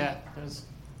 Were you? Yeah.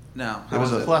 No. There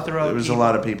was a plethora. There was a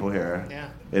lot of people here. Yeah.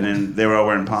 And then they were all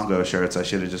wearing Pongo shirts. I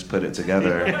should have just put it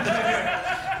together.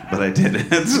 But I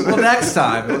didn't. Well, next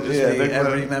time, we'll just be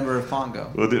every member of Pongo.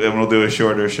 We'll do a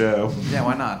shorter show. Yeah,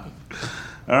 why not?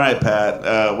 All right,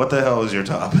 Pat. What the hell is your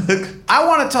topic? I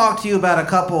want to talk to you about a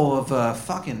couple of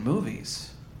fucking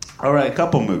movies. All right, a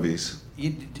couple movies.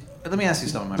 Let me ask you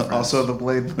something, my friend. Also the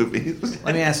Blade movies.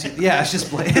 Let me ask you. Yeah, it's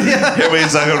just Blade.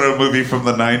 Everybody's talking about a movie from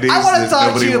the 90s. I want to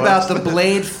talk to you watched. about the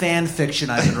Blade fan fiction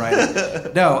I've been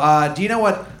writing. No, do you know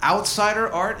what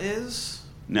outsider art is?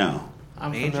 No.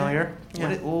 I'm familiar.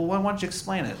 Yeah. Why don't you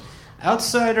explain it?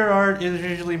 Outsider art is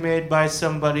usually made by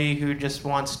somebody who just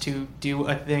wants to do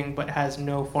a thing but has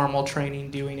no formal training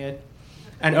doing it.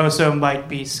 And also might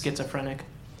be schizophrenic.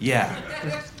 Yeah.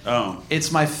 Oh.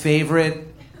 It's my favorite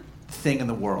thing in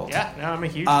the world. Yeah, no, I'm a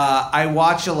huge I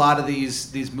watch a lot of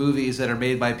these movies that are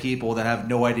made by people that have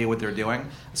no idea what they're doing.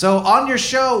 So on your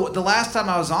show, the last time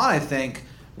I was on, I think,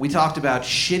 we talked about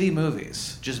shitty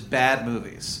movies, just bad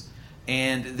movies.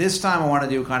 And this time I want to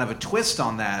do kind of a twist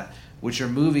on that, which are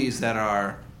movies that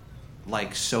are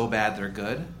like so bad they're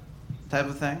good type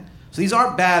of thing. So these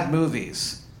aren't bad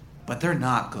movies, but they're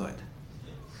not good.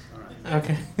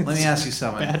 Okay. Let me ask you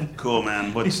something. Bad. Cool,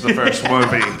 man. What's the first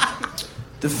movie?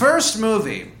 The first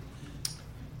movie.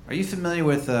 Are you familiar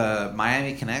with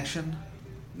Miami Connection?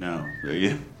 No. Are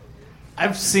you?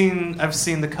 I've seen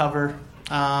the cover.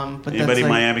 But Anybody that's like,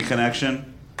 Miami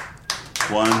Connection?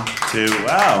 1, 2.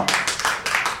 Wow.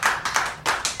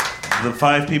 The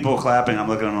 5 people clapping, I'm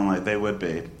looking at them, I'm like, they would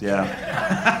be.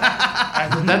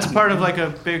 Yeah. That's part of like a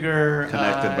bigger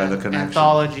Connected by the connection.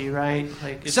 anthology, right?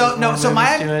 Like It's a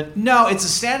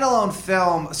standalone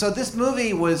film. So this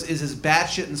movie is this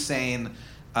batshit insane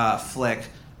flick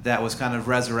that was kind of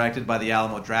resurrected by the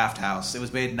Alamo Drafthouse. It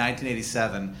was made in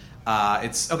 1987.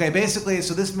 Basically,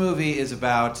 so this movie is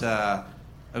about a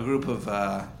group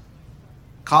of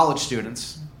college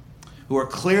students who are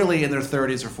clearly in their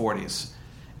 30s or 40s,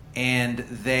 and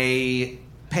they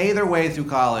pay their way through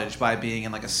college by being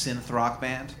in like a synth rock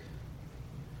band.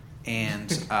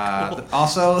 And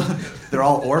also, they're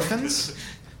all orphans,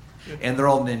 and they're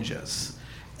all ninjas.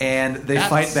 And they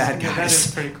fight bad guys. That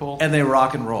is pretty cool. And they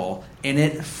rock and roll. And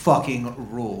it fucking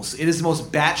rules. It is the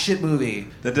most batshit movie.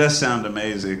 That does sound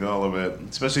amazing, all of it.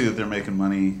 Especially that they're making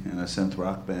money in a synth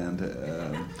rock band.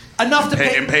 Enough to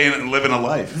pay... And paying and living a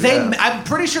life. I'm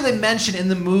pretty sure they mention in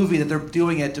the movie that they're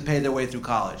doing it to pay their way through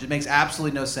college. It makes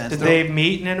absolutely no sense. Did they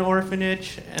meet in an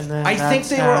orphanage? And then I think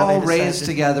they were all raised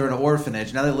together in an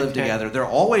orphanage. Now they live together. They're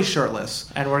always shirtless.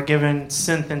 And were given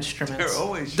synth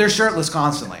instruments. They're shirtless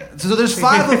constantly. So there's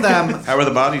 5 of them. How are the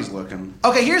bodies looking?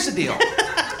 Okay, here's the deal.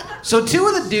 So 2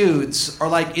 of the dudes are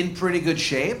like in pretty good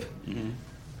shape. Mm-hmm.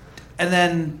 And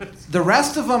then the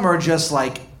rest of them are just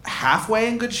like halfway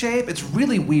in good shape. It's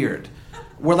really weird.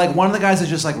 Where like one of the guys is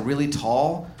just like really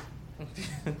tall.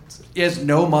 He has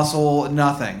no muscle,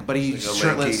 nothing, but he's Like a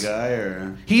shirtless. lanky guy,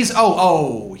 or? He's he's Like a shirtless. lanky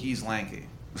guy, or? He's lanky.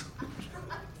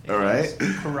 All right.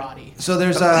 Karate. So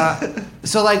there's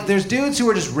there's dudes who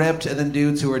are just ripped, and then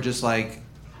dudes who are just like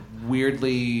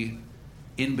weirdly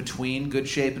in between good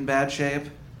shape and bad shape.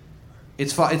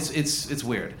 It's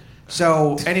weird.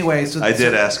 So anyway, I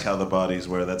did ask how the bodies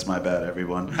were. That's my bad,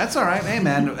 everyone. That's all right. Hey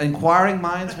man, inquiring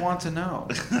minds want to know.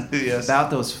 Yes. About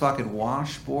those fucking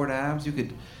washboard abs. You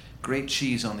could grate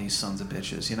cheese on these sons of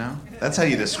bitches, you know? That's how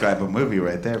you describe a movie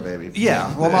right there, baby.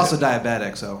 Yeah. Well, I'm also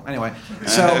diabetic, so anyway.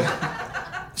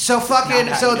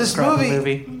 So this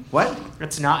movie. What?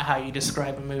 It's not how you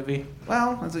describe a movie.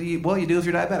 Well, that's what you do if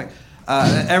you're diabetic.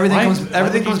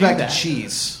 Everything comes back to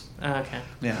cheese. Okay.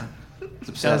 Yeah. It's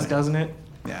upsetting. Doesn't it?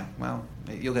 Yeah. Well,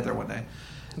 you'll get there one day.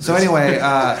 So anyway,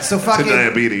 To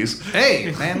diabetes.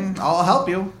 Hey, man, I'll help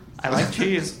you. I like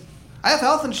cheese. I have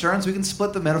health insurance. We can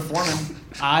split the metformin.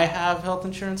 I have health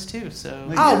insurance too, so.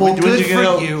 Oh, well, When good you for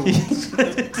get you.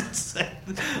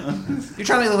 You're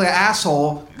trying to look like an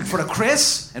asshole in front of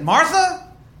Chris and Martha?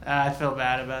 I feel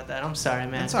bad about that. I'm sorry,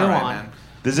 man. That's Go all right, on. man.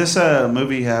 Does this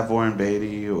movie have Warren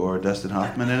Beatty or Dustin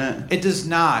Hoffman in it? It does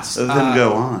not. Then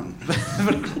go on.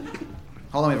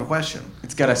 Hold on, we have a question.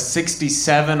 It's got a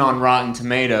 67 on Rotten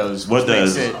Tomatoes. What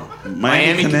makes does? it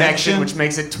Miami Connection? which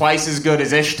makes it twice as good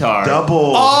as Ishtar.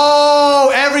 Double. Oh,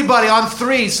 everybody on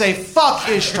 3 say fuck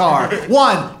Ishtar.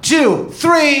 1, 2,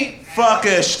 3. Fuck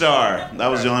Ishtar. That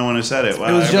was the only one who said it. Wow,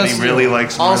 It was everybody just- really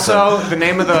likes Martha. Also, the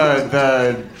name of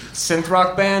the synth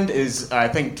rock band is, I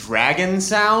think, Dragon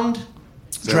Sound.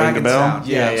 Does that ring a bell? Sound.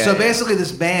 Yeah, So yeah. basically,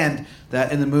 this band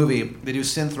that in the movie they do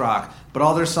synth rock, but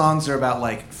all their songs are about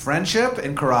like friendship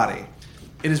and karate.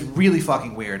 It is really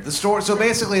fucking weird. The story. So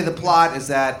basically, the plot is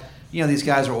that these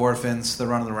guys are orphans. They're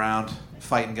running around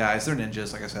fighting guys. They're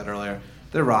ninjas, like I said earlier.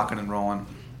 They're rocking and rolling.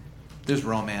 There's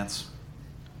romance.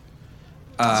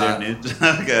 Is there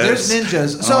ninjas? There's ninjas.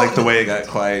 I don't So- like the way it got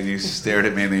quiet and you stared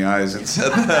at me in the eyes and said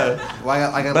that.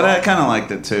 Well, I got But I kind of liked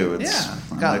it too. It's yeah,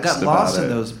 I'm got mixed lost about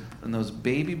in it. those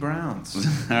baby browns.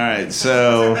 All right,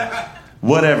 so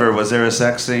whatever. Was there a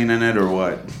sex scene in it or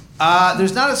what?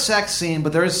 There's not a sex scene,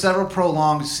 but there is several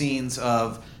prolonged scenes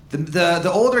of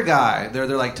the older guy. They're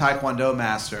like Taekwondo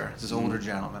master. This older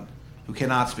gentleman who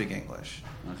cannot speak English.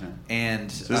 Okay.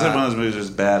 And So it's like one of those movies where it's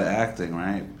bad acting,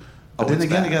 right? But then it's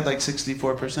again, bad. it got like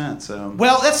 64%. So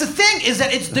well, that's the thing is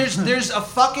that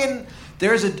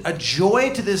there's a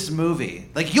joy to this movie.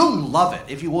 Like you'll love it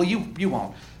if you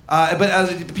won't.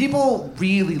 But people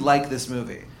really like this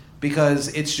movie because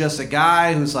it's just a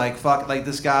guy who's like fuck. Like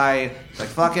this guy, like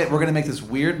fuck it. We're gonna make this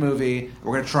weird movie.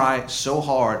 We're gonna try so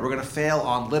hard. We're gonna fail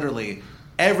on literally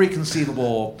every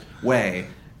conceivable way.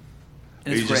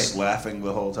 And are you it's great. just laughing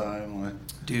the whole time? Like,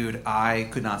 Dude, I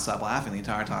could not stop laughing the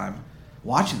entire time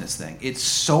watching this thing. It's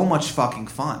so much fucking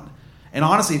fun. And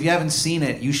honestly, if you haven't seen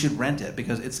it, you should rent it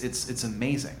because it's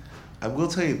amazing. I will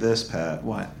tell you this, Pat.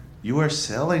 What? You are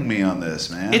selling me on this,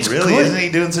 man. It's really, good. isn't he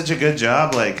doing such a good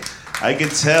job? Like, I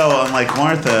could tell, unlike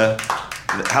Martha,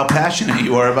 how passionate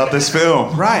you are about this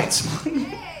film. Right.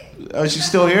 Oh, is she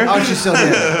still here? Oh, she's still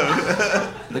here.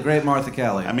 The great Martha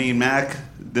Kelly. I mean, Mac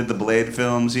did the Blade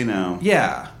films,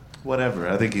 Yeah. Whatever.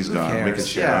 I think he's gone. We cares? could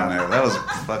shit Yeah. on there. That was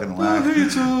fucking laugh.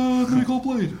 it's a thing called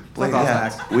Blade. Fuck Blade, off,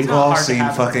 yeah. Mac. We've not all hard to seen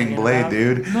have an fucking opinion Blade, about.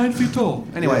 dude. 9 feet tall.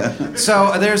 Anyway,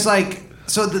 so there's like,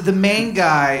 so the main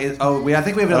guy is, I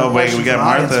think we have another Oh, wait, question we got from an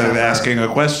audience Martha member. asking a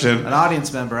question. An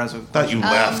audience member has a Thought you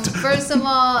left. First of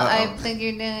all, I think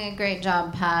you're doing a great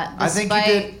job, Pat. I think you Despite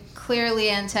did-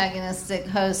 clearly antagonistic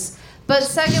hosts. But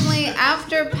secondly,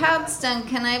 after Pat's done,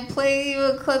 can I play you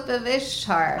a clip of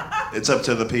Ishtar? It's up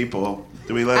to the people.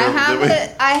 Do we let I her? have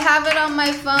it. I have it on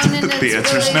my phone, and The it's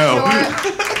answer's really no.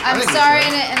 short. I'm sorry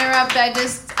to interrupt.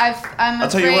 I'm I'll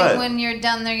tell you afraid what. when you're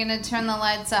done, they're gonna turn the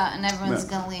lights out, and everyone's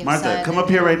gonna leave. Martha, so come up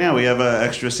here right now. We have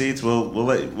extra seats.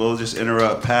 We'll just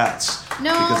interrupt Pat's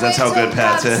No, because I'll that's wait how till good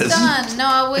Pat's Pat's is. done. No,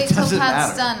 I'll wait till doesn't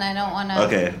Pat's matter. done. I don't want to.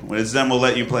 Okay, when it's done, we'll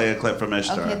let you play a clip from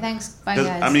Ishtar. Okay, thanks. Bye, 'Cause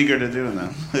guys. I'm eager to do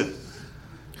that.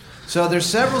 So there's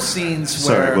several scenes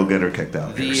where Sorry, we'll get her kicked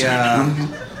out. the here.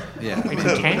 yeah. We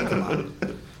can. Come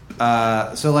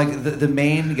on. So like the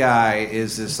main guy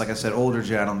is this, like I said, older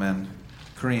gentleman,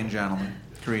 Korean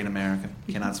American,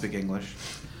 cannot speak English.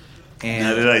 Now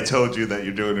And that I told you that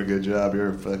you're doing a good job,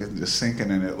 you're fucking just sinking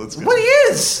in it. Let's go. what he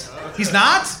is? He's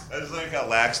not? I just like how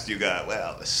laxed you got.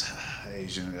 Well, this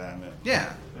Asian guy. Man.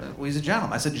 Yeah. Well, he's a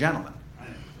gentleman. I said gentleman.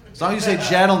 As long as you say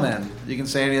gentleman, you can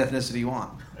say any ethnicity you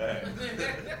want.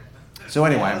 So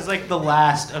anyway, It was like the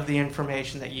last of the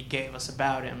information that you gave us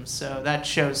about him, so that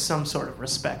shows some sort of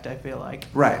respect, I feel like.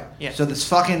 right. Yeah. So this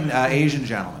fucking Asian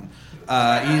gentleman.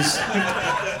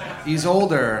 He's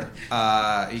older.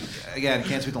 Again,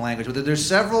 can't speak the language. But there's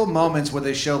several moments where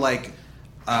they show like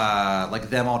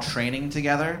them all training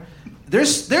together.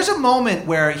 There's a moment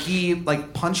where he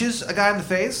like punches a guy in the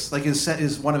face, like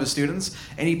is one of his students,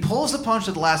 and he pulls the punch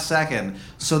at the last second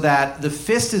so that the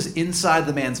fist is inside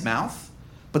the man's mouth,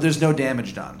 but there's no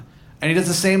damage done. And he does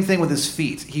the same thing with his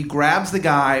feet. He grabs the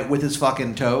guy with his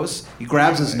fucking toes. He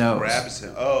grabs his nose. Grabs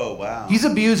him. Oh, wow. He's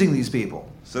abusing these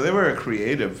people. So they were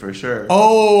creative for sure.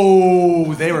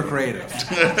 Oh, they were creative.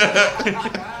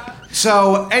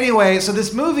 So anyway, so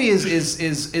this movie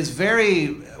is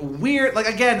very weird. Like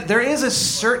again, there is a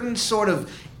certain sort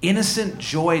of innocent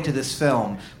joy to this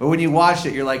film, but when you watch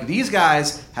it, you're like, these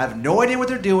guys have no idea what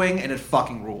they're doing, and it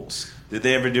fucking rules. Did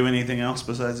they ever do anything else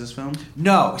besides this film?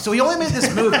 No. So he only made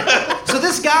this movie. So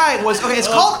this guy was okay. It's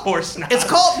called. Of course not. It's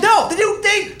called no.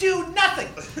 They do nothing.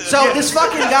 So this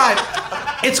fucking guy.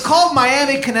 It's called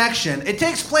Miami Connection. It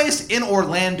takes place in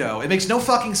Orlando. It makes no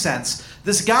fucking sense.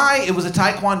 This guy, it was a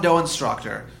Taekwondo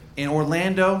instructor in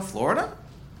Orlando, Florida,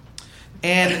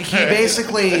 and he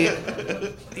basically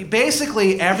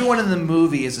everyone in the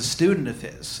movie is a student of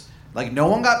his. Like no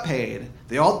one got paid.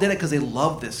 They all did it because they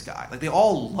love this guy. Like they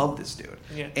all love this dude.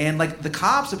 Yeah. And like the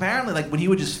cops apparently, like when he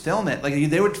would just film it, like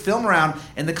they would film around,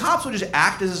 and the cops would just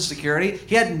act as a security.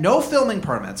 He had no filming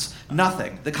permits,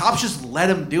 nothing. The cops just let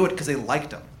him do it because they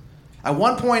liked him. At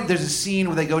one point, there's a scene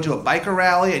where they go to a biker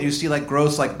rally, and you see like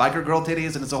gross like biker girl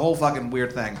titties, and it's a whole fucking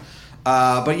weird thing.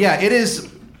 But yeah, it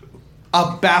is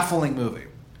a baffling movie.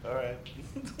 All right.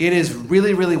 It is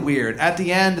really, really weird. At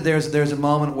the end, there's a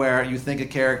moment where you think a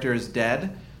character is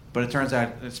dead, but it turns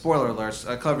out, spoiler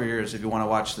alerts, cover your ears if you want to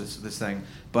watch this thing.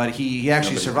 But he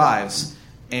actually survives,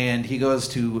 and he goes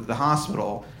to the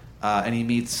hospital, and he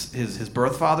meets his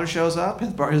birth father shows up.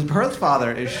 His birth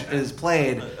father is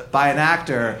played by an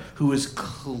actor who is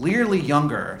clearly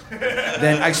younger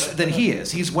than he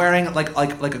is. He's wearing like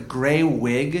a gray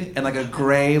wig and like a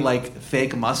gray like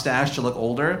fake mustache to look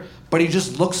older, but he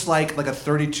just looks like a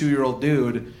 32-year-old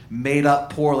dude made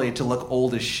up poorly to look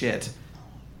old as shit.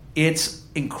 It's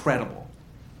incredible.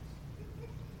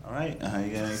 All right. You got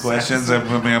any questions?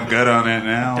 I'm good on it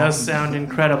now. It does sound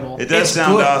incredible. It does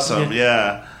sound good. Awesome.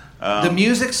 Yeah. The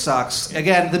music sucks.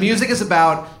 Again, the music is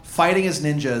about fighting as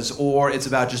ninjas, or it's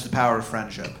about just the power of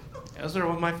friendship. Those are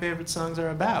what my favorite songs are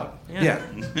about. Yeah.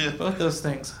 Both those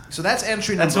things. So that's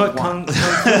entry That's number what one. Kung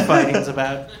Fu fighting is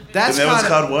about. That's and that was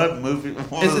called what movie?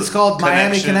 It's called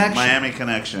Miami Connection. Miami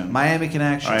Connection. Miami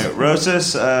Connection. All right,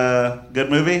 Rosas, good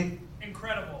movie?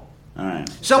 Incredible. All right.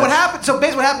 So what happened? So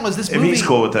basically, what happened was this movie. If he's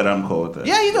cool with that, I'm cool with it.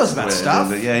 Yeah, he knows about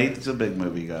stuff. Yeah, he's a big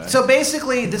movie guy. So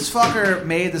basically, this fucker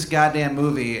made this goddamn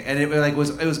movie, and it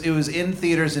was in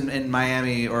theaters in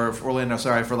Miami or Orlando,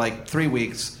 for like 3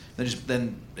 weeks.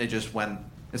 Then it just went.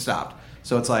 It stopped.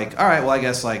 So it's like, all right, well, I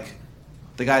guess like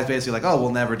the guy's basically like, oh,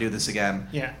 we'll never do this again,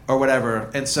 or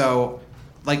whatever. And so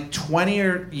like 20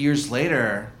 years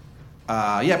later,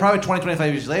 probably 20,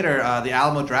 25 years later, the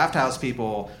Alamo Drafthouse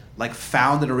people like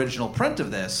found an original print of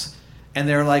this, and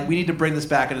they're like, we need to bring this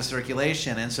back into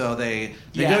circulation. And so they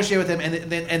negotiate with him,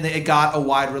 and it got a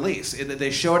wide release.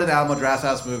 They showed it at Alamo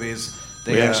Drafthouse movies.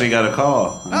 We actually got a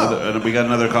call. We got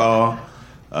another call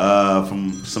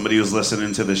from somebody who's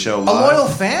listening to the show live. A loyal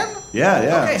fan? Yeah.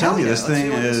 Okay, I'm telling you, this thing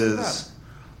Let's is...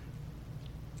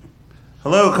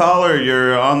 Hello, caller.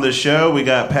 You're on the show. We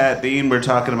got Pat Dean. We're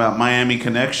talking about Miami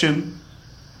Connection.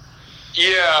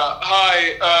 Yeah,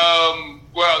 hi.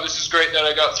 Well, this is great that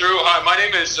I got through. Hi, my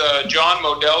name is John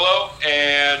Modello,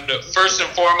 and first and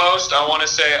foremost, I want to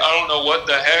say I don't know what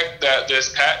the heck that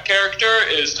this Pat character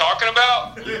is talking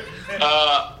about.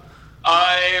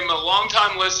 I'm a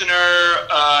longtime listener.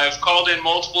 I've called in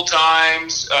multiple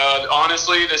times.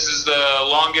 Honestly, this is the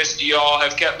longest y'all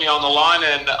have kept me on the line,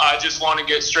 and I just want to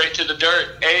get straight to the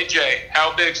dirt. AJ,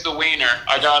 how big's the wiener?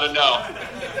 I gotta know.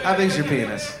 How big's your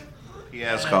penis? He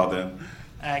has called in.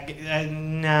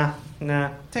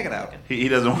 Nah. Take it out. He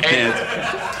doesn't want it.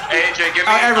 AJ, give me.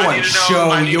 Everyone, I need to know,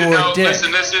 show I need your to know, dick.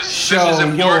 Listen, this is Show your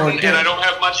important, dick. and I don't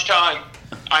have much time.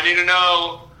 I need to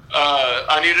know.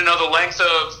 I need to know the length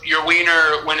of your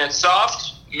wiener when it's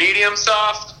soft, medium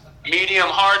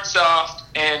hard soft,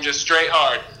 and just straight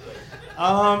hard.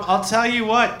 I'll tell you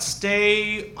what.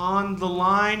 Stay on the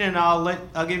line, and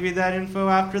I'll give you that info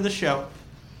after the show.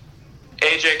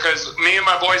 AJ, because me and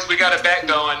my boys, we got a bet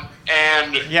going,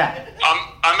 and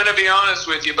I'm gonna be honest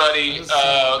with you, buddy.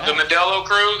 The Modello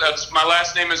crew. That's my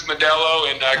last name is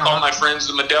Modello, and I call my friends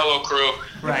the Modello crew.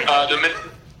 Right. The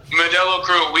Modello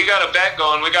crew. We got a bet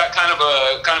going. We got kind of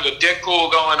a dick pool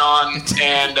going on,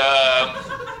 and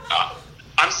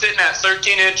I'm sitting at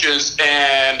 13 inches,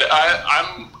 and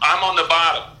I'm on the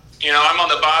bottom. You know, I'm on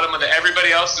the bottom of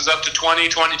everybody else is up to 20,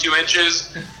 22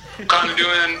 inches. Kind of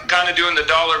doing the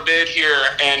dollar bid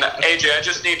here. And AJ, I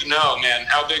just need to know, man,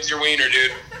 how big's your wiener,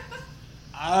 dude?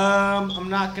 I'm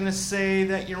not gonna say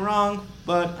that you're wrong,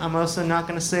 but I'm also not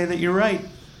gonna say that you're right.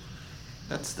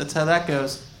 That's how that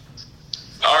goes.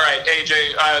 All right,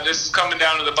 AJ, this is coming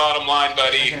down to the bottom line,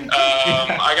 buddy.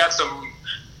 I got some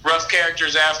rough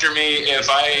characters after me. If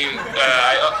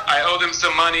I owe them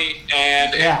some money,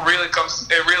 and it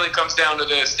really comes down to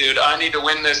this, dude. I need to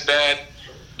win this bet.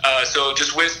 So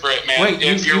just whisper it, man.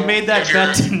 Wait, you made that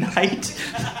bet tonight?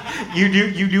 You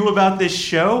knew about this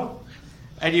show,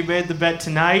 and you made the bet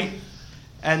tonight.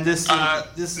 And this no,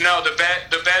 the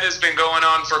bet has been going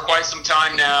on for quite some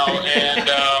time now, and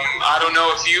I don't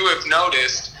know if you have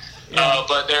noticed,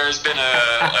 but there's been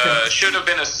should have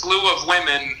been a slew of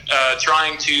women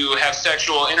trying to have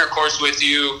sexual intercourse with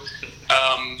you.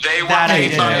 They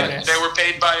were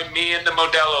paid by me and the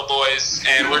Modelo boys,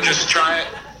 and we're just trying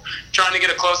to get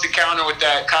a close encounter with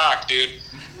that cock, dude.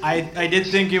 I did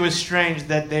think it was strange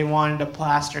that they wanted to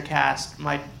plaster cast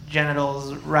my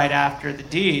genitals right after the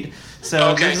deed.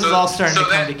 So this is all starting to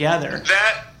come together.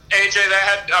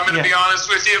 I'm going to be honest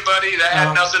with you, buddy. That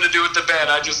had nothing to do with the bet.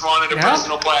 I just wanted a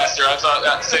personal plaster. I thought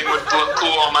that thing would look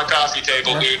cool on my coffee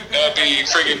table, dude. That'd be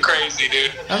friggin' crazy,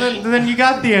 dude. And then you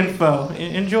got the info.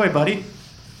 Enjoy, buddy.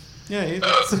 Yeah,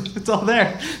 it's all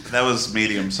there. That was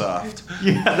medium soft.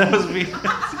 Yeah, that was me.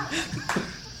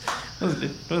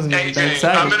 AJ,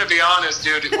 I'm gonna be honest,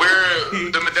 dude. We're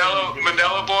the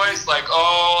Modelo boys. Like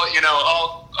all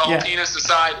penis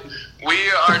aside,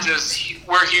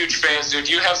 we're huge fans, dude.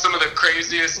 You have some of the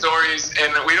craziest stories,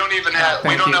 and we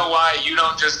don't know why you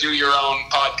don't just do your own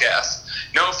podcast.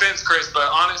 No offense, Chris, but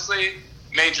honestly,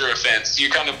 major offense. You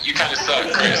kind of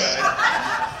suck, Chris.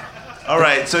 All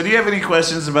right. So, do you have any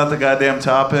questions about the goddamn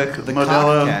topic, the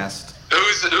Modelo? Podcast.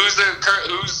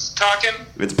 Who's talking?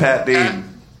 It's Pat Dean.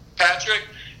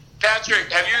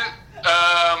 Patrick, have you?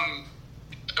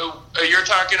 You're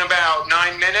talking about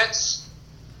 9 minutes?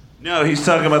 No, he's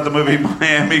talking about the movie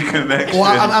Miami Connection.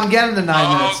 Well, I'm getting the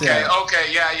 9 minutes.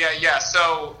 Okay, yeah.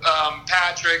 So,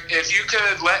 Patrick, if you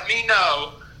could let me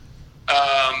know,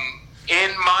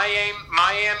 in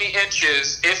Miami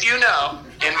inches, if you know,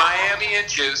 in Miami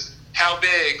inches, how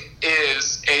big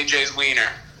is AJ's wiener?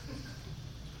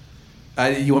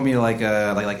 You want me to like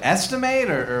estimate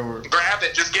or grab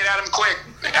it? Just get at him quick.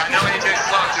 I know AJ's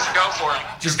slow. Just go for him.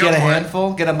 Just get a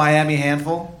handful. Get a Miami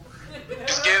handful.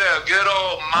 Just get a good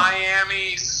old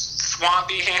Miami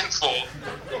swampy handful.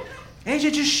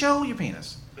 AJ, just show your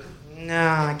penis. No,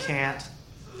 I can't.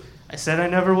 I said I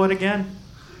never would again.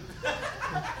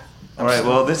 All right,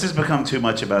 well, this has become too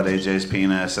much about AJ's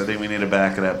penis. I think we need to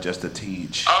back it up just a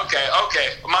teach. Okay.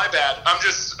 My bad.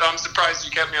 I'm surprised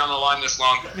you kept me on the line this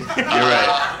long. You're right.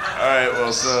 All right,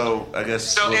 well, so I guess...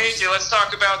 So, AJ, let's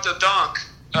talk about the dunk.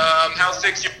 How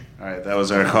thick's your... All right, that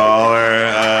was our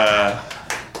caller.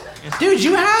 Dude,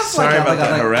 you have sorry about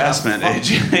the harassment,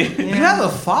 AJ. You have a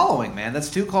following, man. That's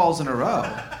 2 calls in a row.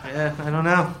 Yeah, I don't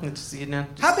know. It's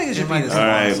how big is your penis? All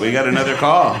right, we got another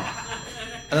call.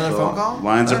 Another phone call?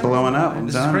 Lines are blowing up.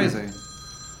 This is crazy.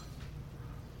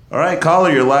 All right, caller,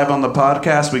 you're live on the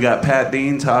podcast. We got Pat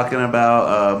Dean talking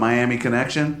about Miami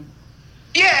Connection.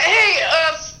 Yeah, hey,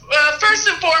 first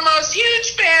and foremost,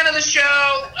 huge fan of the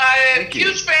show.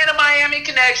 Huge fan of Miami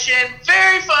Connection.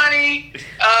 Very funny.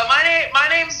 My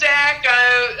name's Zach.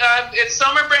 It's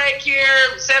summer break here.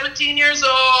 I'm 17 years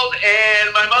old,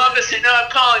 and my mom doesn't know I'm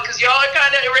calling because y'all are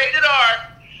kind of rated R.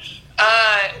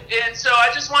 And so I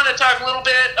just want to talk a little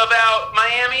bit about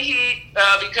Miami Heat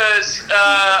because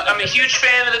I'm a huge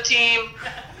fan of the team.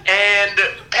 And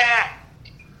Pat,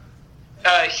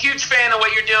 huge fan of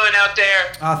what you're doing out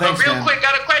there. Oh, thanks, but real man. quick,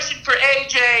 got a question for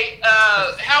AJ.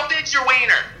 How big's your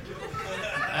wiener?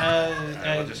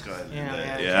 I'll just go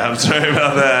ahead. Yeah, I'm sorry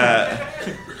about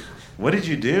that. What did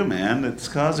you do, man? That's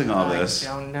causing all this.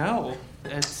 I don't know.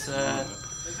 It's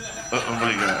Oh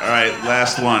my god! All right,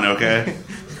 last one, okay?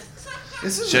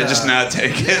 Should I just not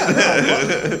take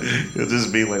it? It'll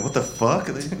just be like, what the fuck?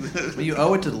 But you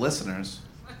owe it to the listeners.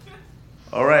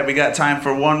 All right, we got time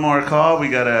for one more call. We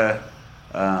got a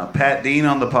Pat Dean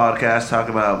on the podcast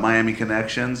talking about Miami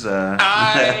Connections.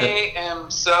 I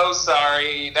am so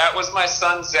sorry. That was my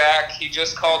son, Zach. He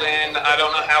just called in. I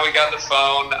don't know how he got the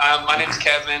phone. My name's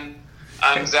Kevin.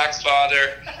 I'm Zach's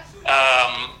father.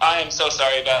 I am so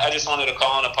sorry about it. I just wanted to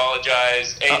call and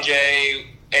apologize. AJ,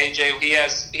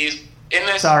 he's in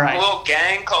this little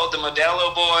gang called the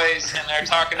Modelo Boys, and they're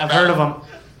talking about... I've heard of them.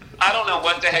 I don't know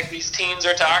what the heck these teens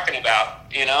are talking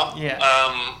about, you know? Yeah.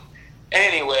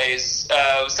 Anyways,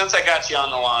 since I got you on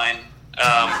the line,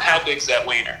 how big's that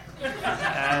wiener?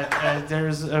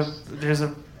 There's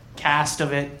a cast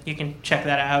of it. You can check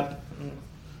that out. And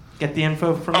get the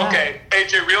info from that. Okay,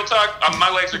 AJ, real talk. My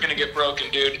legs are gonna get broken,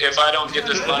 dude, if I don't get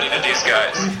this money to these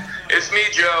guys. It's me,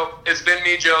 Joe. It's been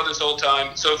me, Joe, this whole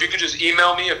time. So if you could just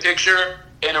email me a picture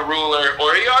and a ruler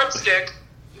or a yardstick.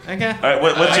 Okay. All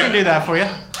right, I can do that for you.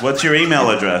 What's your email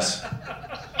address?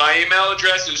 My email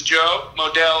address is Joe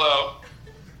Modello.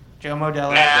 Joe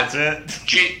Modello. That's it.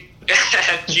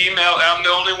 At Gmail. I'm the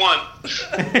only one.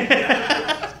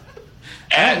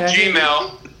 At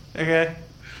Gmail. Okay.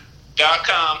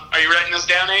 .com. Are you writing this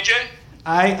down, AJ?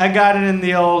 I got it in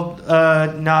the old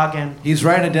noggin. He's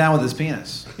writing it down with his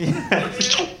penis.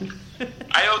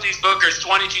 I owe these bookers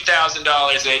 $22,000,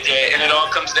 AJ, and it all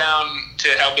comes down to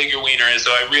how big your wiener is.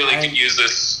 So I really could use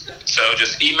this. So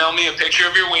just email me a picture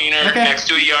of your wiener next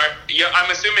to a yard.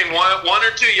 I'm assuming one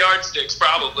or two yardsticks,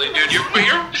 probably, dude. You're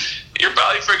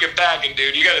probably freaking packing,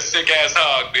 dude. You got a sick ass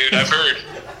hog, dude. I've heard.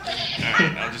 All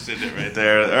right, I'll just end it right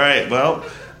there. All right, well,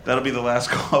 that'll be the last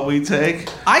call we take.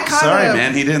 Sorry,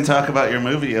 man, he didn't talk about your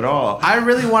movie at all. I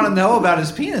really want to know about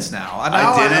his penis now.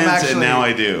 I didn't, and now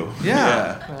I do.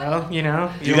 Yeah. Well, you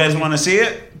know. Do you guys want to see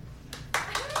it?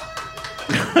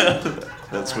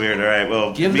 That's weird. All right,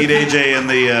 well, meet AJ in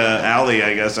the alley,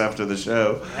 I guess, after the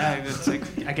show. Yeah, it's like,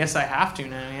 I guess I have to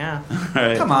now, yeah. All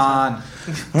right. Come on.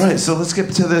 All right, so let's get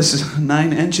to this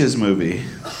 9 Inches movie.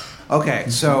 Okay,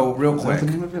 so real quick. Is that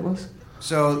the name of it was?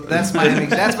 So that's Miami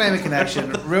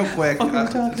Connection. Real quick,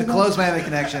 to close Miami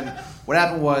Connection, what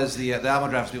happened was the Alamo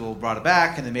Drafts people brought it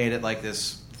back and they made it like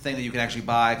this thing that you can actually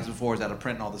buy because before it was out of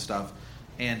print and all this stuff.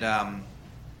 And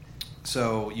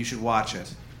so you should watch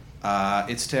it.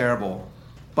 It's terrible.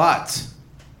 But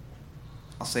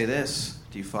I'll say this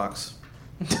to you fucks.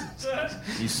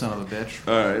 You son of a bitch.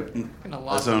 All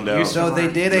right. I zoned out. So they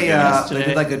did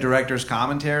like a director's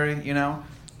commentary, you know,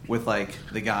 with like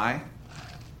the guy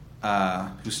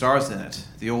who stars in it,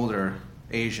 the older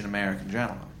Asian American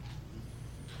gentleman.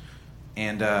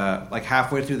 And like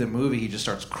halfway through the movie, he just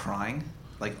starts crying,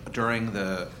 like during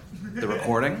the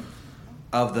recording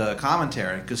of the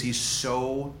commentary, because he's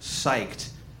so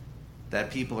psyched that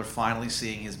people are finally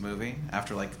seeing his movie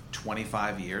after like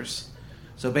 25 years.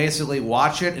 So basically,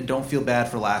 watch it and don't feel bad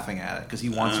for laughing at it, because he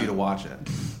wants you to watch it.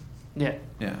 Yeah.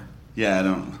 Yeah. Yeah,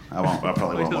 I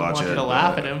probably won't watch want it. you to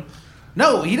laugh at him.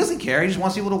 No, he doesn't care. He just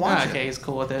wants people to watch it. Okay, he's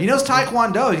cool with it. He knows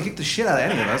Taekwondo. He kicked the shit out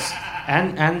of any of us.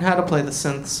 And how to play the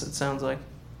synths, it sounds like.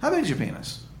 How big's your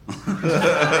penis?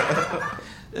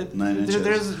 9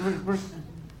 inches. We're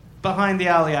behind the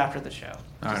alley after the show.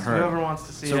 All right, Just heard. whoever wants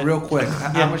to see it. So real quick,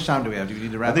 how much time do we have? Do we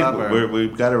need to wrap I think up? Or?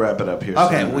 we've got to wrap it up here.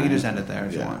 Okay, soon, well, we can right? just end it there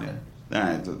if you want. Yeah. All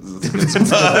right, that's a good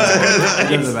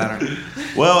spot. It doesn't matter.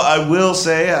 Well, I will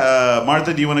say,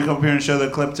 Martha, do you want to come up here and show the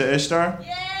clip to Ishtar?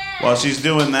 Yeah. While she's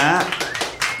doing that,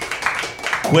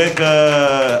 quick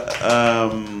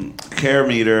care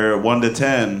meter, 1 to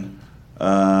 10.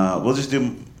 We'll just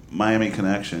do Miami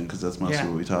Connection because that's mostly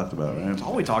what we talked about, right? That's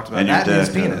all we talked about. And That your and his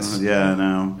dick, penis. Yeah, I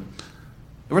know.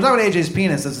 If we're talking about AJ's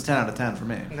penis, that's a 10 out of 10 for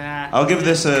me. Nah. I'll give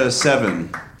this a 7.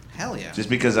 Hell yeah. Just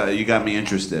because you got me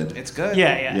interested. It's good.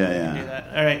 Yeah. Yeah. You can do that.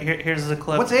 All right, here's the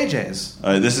clip. What's AJ's?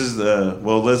 All right, this is the...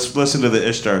 Well, let's listen to the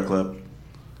Ishtar clip.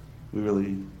 We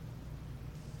really...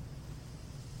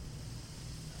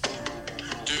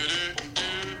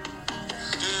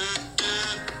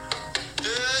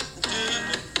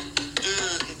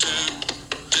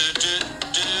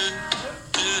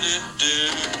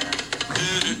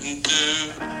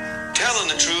 Telling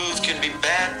the truth can be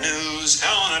bad news.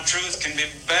 Telling the truth can be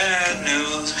bad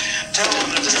news.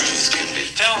 Telling the truth can be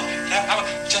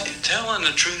telling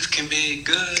the truth can be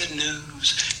good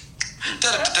news.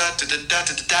 Telling the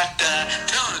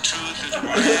truth is a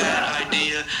bad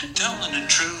idea. Telling the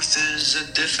truth is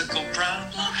a difficult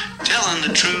problem. Telling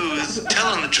the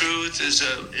truth is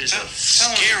a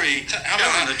scary.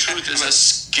 Telling the truth is a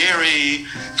scary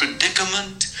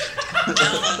predicament.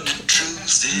 Telling the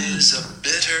truth is a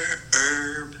bitter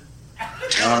herb.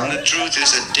 Telling the truth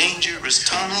is a dangerous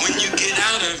tunnel. When you get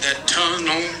out of that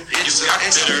tunnel, it's a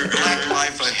black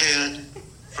life ahead.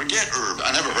 Forget herb.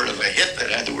 I never heard of a hit that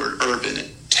had the word herb in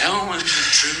it. Telling the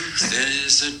truth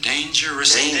is a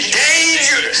dangerous.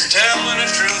 Dangerous. Telling the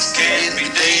truth can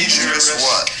be dangerous.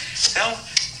 What?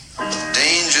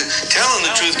 Danger. Telling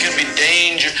the truth can be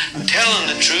danger.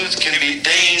 Telling the truth can be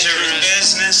dangerous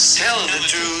business. Telling the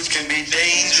truth can be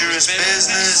dangerous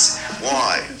business.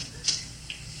 Why?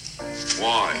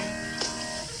 Why?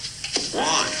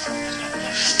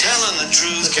 Telling the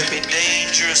truth can be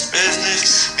dangerous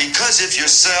business because if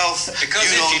yourself, you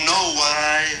don't know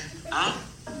why. Huh?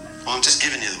 Well, I'm just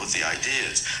giving you what the idea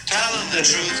is. Telling the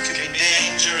truth can be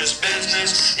dangerous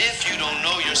business. If you don't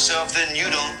know yourself, then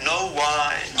you don't know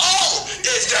why. Oh,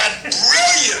 is that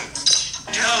brilliant?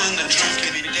 Telling the truth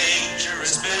can be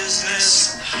dangerous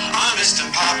business. Honest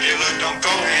and popular don't go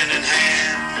hand in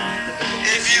hand.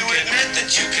 If you admit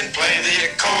that you can play the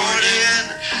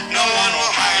accordion, no one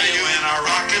will hire you in a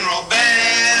rock and roll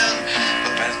band.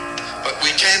 But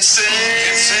we can't sing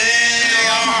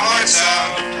our hearts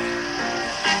out.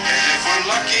 And if we're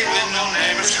lucky, then no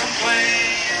neighbors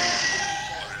complain.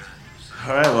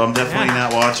 All right, well, I'm definitely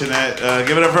not watching it.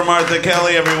 Give it up for Martha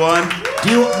Kelly, everyone.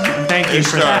 Thank you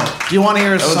for that. Do you want to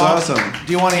hear a song? That was awesome.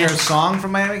 Do you want to hear a song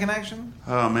from Miami Connection?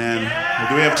 Oh, man.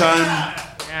 Do we have time?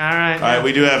 Yeah, all right. All right,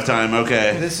 we do have time.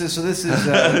 Okay. This is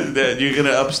You're going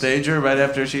to upstage her right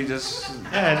after she just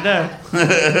Yeah,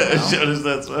 showed us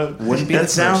that song? Wouldn't be that the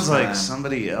sounds first like time.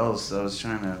 somebody else. I was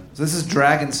trying to... So this is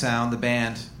Dragon Sound, the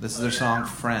band. This is their song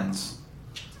Friends.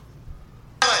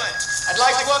 I'd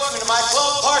like to welcome you to my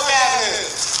club, Park Avenue,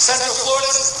 Central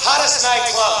Florida's hottest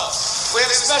nightclub. We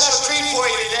have a special treat for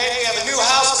you today. We have a new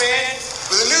house band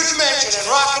with a new dimension in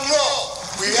rock and roll.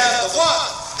 We have the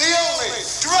one, the only,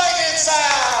 Dragon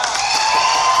Sound.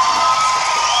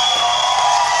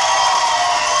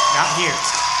 Not here.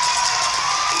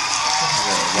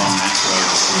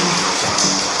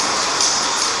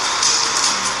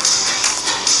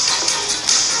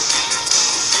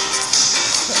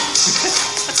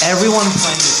 Everyone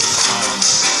playing this song.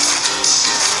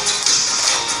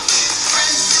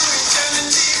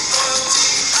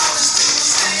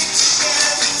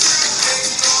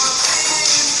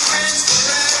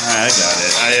 I got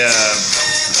it.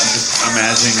 I'm just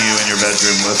imagining you in your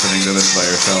bedroom listening to this by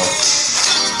yourself.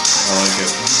 I like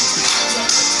it.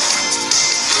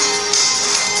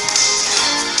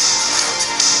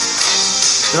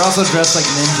 They're also dressed like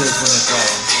ninjas when they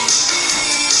play.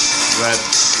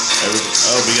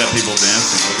 We got people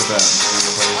dancing. Look at that.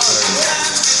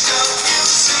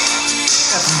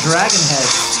 Got some dragon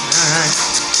heads. All right.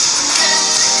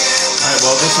 All right,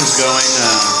 well, this is going.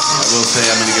 I will say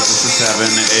I'm going to give this a 7.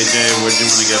 AJ, where'd you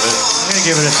want to give it? I'm going to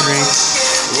give it a 3.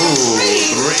 Ooh,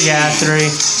 3? Yeah, 3.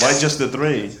 Why just a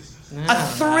 3? A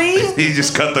 3? He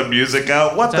just cut the music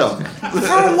out? What the? For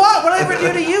what? What did I ever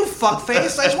do to you,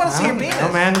 fuckface? I just want to see your penis.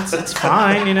 No, man, it's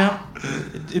fine, you know.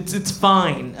 It's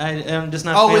fine. I'm just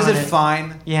not. Oh, is feeling it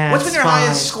fine? Yeah. What's it's been your fine.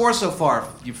 highest score so far?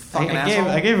 You fucking asshole.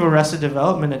 I gave Arrested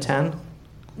Development a 10.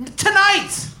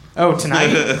 Tonight. Oh,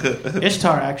 tonight.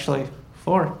 Ishtar actually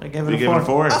 4. I gave it You a gave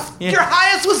 4. it a 4? Yeah. Your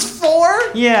highest was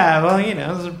 4? Yeah. Well, you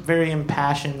know, it was very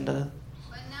impassioned. No,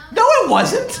 it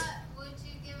wasn't.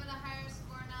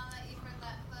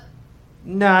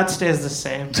 No, it stays the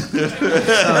same. Son of a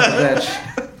bitch.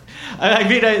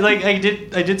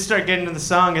 I did start getting to the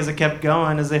song as it kept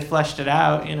going, as they fleshed it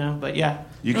out, you know. But yeah,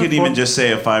 You could even just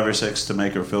say a 5 or 6 to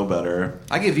make her feel better.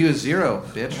 I give you a 0,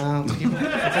 bitch.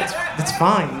 That's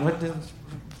fine.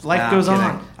 Life goes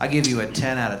on. I give you a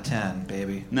 10 out of 10,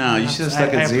 baby. No, you should have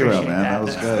stuck at 0, man. That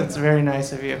was good. That's very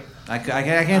nice of you. I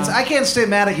can't stay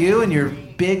mad at you and your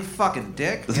big fucking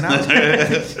dick. You know, how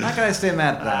can I stay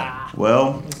mad at that?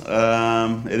 Well,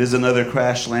 it is another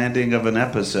crash landing of an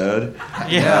episode.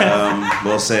 Yeah.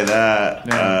 We'll say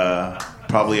that.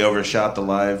 Probably overshot the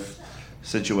live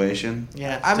situation.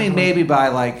 Yeah. I mean, maybe by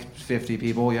like 50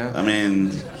 people. Yeah. I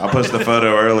mean, I'll post the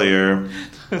photo earlier.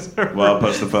 Well, I'll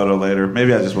post the photo later.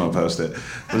 Maybe I just won't post it.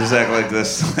 We'll just act like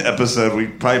this episode.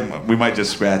 We might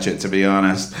just scratch it, to be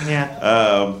honest. Yeah.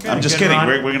 I'm just kidding.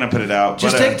 We're gonna put it out.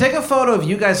 Just take a photo of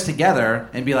you guys together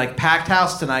and be like, packed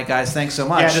house tonight, guys. Thanks so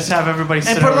much. Yeah, just have everybody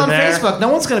sit and put it over on there. Facebook. No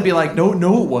one's gonna be like, no,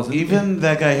 it wasn't. Even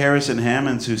that guy Harrison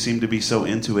Hammonds, who seemed to be so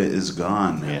into it, is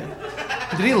gone. Yeah.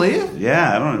 Did he leave?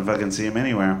 Yeah, I don't know if I can see him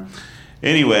anywhere.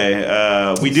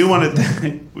 Anyway, we do want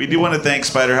to thank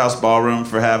Spiderhouse Ballroom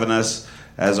for having us.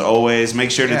 As always, make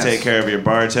sure to take care of your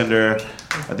bartender.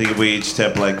 I think if we each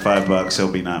tip like $5, he'll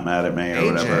be not mad at me or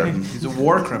whatever. He's a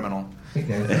war criminal. Hey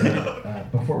guys,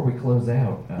 before we close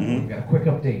out, we've got a quick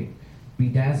update.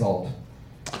 Bedazzled.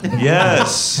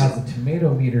 Yes. Has a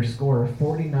tomato meter score of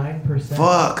 49%.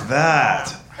 Fuck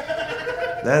that.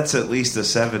 That's at least a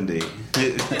 70.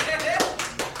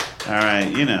 All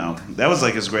right, that was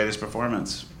like his greatest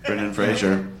performance, Brendan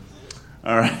Fraser.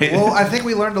 All right. Well, I think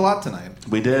we learned a lot tonight.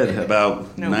 We did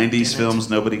about 90s films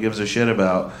nobody gives a shit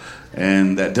about.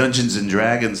 And that Dungeons and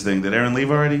Dragons thing. Did Aaron leave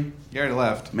already? He already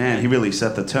left. Man, he really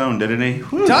set the tone, didn't he?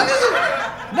 Dungeons?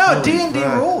 No, D&D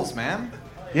rules, man.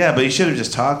 Yeah, but he should have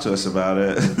just talked to us about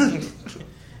it.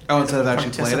 Oh, instead of actually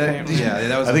played it? Yeah,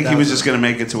 that was. I think he was just going to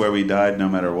make it to where we died no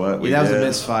matter what. That was a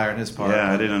misfire on his part.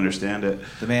 Yeah, I didn't understand it.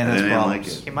 The man has I didn't problems.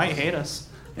 like it. He might hate us.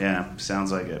 Yeah,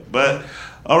 sounds like it. But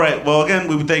all right, well, again,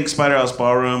 we would thank Spiderhouse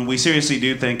Ballroom. We seriously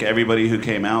do thank everybody who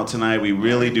came out tonight. We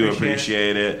really do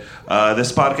appreciate it.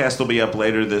 This podcast will be up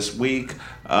later this week.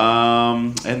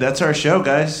 And that's our show,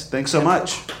 guys. Thanks so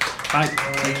much. Bye.